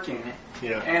Spirit's working,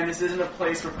 and this isn't a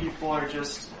place where people are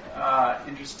just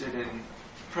interested in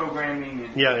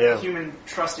programming and human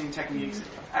trusting techniques,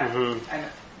 and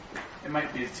it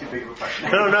might be too big of a question.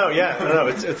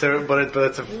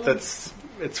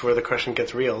 It's where the question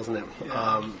gets real, isn't it?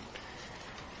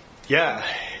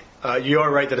 You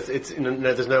are right that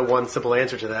there's no one simple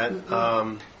answer to that.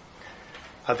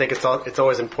 I think it's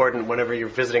always important whenever you're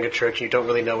visiting a church and you don't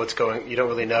really know you don't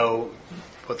really know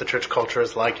what the church culture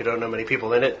is like, you don't know many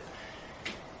people in it.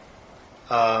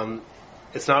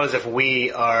 It's not as if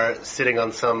we are sitting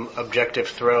on some objective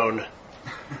throne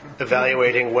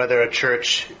evaluating whether a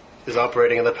church is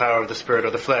operating in the power of the Spirit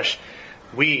or the flesh.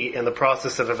 We, in the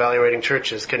process of evaluating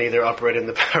churches, can either operate in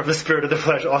the power of the Spirit or the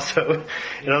flesh also.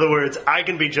 In other words, I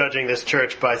can be judging this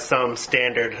church by some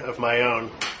standard of my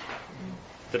own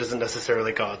that isn't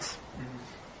necessarily God's.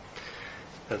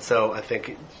 And so I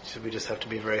think we just have to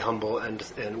be very humble, and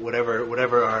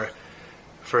whatever our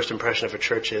first impression of a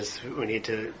church is, we need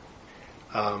to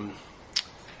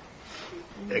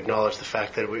acknowledge the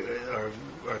fact that our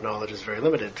knowledge is very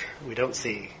limited. We don't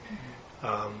see.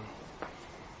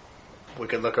 We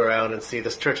could look around and see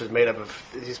this church is made up of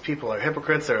these people are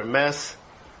hypocrites, they're a mess.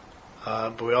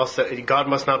 But we also, God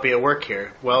must not be at work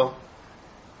here. Well,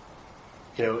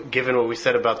 given what we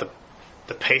said about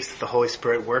the pace that the Holy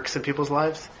Spirit works in people's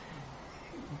lives,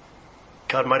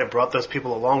 God might have brought those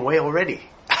people a long way already.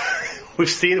 We're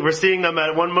seeing them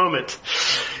at one moment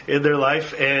in their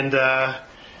life, and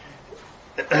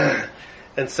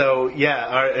so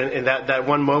and that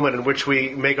one moment in which we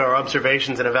make our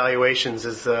observations and evaluations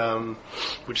is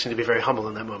we just need to be very humble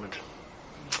in that moment.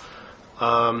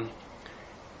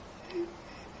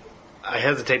 I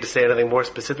hesitate to say anything more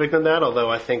specific than that, although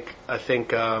I think,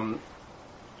 and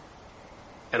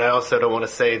I also don't want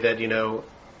to say that,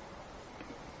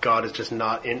 God is just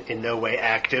not in no way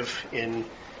active in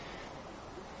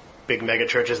big mega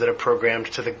churches that are programmed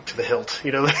to the hilt.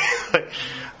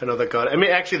 I know that God. I mean,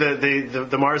 actually,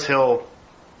 the Mars Hill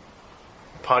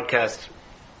podcast,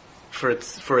 for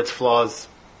its flaws,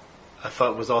 I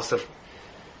thought was also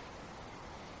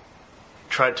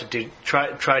tried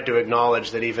to acknowledge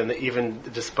that even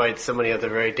despite so many of the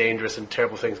very dangerous and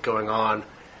terrible things going on,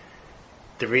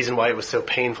 the reason why it was so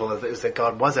painful is that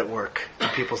God was at work in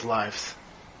people's lives,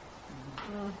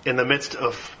 in the midst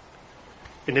of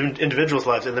individuals'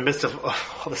 lives, in the midst of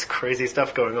all this crazy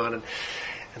stuff going on,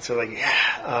 and so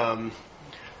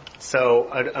so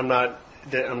I'm not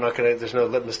gonna. There's no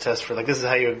litmus test for this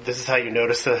is how you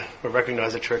notice or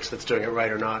recognize a church that's doing it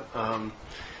right or not.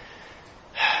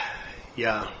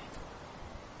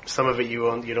 Some of it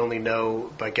you'd only know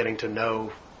by getting to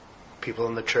know people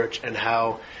in the church and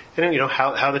how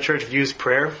the church views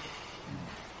prayer.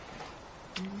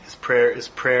 Is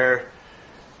prayer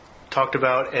talked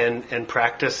about and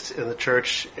practiced in the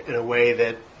church in a way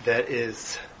that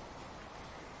is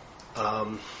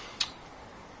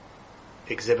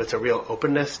exhibits a real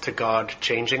openness to God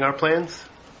changing our plans?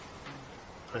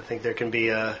 I think there can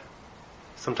be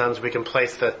sometimes we can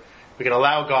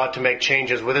allow God to make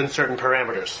changes within certain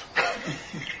parameters.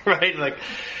 Right? Like,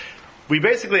 we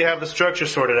basically have the structure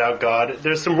sorted out, God.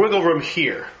 There's some wiggle room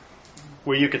here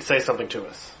where you could say something to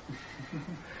us.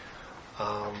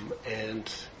 And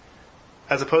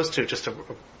as opposed to just a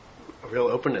real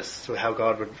openness to how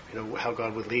God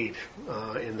would lead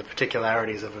in the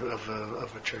particularities of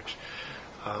a church.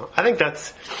 I think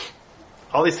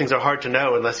all these things are hard to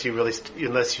know unless you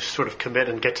sort of commit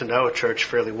and get to know a church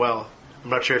fairly well. I'm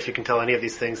not sure if you can tell any of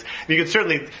these things. You can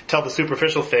certainly tell the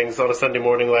superficial things on a Sunday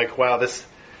morning, like, wow, this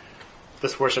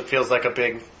worship feels like a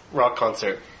big rock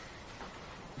concert.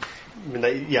 I mean,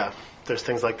 there's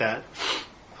things like that.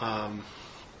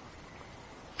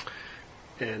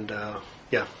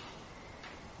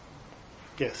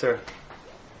 Yeah, Sarah.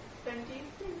 Ben, do you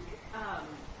think,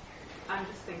 I'm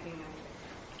just thinking of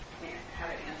how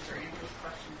to answer Andrew's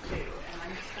question too, and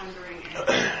I'm just wondering if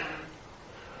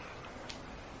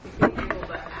being able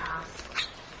to ask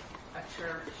a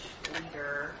church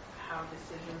leader how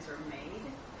decisions are made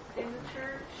in the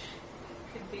church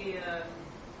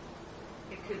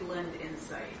it could lend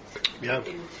insight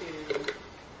into,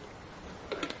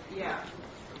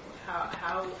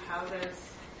 how does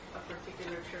a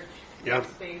particular church make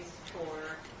space for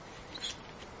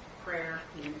prayer,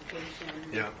 communication,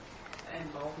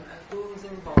 involvement, who's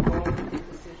involved in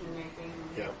decision making,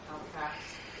 how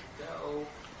fast go.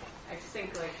 I just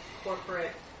think like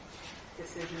corporate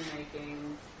decision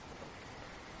making,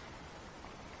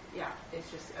 it's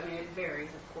just, I mean, it varies,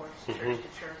 of course, church to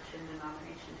church and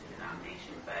denomination to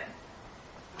denomination, but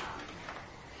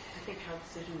I think how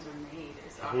decisions are made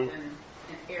is often an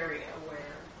area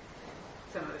where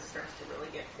some of this starts to really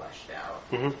get fleshed out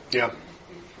in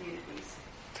communities.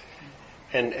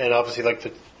 And obviously, like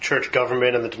the church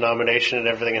government and the denomination and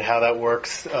everything and how that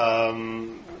works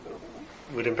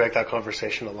would impact that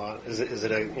conversation a lot. Is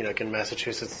it like in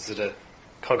Massachusetts, is it a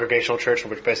congregational church in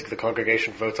which basically the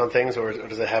congregation votes on things, or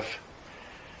does it have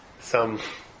some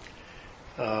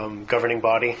governing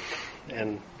body?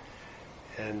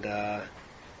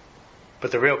 But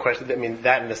the real question, I mean,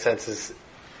 that in a sense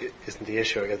isn't the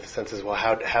issue. I guess the sense is, well,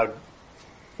 how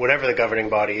whatever the governing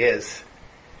body is,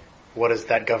 what is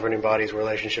that governing body's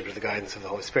relationship to the guidance of the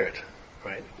Holy Spirit,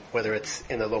 right? Whether it's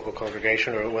in the local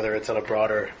congregation or whether it's on a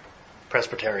broader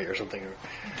presbytery or something.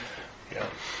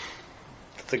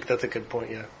 That's a good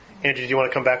point. Yeah, Andrew, do you want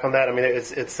to come back on that? I mean,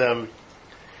 it's it's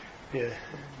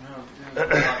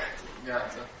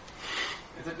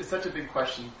such a big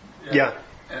question. Yeah.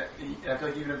 I feel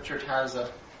like even if a church has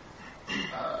a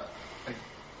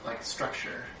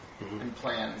structure and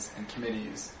plans and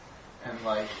committees and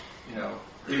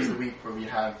days a week where we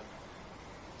have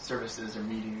services or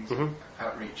meetings,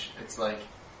 outreach, it's I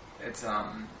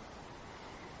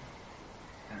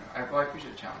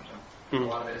appreciate the challenge. A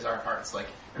lot of it is our hearts. Like,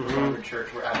 if we're going to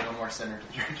church, we're adding one more sinner to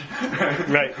the church.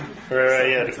 Right.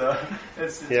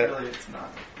 It's really, it's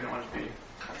not. We don't want to be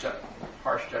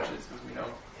harsh judges because we know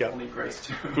only grace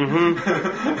too.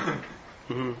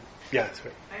 Yeah, that's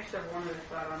right. I actually have one other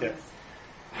thought on this.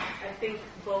 I think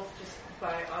both just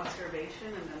by observation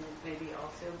and then maybe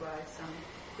also by some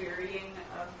querying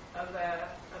of a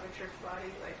church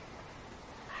body, like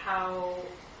how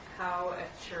a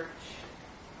church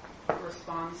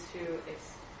responds to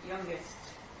its youngest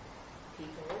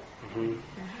people, and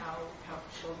how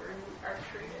children are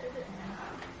treated,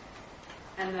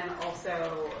 and then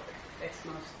also its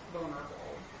most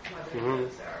vulnerable, whether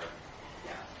those are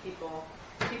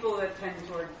people that tend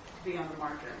toward be on the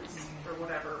margins for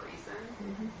whatever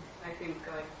reason. I think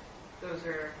like those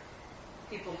are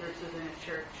people groups within a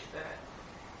church that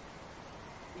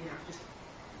just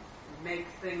make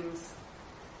things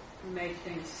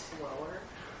slower,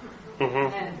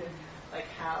 and like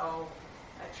how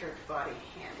a church body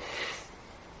handles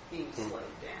being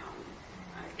slowed down,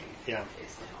 I think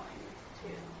is telling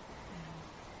too.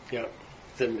 Yeah.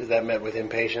 Is that met with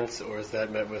impatience, or is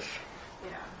that met with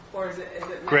or is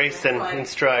it grace and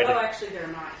stride? Oh, actually, they're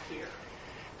not here.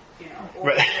 Or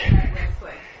right. Is it met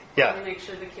with to make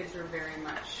sure the kids are very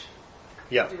much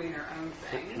doing their own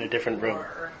thing in a different room.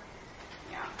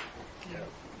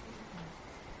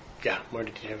 Yeah,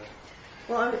 Marty, did you have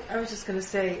Well, I was just going to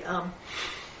say,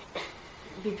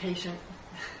 be patient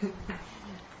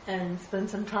and spend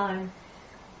some time.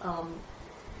 I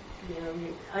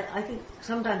think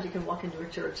sometimes you can walk into a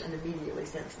church and immediately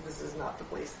sense this is not the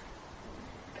place.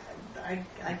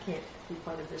 I can't be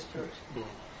part of this church.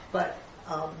 But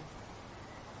I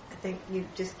think you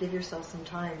just give yourself some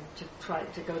time to try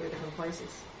to go to different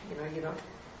places. You know, you don't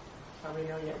probably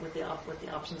know yet what the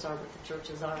options are, what the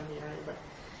churches are in the area, but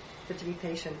to be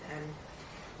patient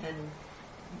and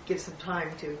give some time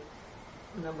to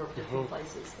a number of different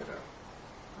places that are.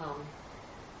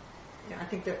 I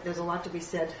think that there's a lot to be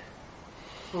said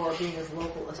for being as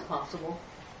local as possible.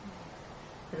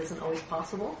 It isn't always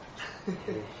possible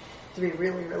to be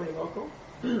really, really local,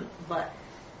 but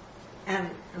and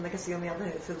I guess the only other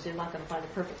thing that says you're not going to find a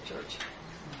perfect church.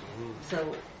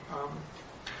 So,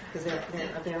 because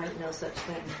there ain't no such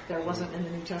thing. There wasn't in the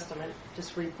New Testament.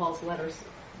 Just read Paul's letters.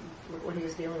 Look what he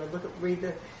was dealing with. Read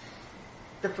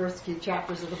the first few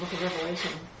chapters of the Book of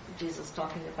Revelation. Jesus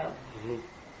talking about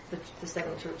the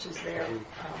seven churches there.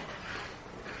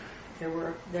 There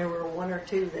were one or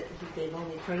two that he gave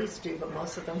only praise to, but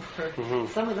most of them were.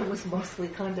 Some of them was mostly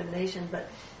condemnation, but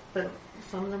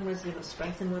some of them was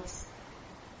strengthen what's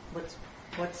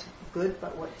good,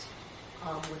 but what's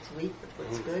weak, but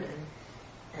what's good,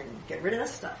 and get rid of that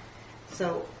stuff.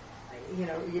 So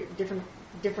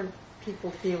different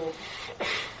people feel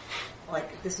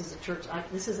like this is a church.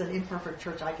 This is an imperfect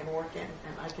church I can work in,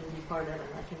 and I can be part of,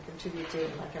 and I can contribute to,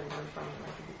 and I can learn from, and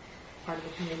I can be part of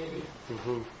the community.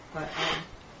 But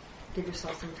give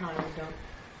yourself some time and don't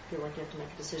feel like you have to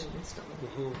make a decision instantly.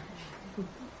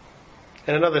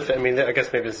 And another thing, I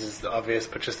guess maybe this is obvious,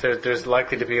 but just there's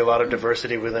likely to be a lot of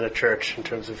diversity within a church in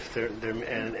terms of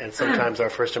and sometimes our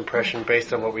first impression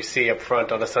based on what we see up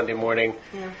front on a Sunday morning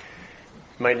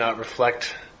might not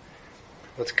reflect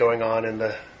what's going on in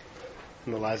the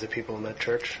lives of people in that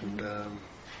church. And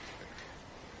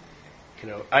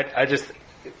I just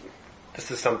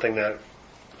this is something that,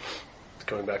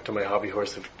 going back to my hobby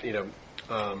horse of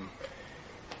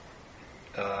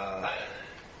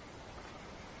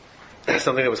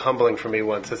something that was humbling for me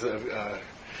once.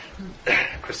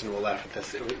 Kristen will laugh at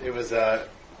this. It was at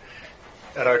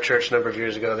our church a number of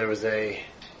years ago. There was I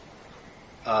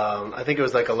think it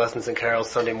was like a Lessons and Carols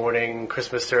Sunday morning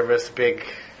Christmas service, big,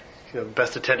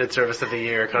 best attended service of the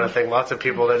year kind of thing. Lots of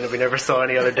people that we never saw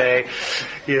any other day,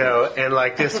 and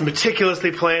like this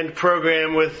meticulously planned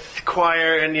program with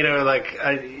choir and,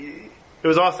 it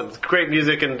was awesome. It's great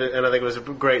music and I think it was a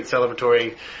great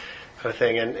celebratory kind of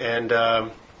thing.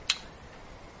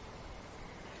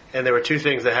 And there were two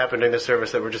things that happened in the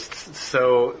service that were just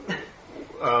so,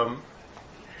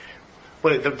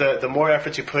 the more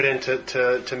efforts you put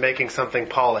into making something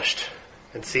polished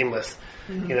and seamless,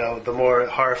 the more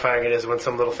horrifying it is when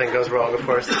some little thing goes wrong, of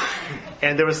course.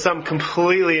 And there was some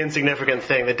completely insignificant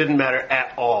thing that didn't matter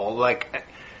at all. Like,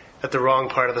 at the wrong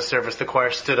part of the service, the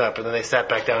choir stood up and then they sat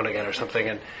back down again or something.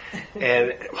 And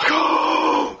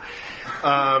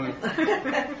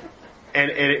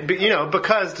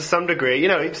because to some degree, you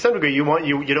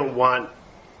don't want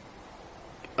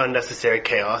unnecessary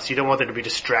chaos. You don't want there to be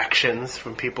distractions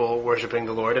from people worshiping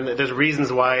the Lord. And there's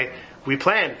reasons why we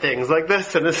plan things like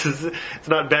this, and it's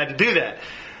not bad to do that.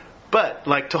 But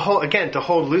to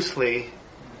hold loosely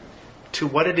to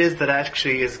what it is that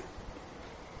actually is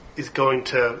going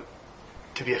to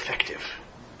be effective,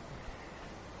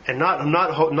 and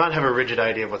not have a rigid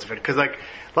idea of what's effective. Because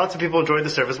lots of people enjoyed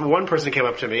the service, but one person came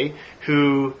up to me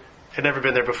who had never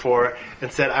been there before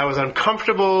and said, "I was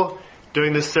uncomfortable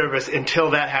doing this service until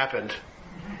that happened.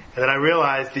 And then I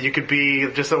realized that you could be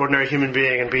just an ordinary human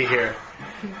being and be here."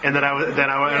 And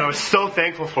I was so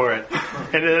thankful for it.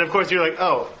 And then of course you're like,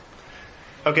 oh,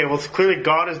 okay, well clearly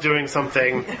God is doing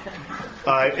something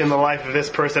in the life of this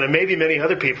person and maybe many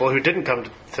other people who didn't come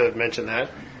to mention that.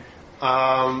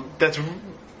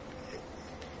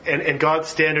 And God's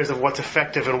standards of what's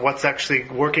effective and what's actually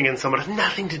working in someone has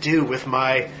nothing to do with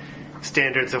my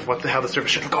standards of how the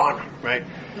service should have gone, right?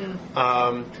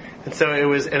 And so it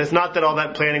was, and it's not that all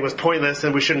that planning was pointless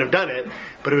and we shouldn't have done it,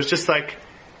 but it was just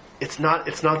it's not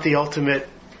the ultimate,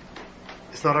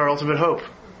 it's not our ultimate hope.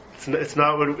 It's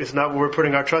not what we're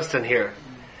putting our trust in here.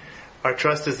 Our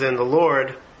trust is in the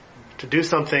Lord to do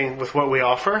something with what we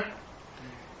offer,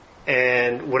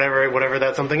 and whatever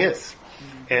that something is.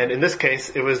 And in this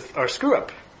case, it was our screw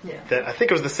up. Yeah. That I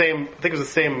think it was the same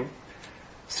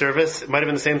service. It might have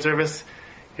been the same service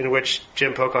in which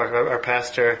Jim Pocock, our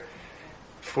pastor,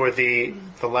 for the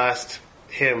last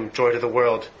hymn, "Joy to the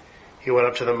World," he went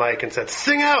up to the mic and said,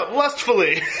 "Sing out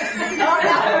lustfully."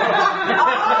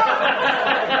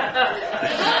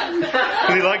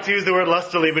 He liked to use the word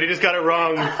lustily, but he just got it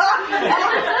wrong.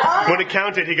 When it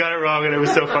counted, he got it wrong, and it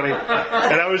was so funny.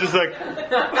 And I was just like,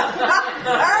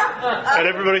 and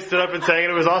everybody stood up and sang,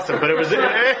 and it was awesome. But it was,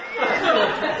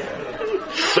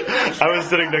 I was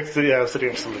sitting next to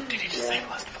someone. Did he just say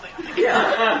lustfully?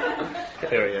 Yeah.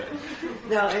 There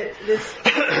No, this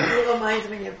reminds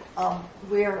me of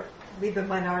we've been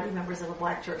minority members of the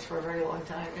Black Church for a very long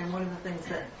time, and one of the things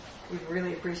that we've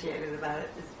really appreciated about it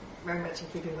is very much in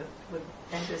keeping with what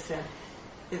Andrew said,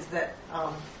 is that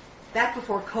back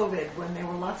before COVID, when there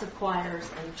were lots of choirs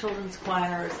and children's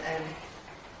choirs and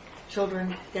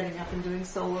children getting up and doing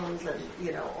solos and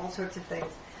all sorts of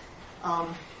things,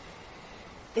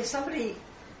 if somebody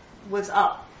was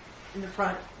up in the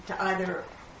front to either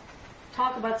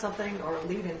talk about something or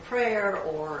lead in prayer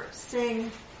or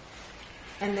sing,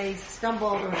 and they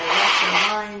stumbled or they lost their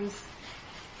lines,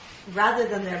 rather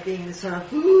than there being this sort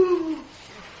of, ooh,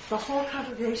 the whole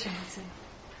congregation would say,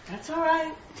 that's all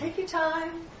right, take your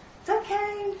time, it's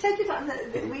okay, take your time.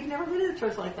 We'd never been in a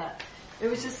church like that. It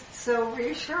was just so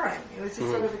reassuring. It was just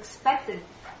sort of expected.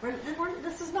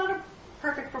 This is not a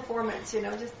perfect performance,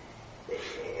 just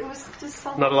it was just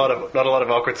something. Not a lot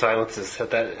of awkward silences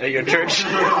at your church.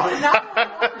 No.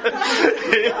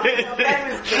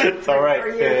 It's all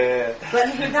right. Yeah.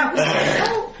 But that was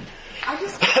so. I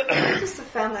just have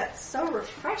found that so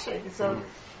refreshing. So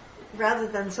rather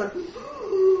than sort of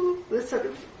this sort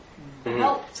of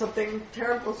help something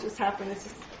terrible just happen, it's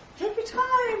just take your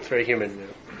time. It's very human.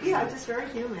 Yeah, just very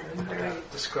human and very.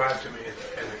 Described to me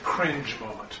as a cringe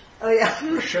moment. Oh yeah.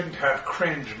 We shouldn't have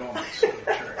cringe moments in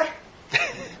the church.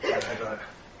 That'd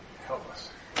help us.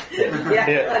 That'd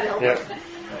help us.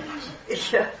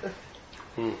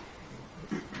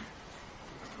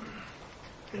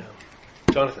 Yeah.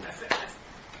 Jonathan.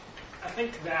 I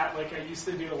think that, I used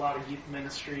to do a lot of youth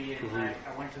ministry, and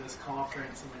I went to this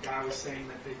conference, and the guy was saying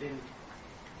that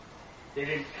they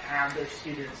didn't have their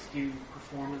students do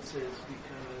performances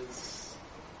because,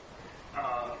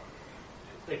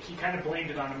 he kind of blamed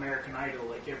it on American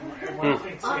Idol. Everyone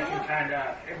thinks they can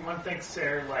everyone thinks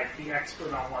they're the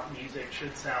expert on what music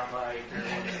should sound like or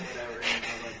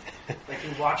whatever.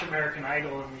 You watch American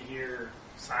Idol and you hear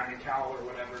Simon Cowell or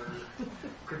whatever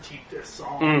critique this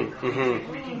song.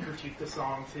 We can critique the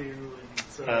song too, and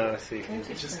so I see.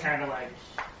 it's just kind of a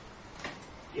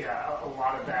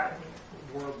lot of that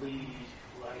worldly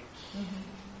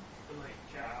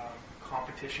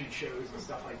competition shows and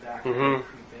stuff like that. Creep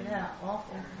in. Yeah,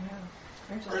 awful.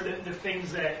 Yeah. Or the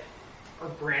things that are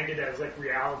branded as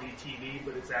reality TV,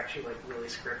 but it's actually really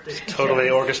scripted. Totally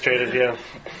orchestrated. Yeah.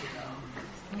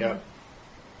 Yeah.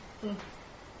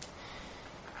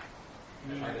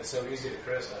 I find it so easy to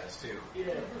criticize too.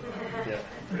 Yeah.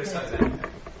 Criticize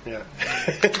anything. Yeah.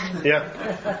 Yeah.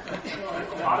 Well,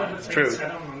 a lot of the True. things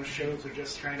said on those shows are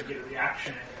just trying to get a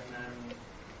reaction, and then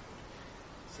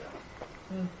so.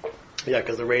 Yeah,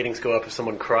 because the ratings go up if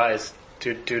someone cries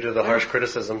due to the harsh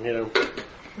criticism.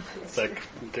 It's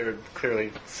they're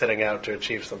clearly setting out to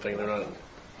achieve something. They're not.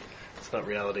 It's not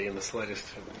reality in the slightest.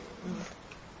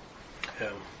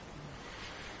 Yeah.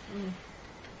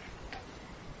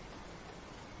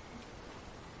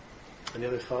 Any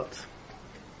other thoughts?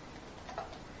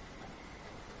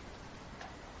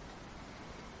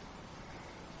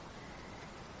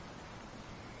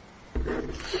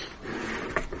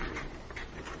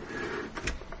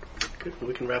 Good.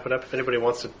 We can wrap it up. If anybody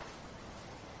wants to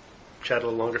chat a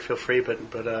little longer, feel free.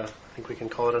 But I think we can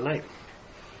call it a night.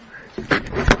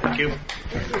 Thank you.